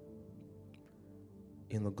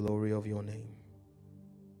 in the glory of your name.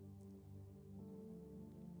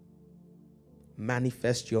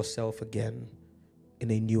 Manifest yourself again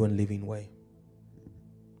in a new and living way.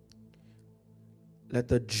 Let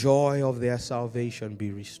the joy of their salvation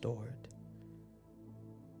be restored.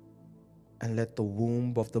 And let the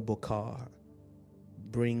womb of the Bokar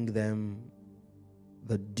bring them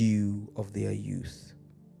the dew of their youth.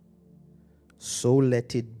 So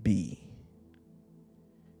let it be,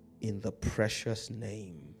 in the precious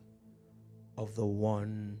name of the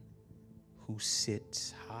one who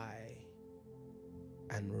sits high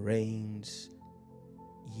and reigns,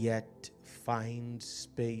 yet finds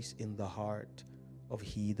space in the heart of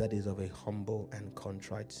he that is of a humble and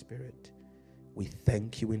contrite spirit. We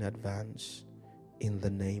thank you in advance in the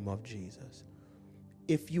name of Jesus.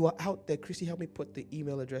 If you are out there, Chrissy, help me put the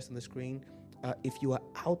email address on the screen. If you are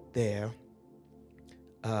out there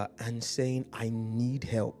and saying, I need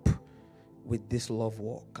help with this love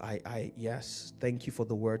walk, yes, thank you for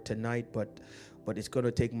the word tonight, but it's going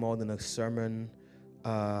to take more than a sermon.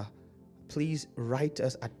 Please write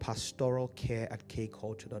us at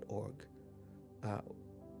pastoralcare@kculture.org.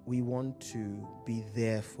 We want to be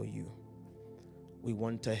there for you. We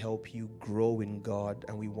want to help you grow in God,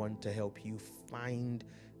 and we want to help you find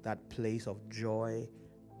that place of joy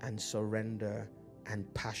and surrender and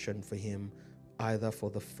passion for Him, either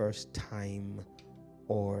for the first time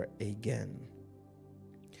or again.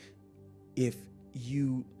 If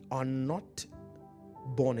you are not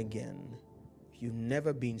born again, if you've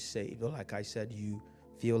never been saved, or like I said, you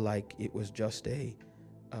feel like it was just a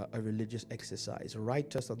religious exercise,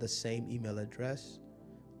 write us on the same email address.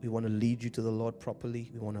 We want to lead you to the Lord properly.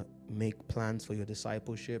 We want to make plans for your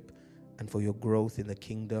discipleship and for your growth in the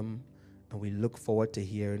kingdom. And we look forward to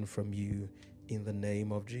hearing from you in the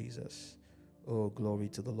name of Jesus. Oh, glory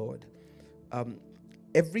to the Lord.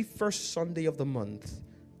 Every first Sunday of the month,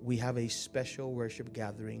 we have a special worship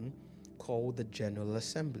gathering called the General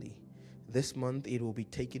Assembly. This month, it will be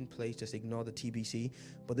taking place, just ignore the TBC,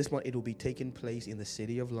 but this month it will be taking place in the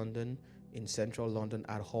City of London, in central London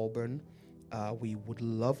at Holborn. We would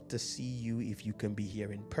love to see you if you can be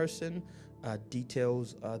here in person.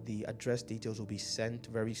 The address details will be sent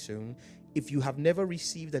very soon. If you have never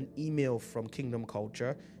received an email from Kingdom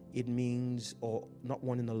Culture, it means, or not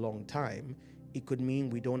one in a long time, it could mean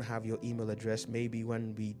we don't have your email address. Maybe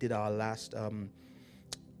when we did our last,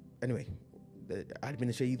 anyway, the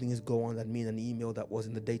administrative things go on that mean an email that was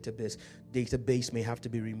in the database may have to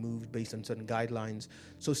be removed based on certain guidelines.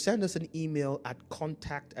 So send us an email at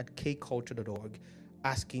contact@kculture.org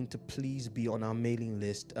asking to please be on our mailing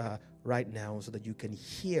list right now, so that you can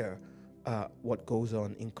hear what goes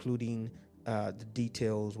on, including the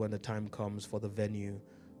details when the time comes for the venue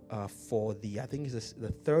for I think it's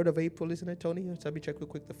the 3rd of April, isn't it, Tony? Let me check real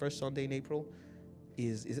quick. The first Sunday in April.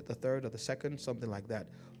 Is it the 3rd or the 2nd? Something like that.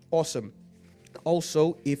 Awesome.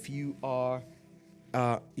 Also, if you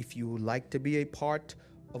would like to be a part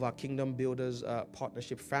of our Kingdom Builders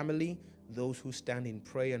partnership family, those who stand in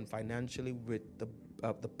prayer and financially with the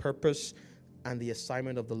purpose and the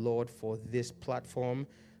assignment of the Lord for this platform,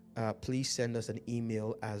 please send us an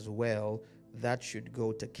email as well. That should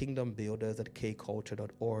go to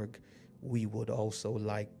kingdombuilders@kculture.org. We would also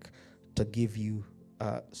like to give you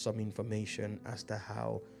some information as to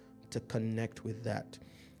how to connect with that.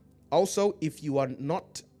 Also, if you are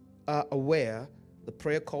not aware, the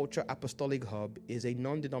Prayer Culture Apostolic Hub is a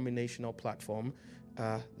non-denominational platform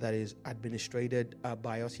that is administrated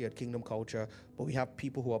by us here at Kingdom Culture, but we have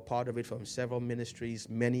people who are part of it from several ministries.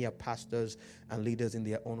 Many are pastors and leaders in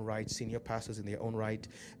their own right, senior pastors in their own right,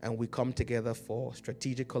 and we come together for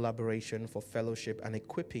strategic collaboration, for fellowship and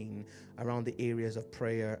equipping around the areas of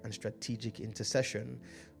prayer and strategic intercession.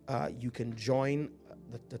 You can join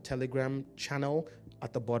the Telegram channel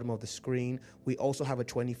at the bottom of the screen. We also have a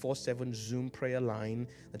 24/7 Zoom prayer line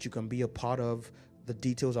that you can be a part of. The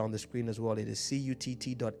details are on the screen as well. It is cutt.ly/ZL.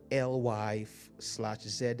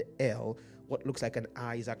 What looks like an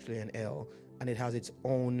I is actually an L, and it has its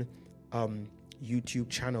own YouTube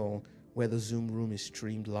channel where the Zoom room is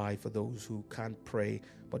streamed live for those who can't pray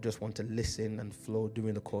but just want to listen and flow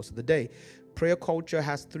during the course of the day. Prayer Culture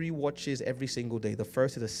has 3 watches every single day. The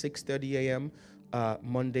first is at 6:30 a.m.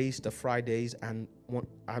 Mondays to Fridays, and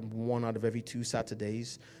one out of every 2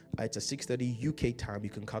 Saturdays. It's a 6:30 UK time. You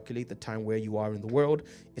can calculate the time where you are in the world.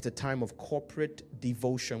 It's a time of corporate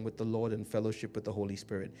devotion with the Lord and fellowship with the Holy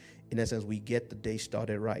Spirit. In essence, we get the day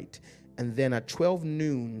started right. And then at 12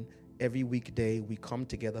 noon every weekday, we come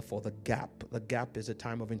together for the Gap. The Gap is a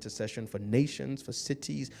time of intercession for nations, for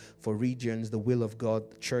cities, for regions, the will of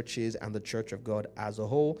God, churches, and the church of God as a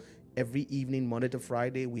whole. Every evening, Monday to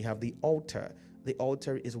Friday, we have the altar. The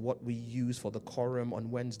altar is what we use for the quorum on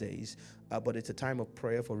Wednesdays, but it's a time of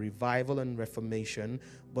prayer for revival and reformation,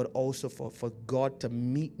 but also for God to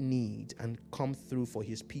meet needs and come through for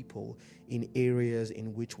his people in areas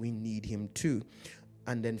in which we need him to.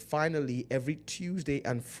 And then finally, every Tuesday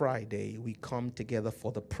and Friday, we come together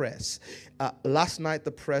for the press. Last night,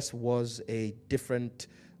 the press was a different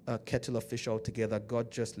kettle of fish altogether.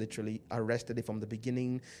 God just literally arrested it from the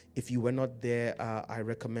beginning. If you were not there, I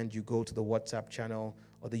recommend you go to the WhatsApp channel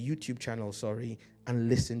or the YouTube channel, and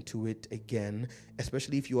listen to it again,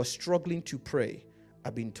 especially if you are struggling to pray.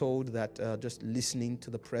 I've been told that just listening to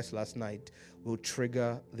the press last night will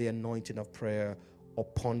trigger the anointing of prayer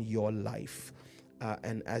upon your life.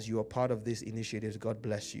 And as you are part of this initiative, God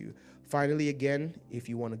bless you. Finally, again, if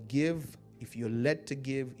you want to give, if you're led to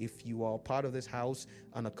give, if you are part of this house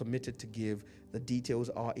and are committed to give, the details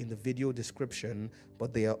are in the video description,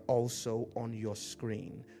 but they are also on your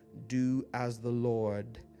screen. Do as the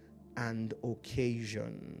Lord and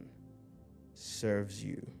occasion serves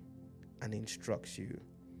you and instructs you.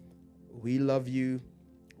 We love you.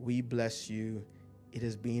 We bless you. It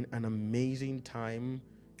has been an amazing time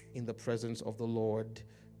in the presence of the Lord.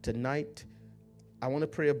 Tonight, I want to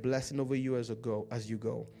pray a blessing over you as you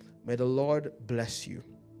go. May the Lord bless you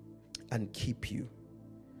and keep you,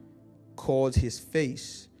 cause his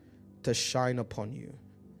face to shine upon you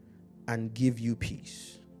and give you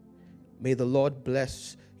peace. May the Lord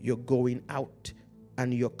bless your going out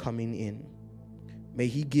and your coming in. May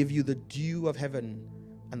he give you the dew of heaven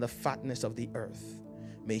and the fatness of the earth.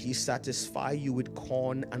 May he satisfy you with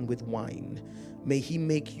corn and with wine. May he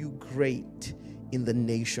make you great in the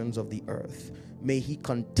nations of the earth. May he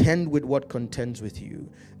contend with what contends with you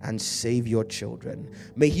and save your children.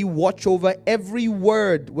 May he watch over every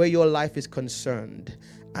word where your life is concerned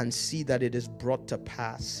and see that it is brought to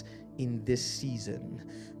pass in this season.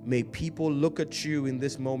 May people look at you in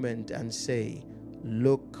this moment and say,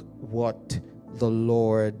 look what the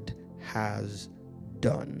Lord has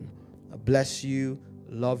done. I bless you,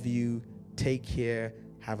 love you, take care,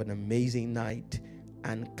 have an amazing night,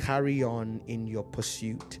 and carry on in your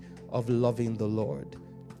pursuit of loving the Lord.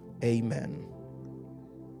 Amen.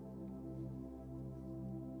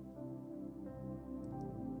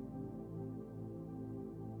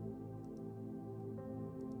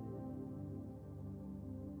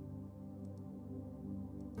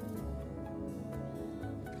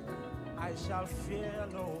 I shall fear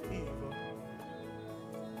no evil.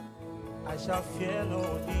 I shall fear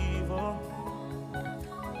no evil.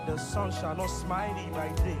 The sun shall not smite me by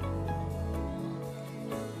day,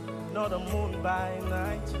 nor the moon by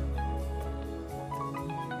night.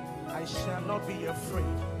 I shall not be afraid.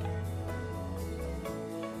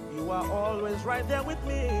 You are always right there with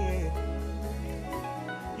me.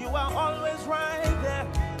 You are always right there.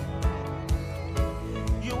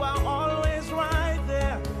 You are always right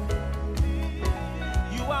there.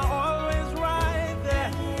 You are always right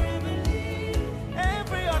there.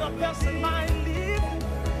 Every other person might leave.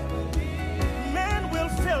 Men will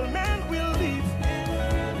fail, men will leave.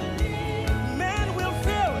 Men will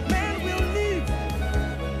fail, men will leave.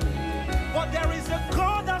 But there is a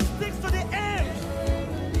God that sticks to the end.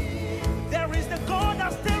 There is the God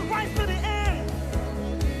that stays right to the end.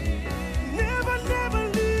 Never, never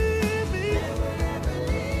leave me.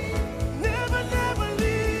 Never, never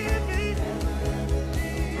leave me.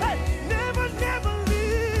 Hey, never, never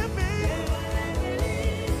leave me.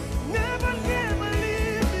 Never, never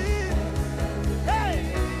leave me. Hey,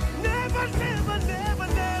 never, never, never,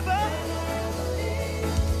 never.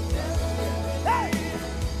 Hey,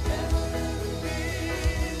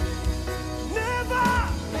 never.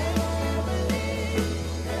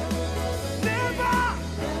 Never.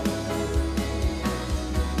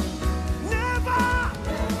 Never.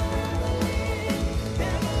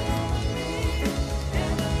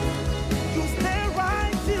 You stay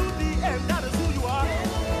right till the end. That is who you are.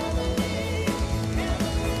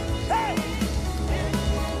 Hey,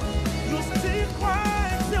 you stick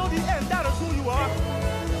right till the end. That is who you are.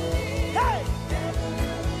 Hey,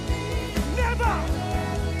 never,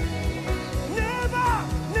 never,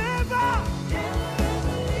 never.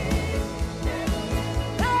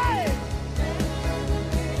 Hey,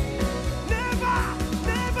 never,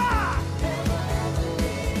 never,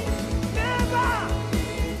 never,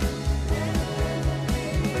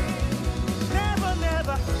 never,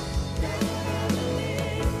 never.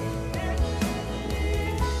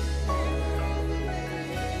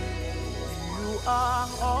 You are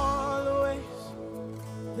always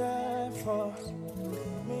there for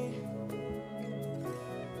me.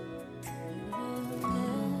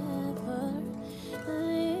 Never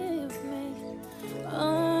leave me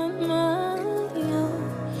on my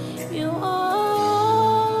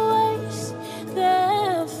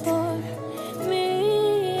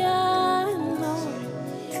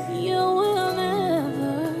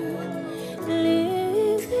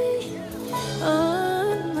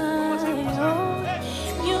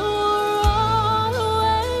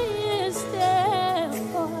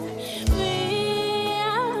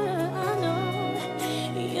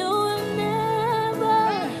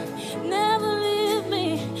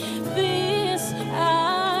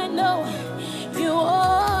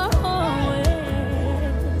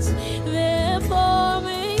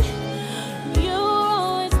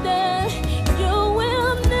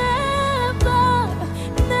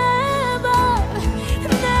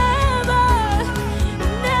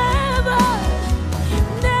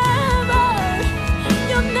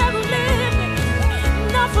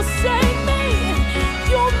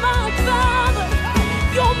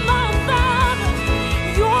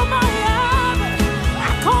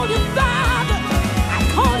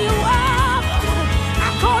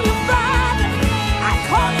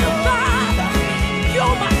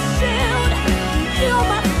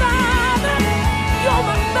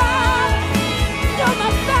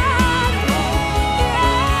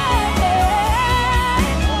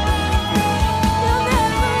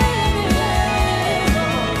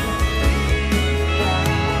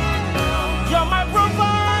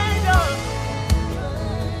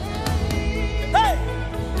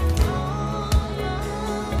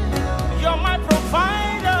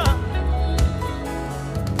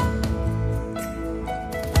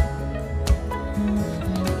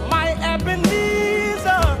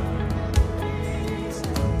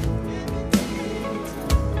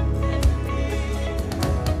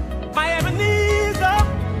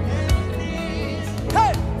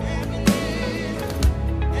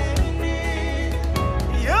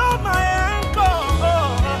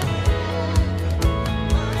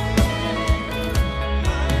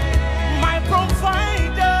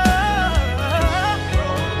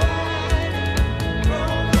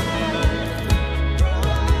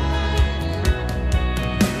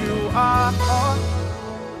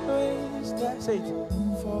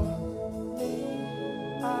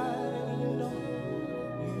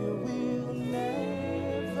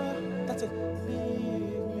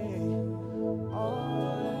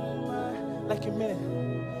Amen.